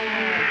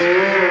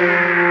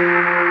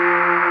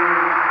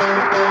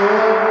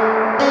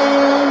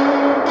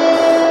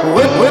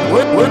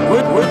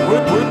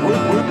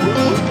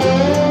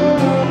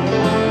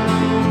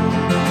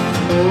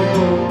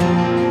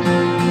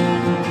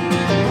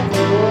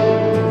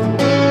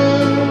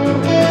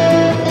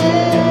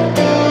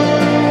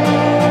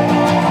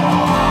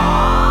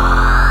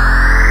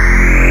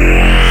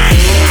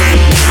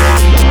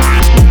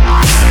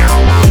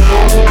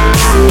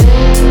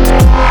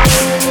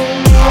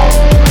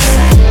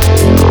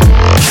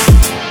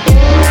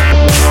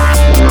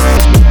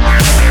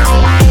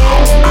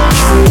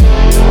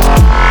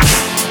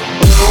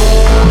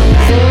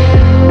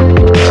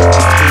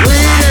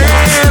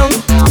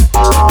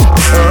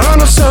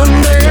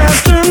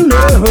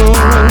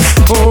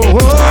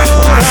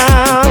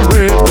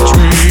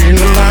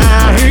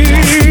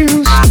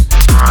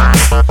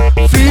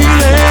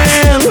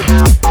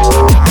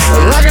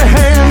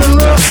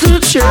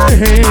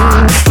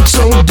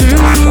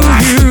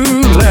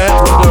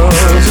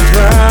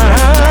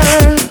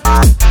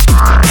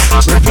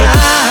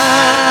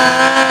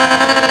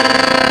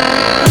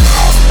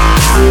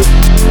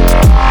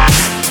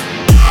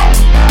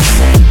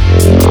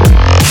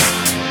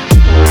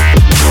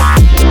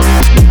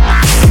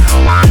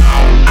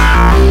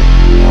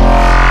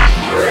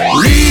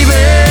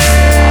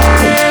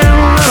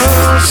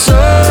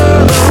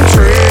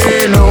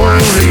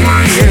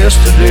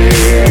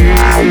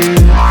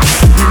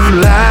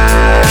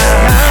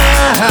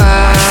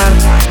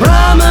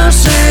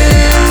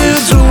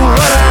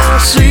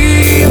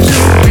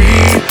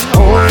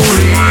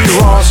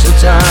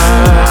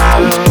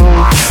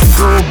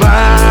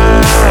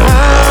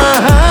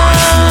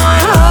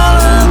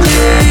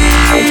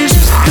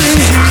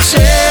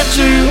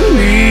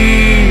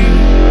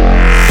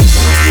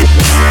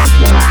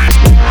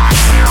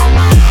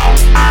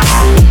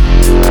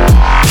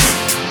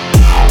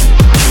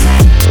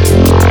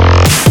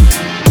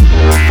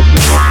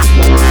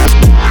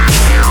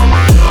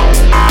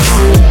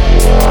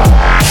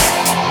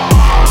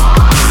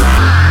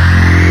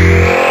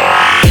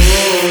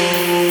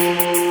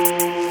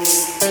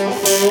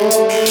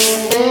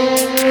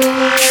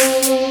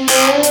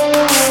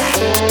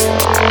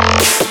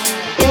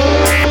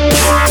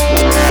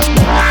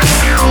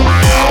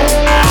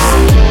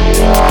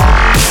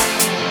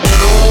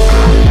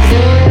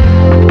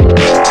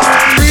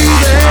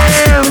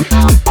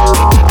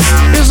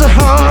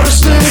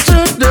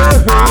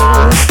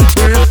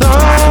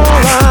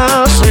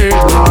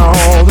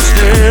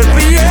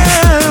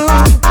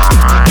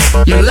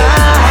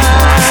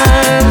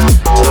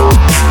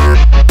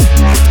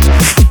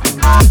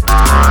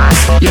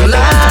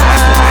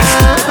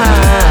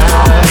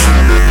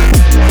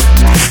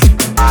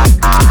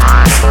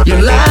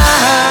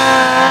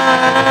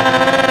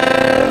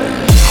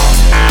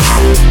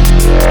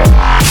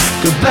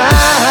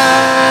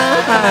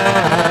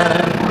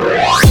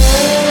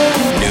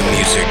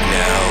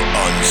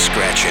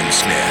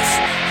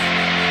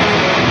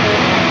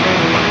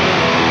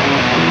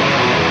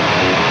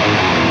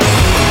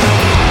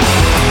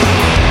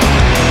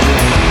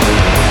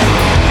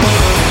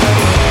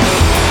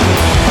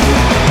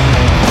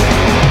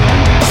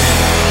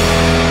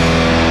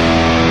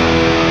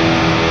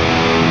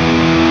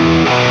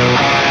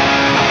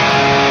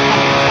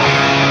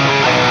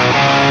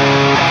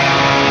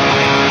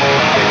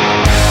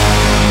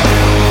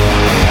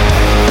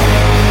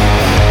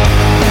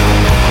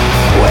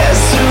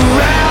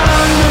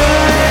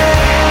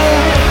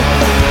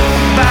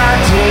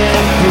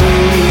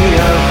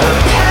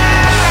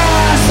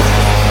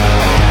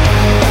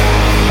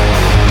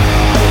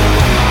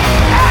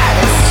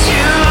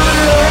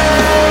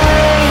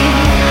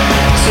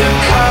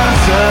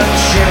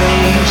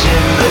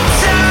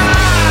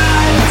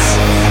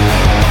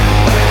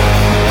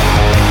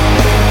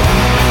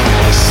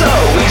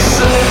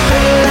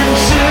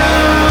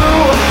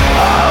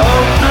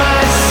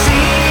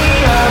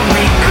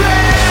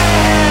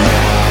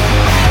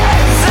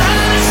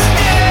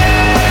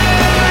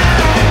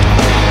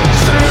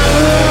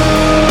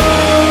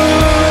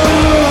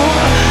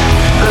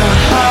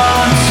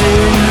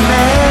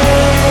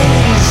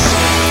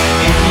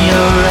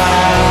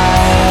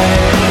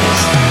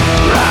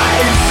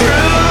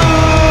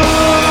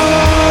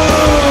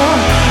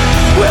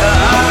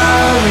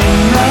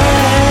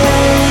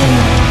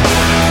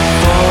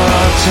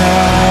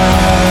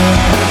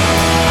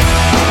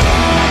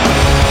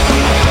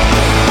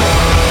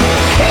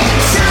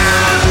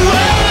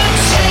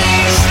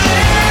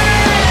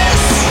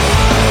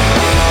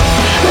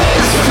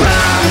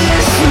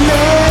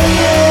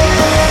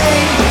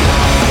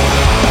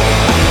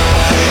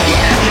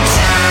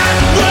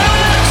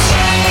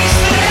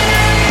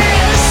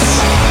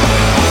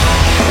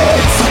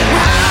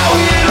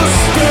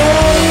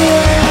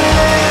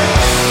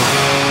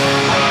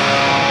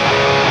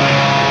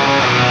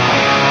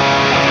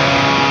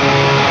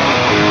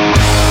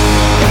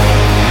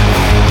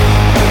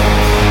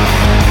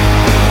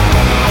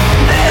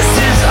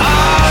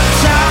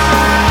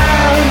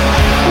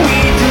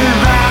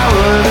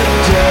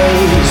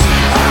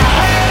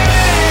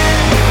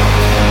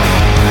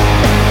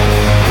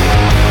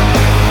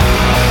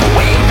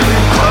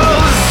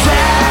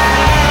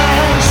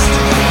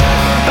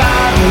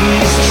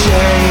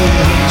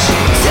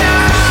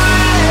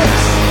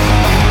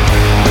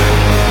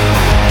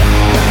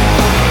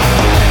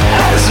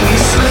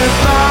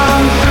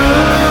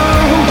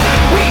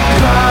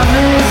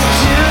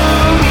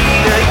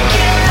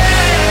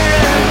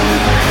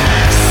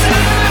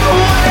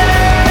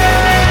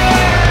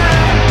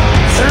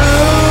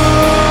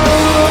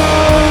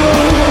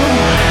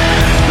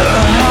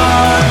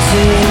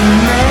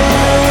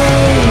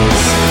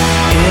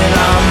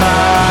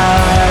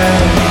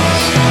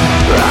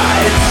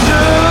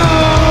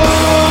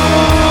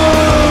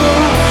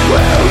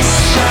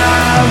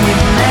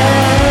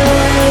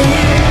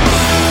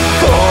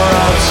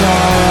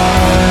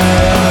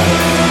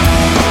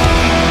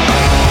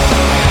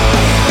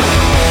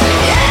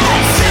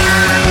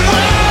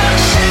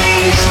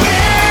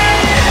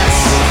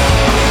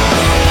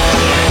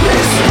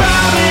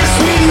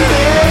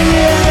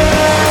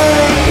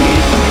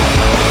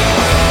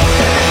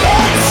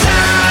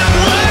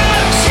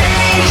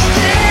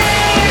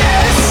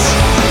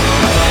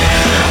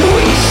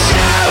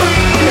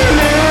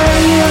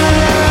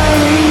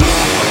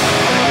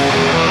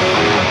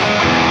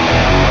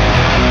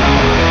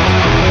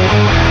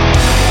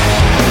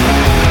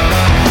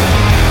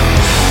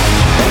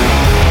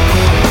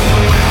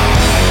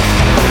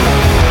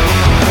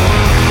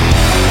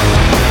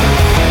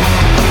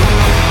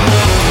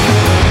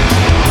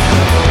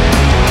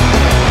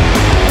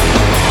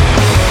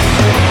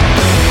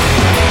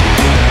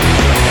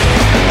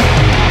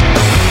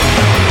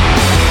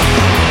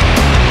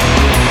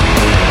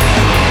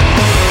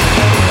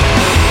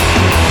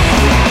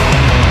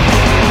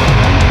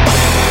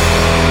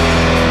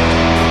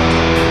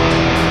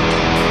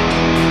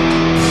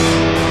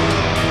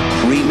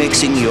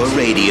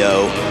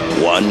 radio,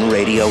 one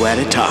radio at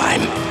a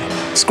time.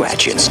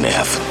 Scratch and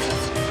Sniff.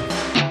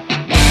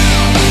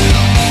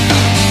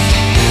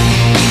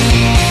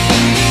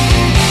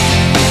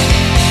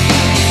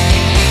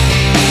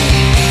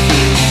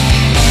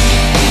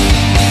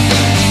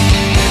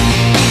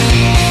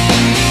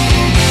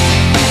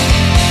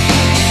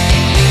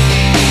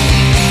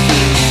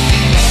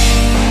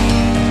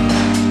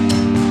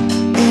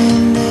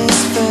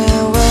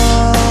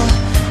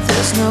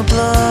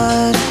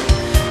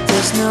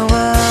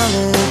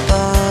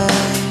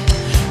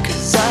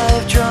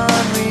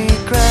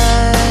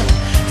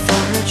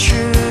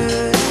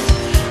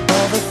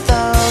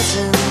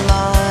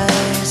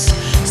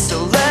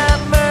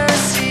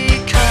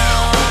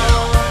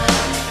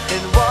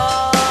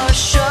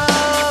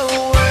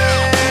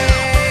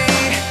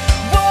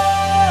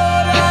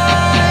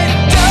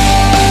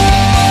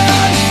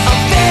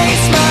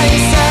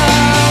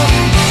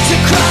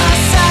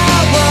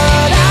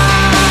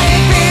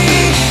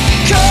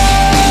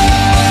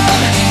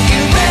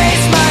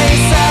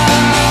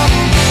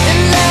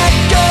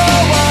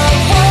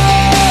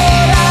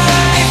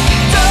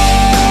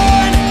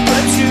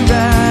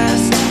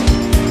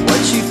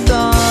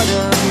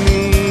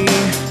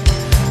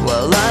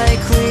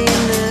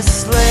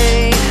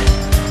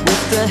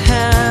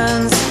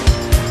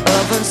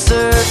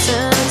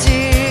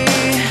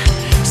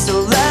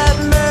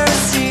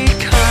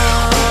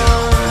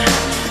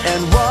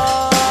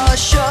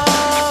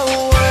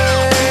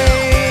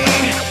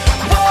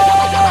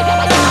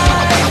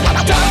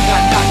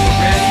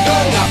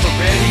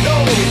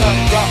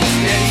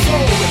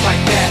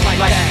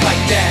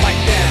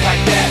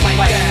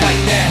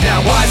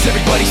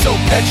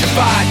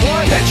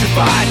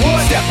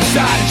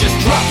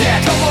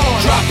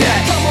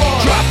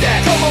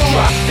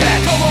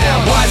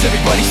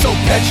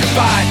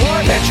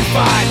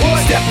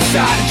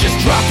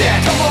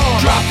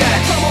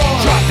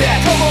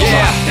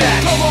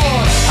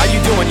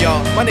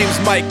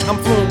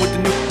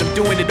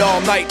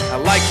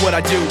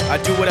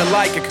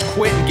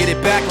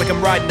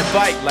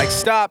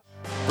 Stop,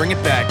 bring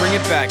it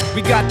back,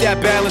 we got that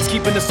balance,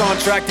 keeping us on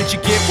track that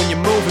you get when you're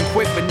moving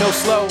quick but no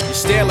slow. You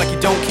stare like you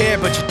don't care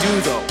but you do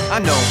though. I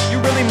know, you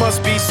really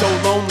must be so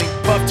lonely,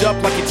 puffed up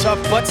like you're tough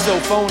but so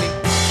phony.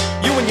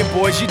 You and your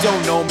boys, you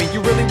don't know me,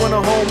 you really wanna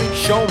hold me?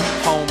 Show me,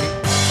 homie.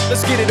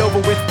 let's get it over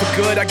with for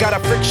good. I got a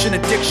friction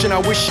addiction, I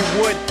wish you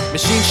would.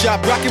 Machine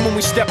shop rocking when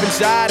we step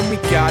inside, and we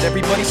got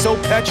everybody so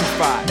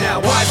petrified.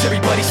 Now why is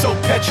everybody so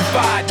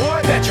petrified?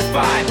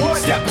 Petrified.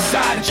 Step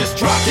aside and just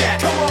drop that.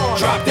 Come on.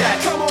 Drop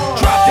that. Come on.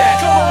 Drop that.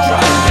 Come on.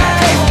 Drop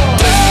that.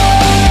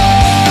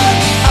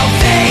 I'll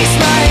face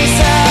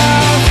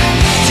myself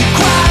to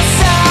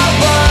cross out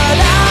what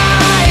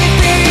I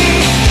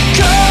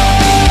become.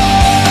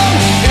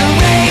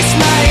 Erase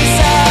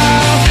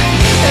myself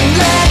and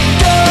let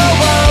go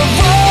of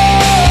what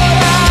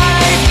I've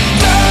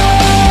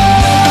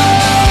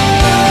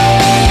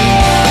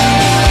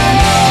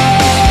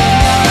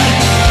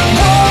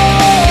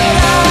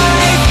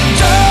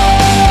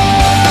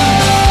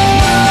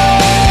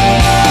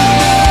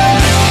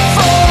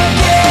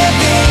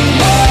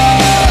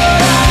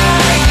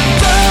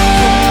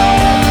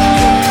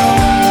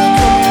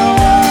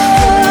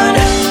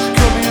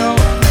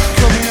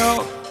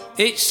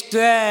It's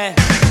there.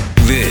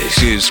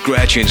 This is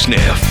Scratch and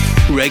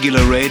Sniff,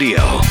 regular radio,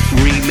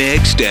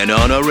 remixed and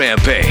on a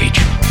rampage.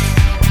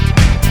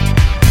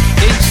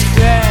 It's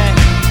there.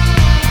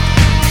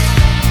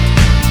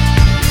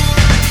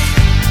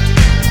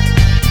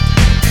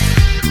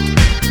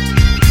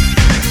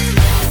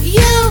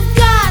 You've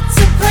got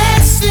to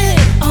press it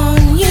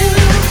on you.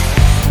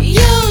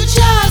 You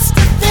just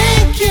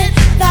think it,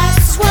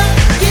 that's what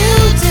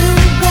you do,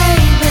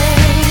 baby.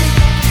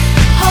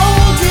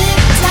 Hold it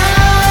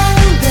down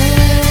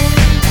there.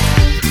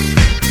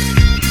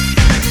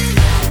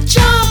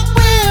 Jump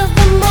with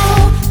the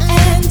mold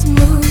and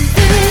move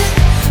it.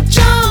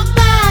 Jump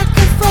back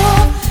and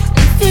forth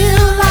and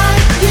feel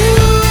like you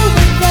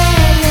were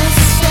there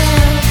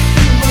yourself.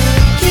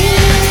 Work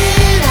it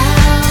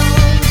out.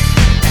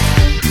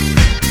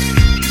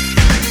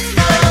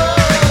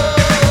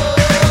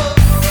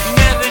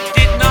 Never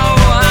did no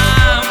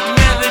harm,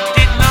 never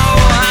did no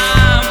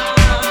harm.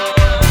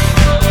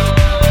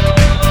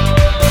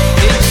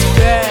 It's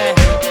there.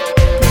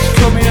 It's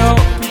coming up,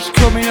 it's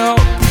coming up,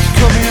 it's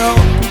coming up,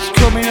 it's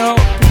coming up,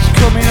 it's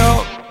coming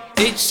up.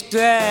 It's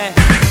there.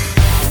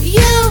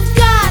 You've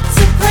got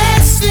to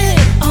press it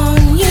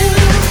on you.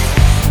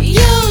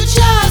 You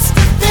just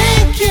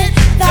think it,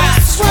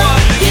 that's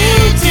what you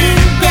do,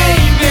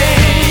 baby.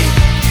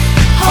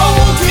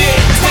 Hold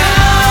it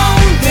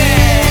down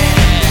there.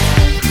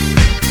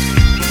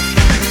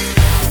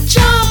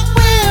 Jump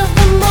with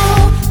the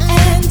mold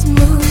and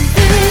move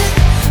it.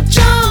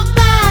 Jump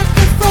back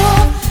and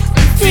forth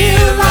and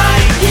feel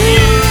like you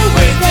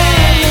were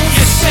there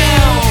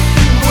yourself.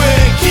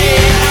 Work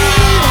it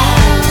out.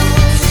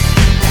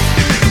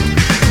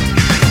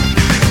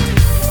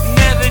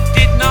 Never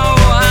did no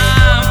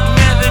harm,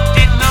 never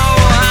did no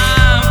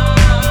harm.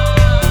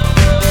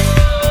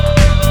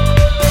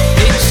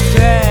 It's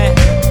there.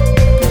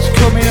 It's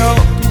coming up,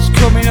 it's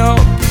coming up,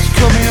 it's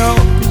coming up,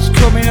 it's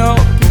coming up,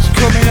 it's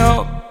coming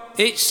up.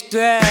 It's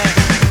there.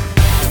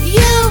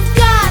 You've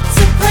got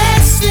to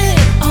press it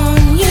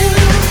on you.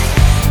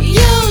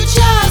 You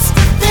just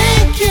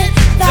think it,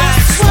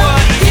 that's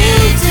what you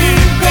do,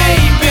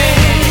 baby.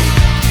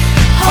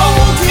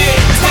 Hold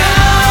it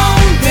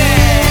down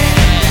there.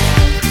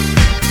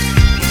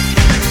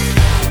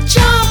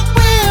 Jump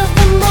with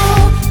the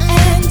mold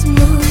and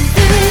move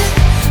it.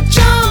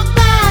 Jump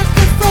back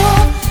and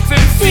forth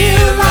and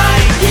feel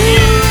like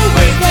you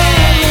were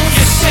there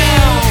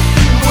yourself.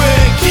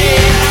 Work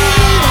it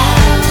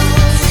out.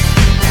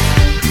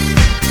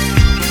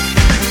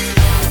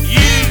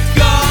 You've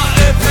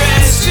gotta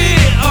press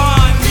it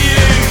on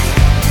you.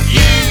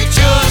 You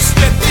just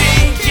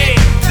think it,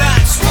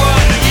 that's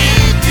what you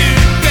do,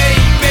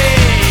 baby.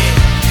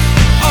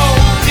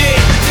 Hold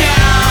it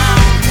down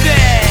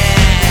there.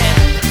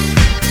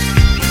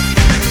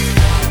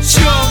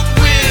 Jump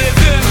with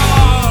them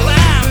all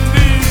and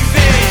move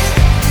it.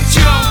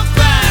 Jump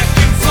back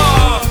and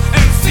forth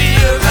and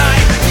feel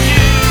like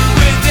you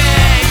were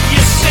there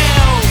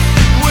yourself.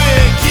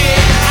 Work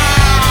it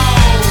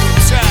out.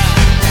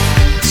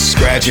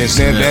 Scratch and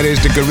Sniff, that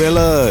is the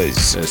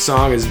Gorillas. The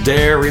song is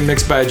Dare,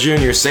 remixed by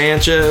Junior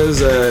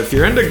Sanchez. If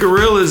you're into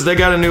Gorillas, they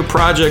got a new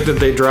project that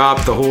they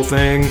dropped, the whole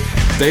thing.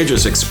 They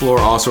just explore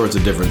all sorts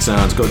of different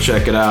sounds. Go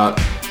check it out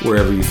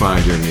wherever you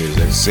find your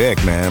music.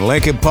 Sick, man.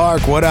 Linkin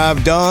Park, What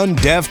I've Done,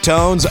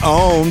 Deftones,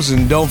 Ohms,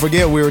 and don't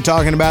forget, we were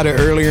talking about it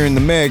earlier in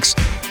the mix.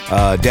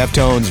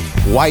 Deftones'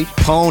 White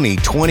Pony,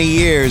 20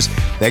 years.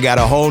 They got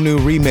a whole new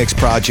remix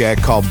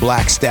project called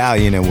Black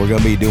Stallion, and we're going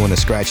to be doing a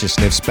Scratch and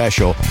Sniff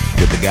special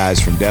with the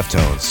guys from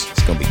Deftones.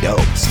 It's going to be dope.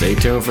 Stay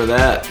tuned for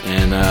that.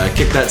 And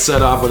kick that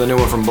set off with a new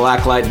one from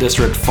Blacklight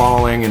District,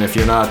 Falling. And if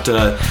you're not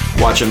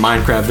watching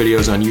Minecraft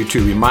videos on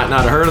YouTube, you might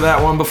not have heard of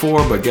that one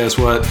before, but guess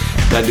what?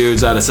 That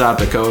dude's out of South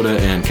Dakota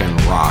and can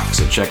rock,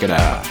 so check it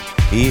out.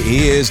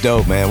 He is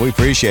dope, man. We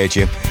appreciate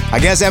you. I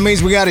guess that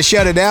means we got to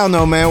shut it down,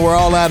 though, man. We're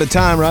all out of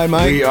time, right,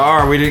 Mike? We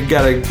are. We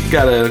gotta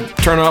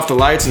turn off the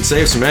lights and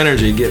save some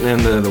energy getting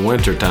into the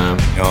winter time.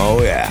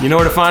 Oh, yeah. You know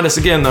where to find us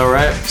again, though,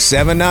 right?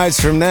 7 nights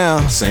from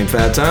now. Same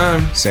fat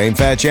time. Same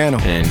fat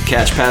channel. And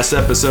catch past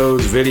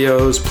episodes,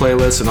 videos,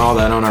 playlists, and all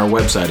that on our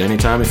website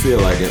anytime you feel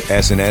like it.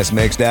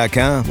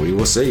 SNSMix.com. We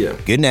will see you.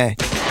 Good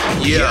night.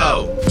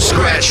 Yo,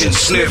 Scratch and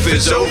Sniff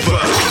is over.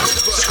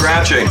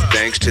 Scratching.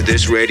 Thanks to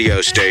this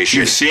radio station.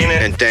 You've seen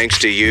it. And thanks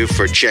to you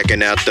for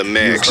checking out the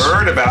mix. You've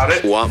heard about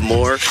it. Want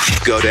more?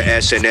 Go to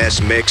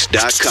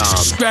snsmix.com.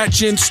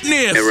 Scratch and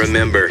Sniff. And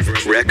remember,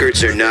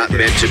 records are not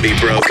meant to be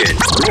broken.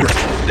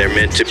 They're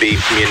meant to be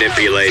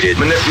manipulated.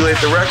 Manipulate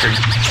the record.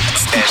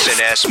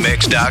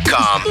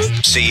 snsmix.com.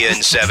 See you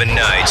in 7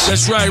 nights.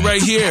 That's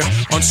right here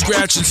on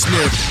Scratch and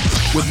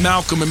Sniff with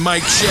Malcolm and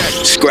Mike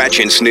Check. Scratch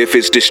and Sniff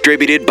is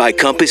distributed by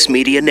Compass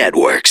Media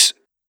Networks.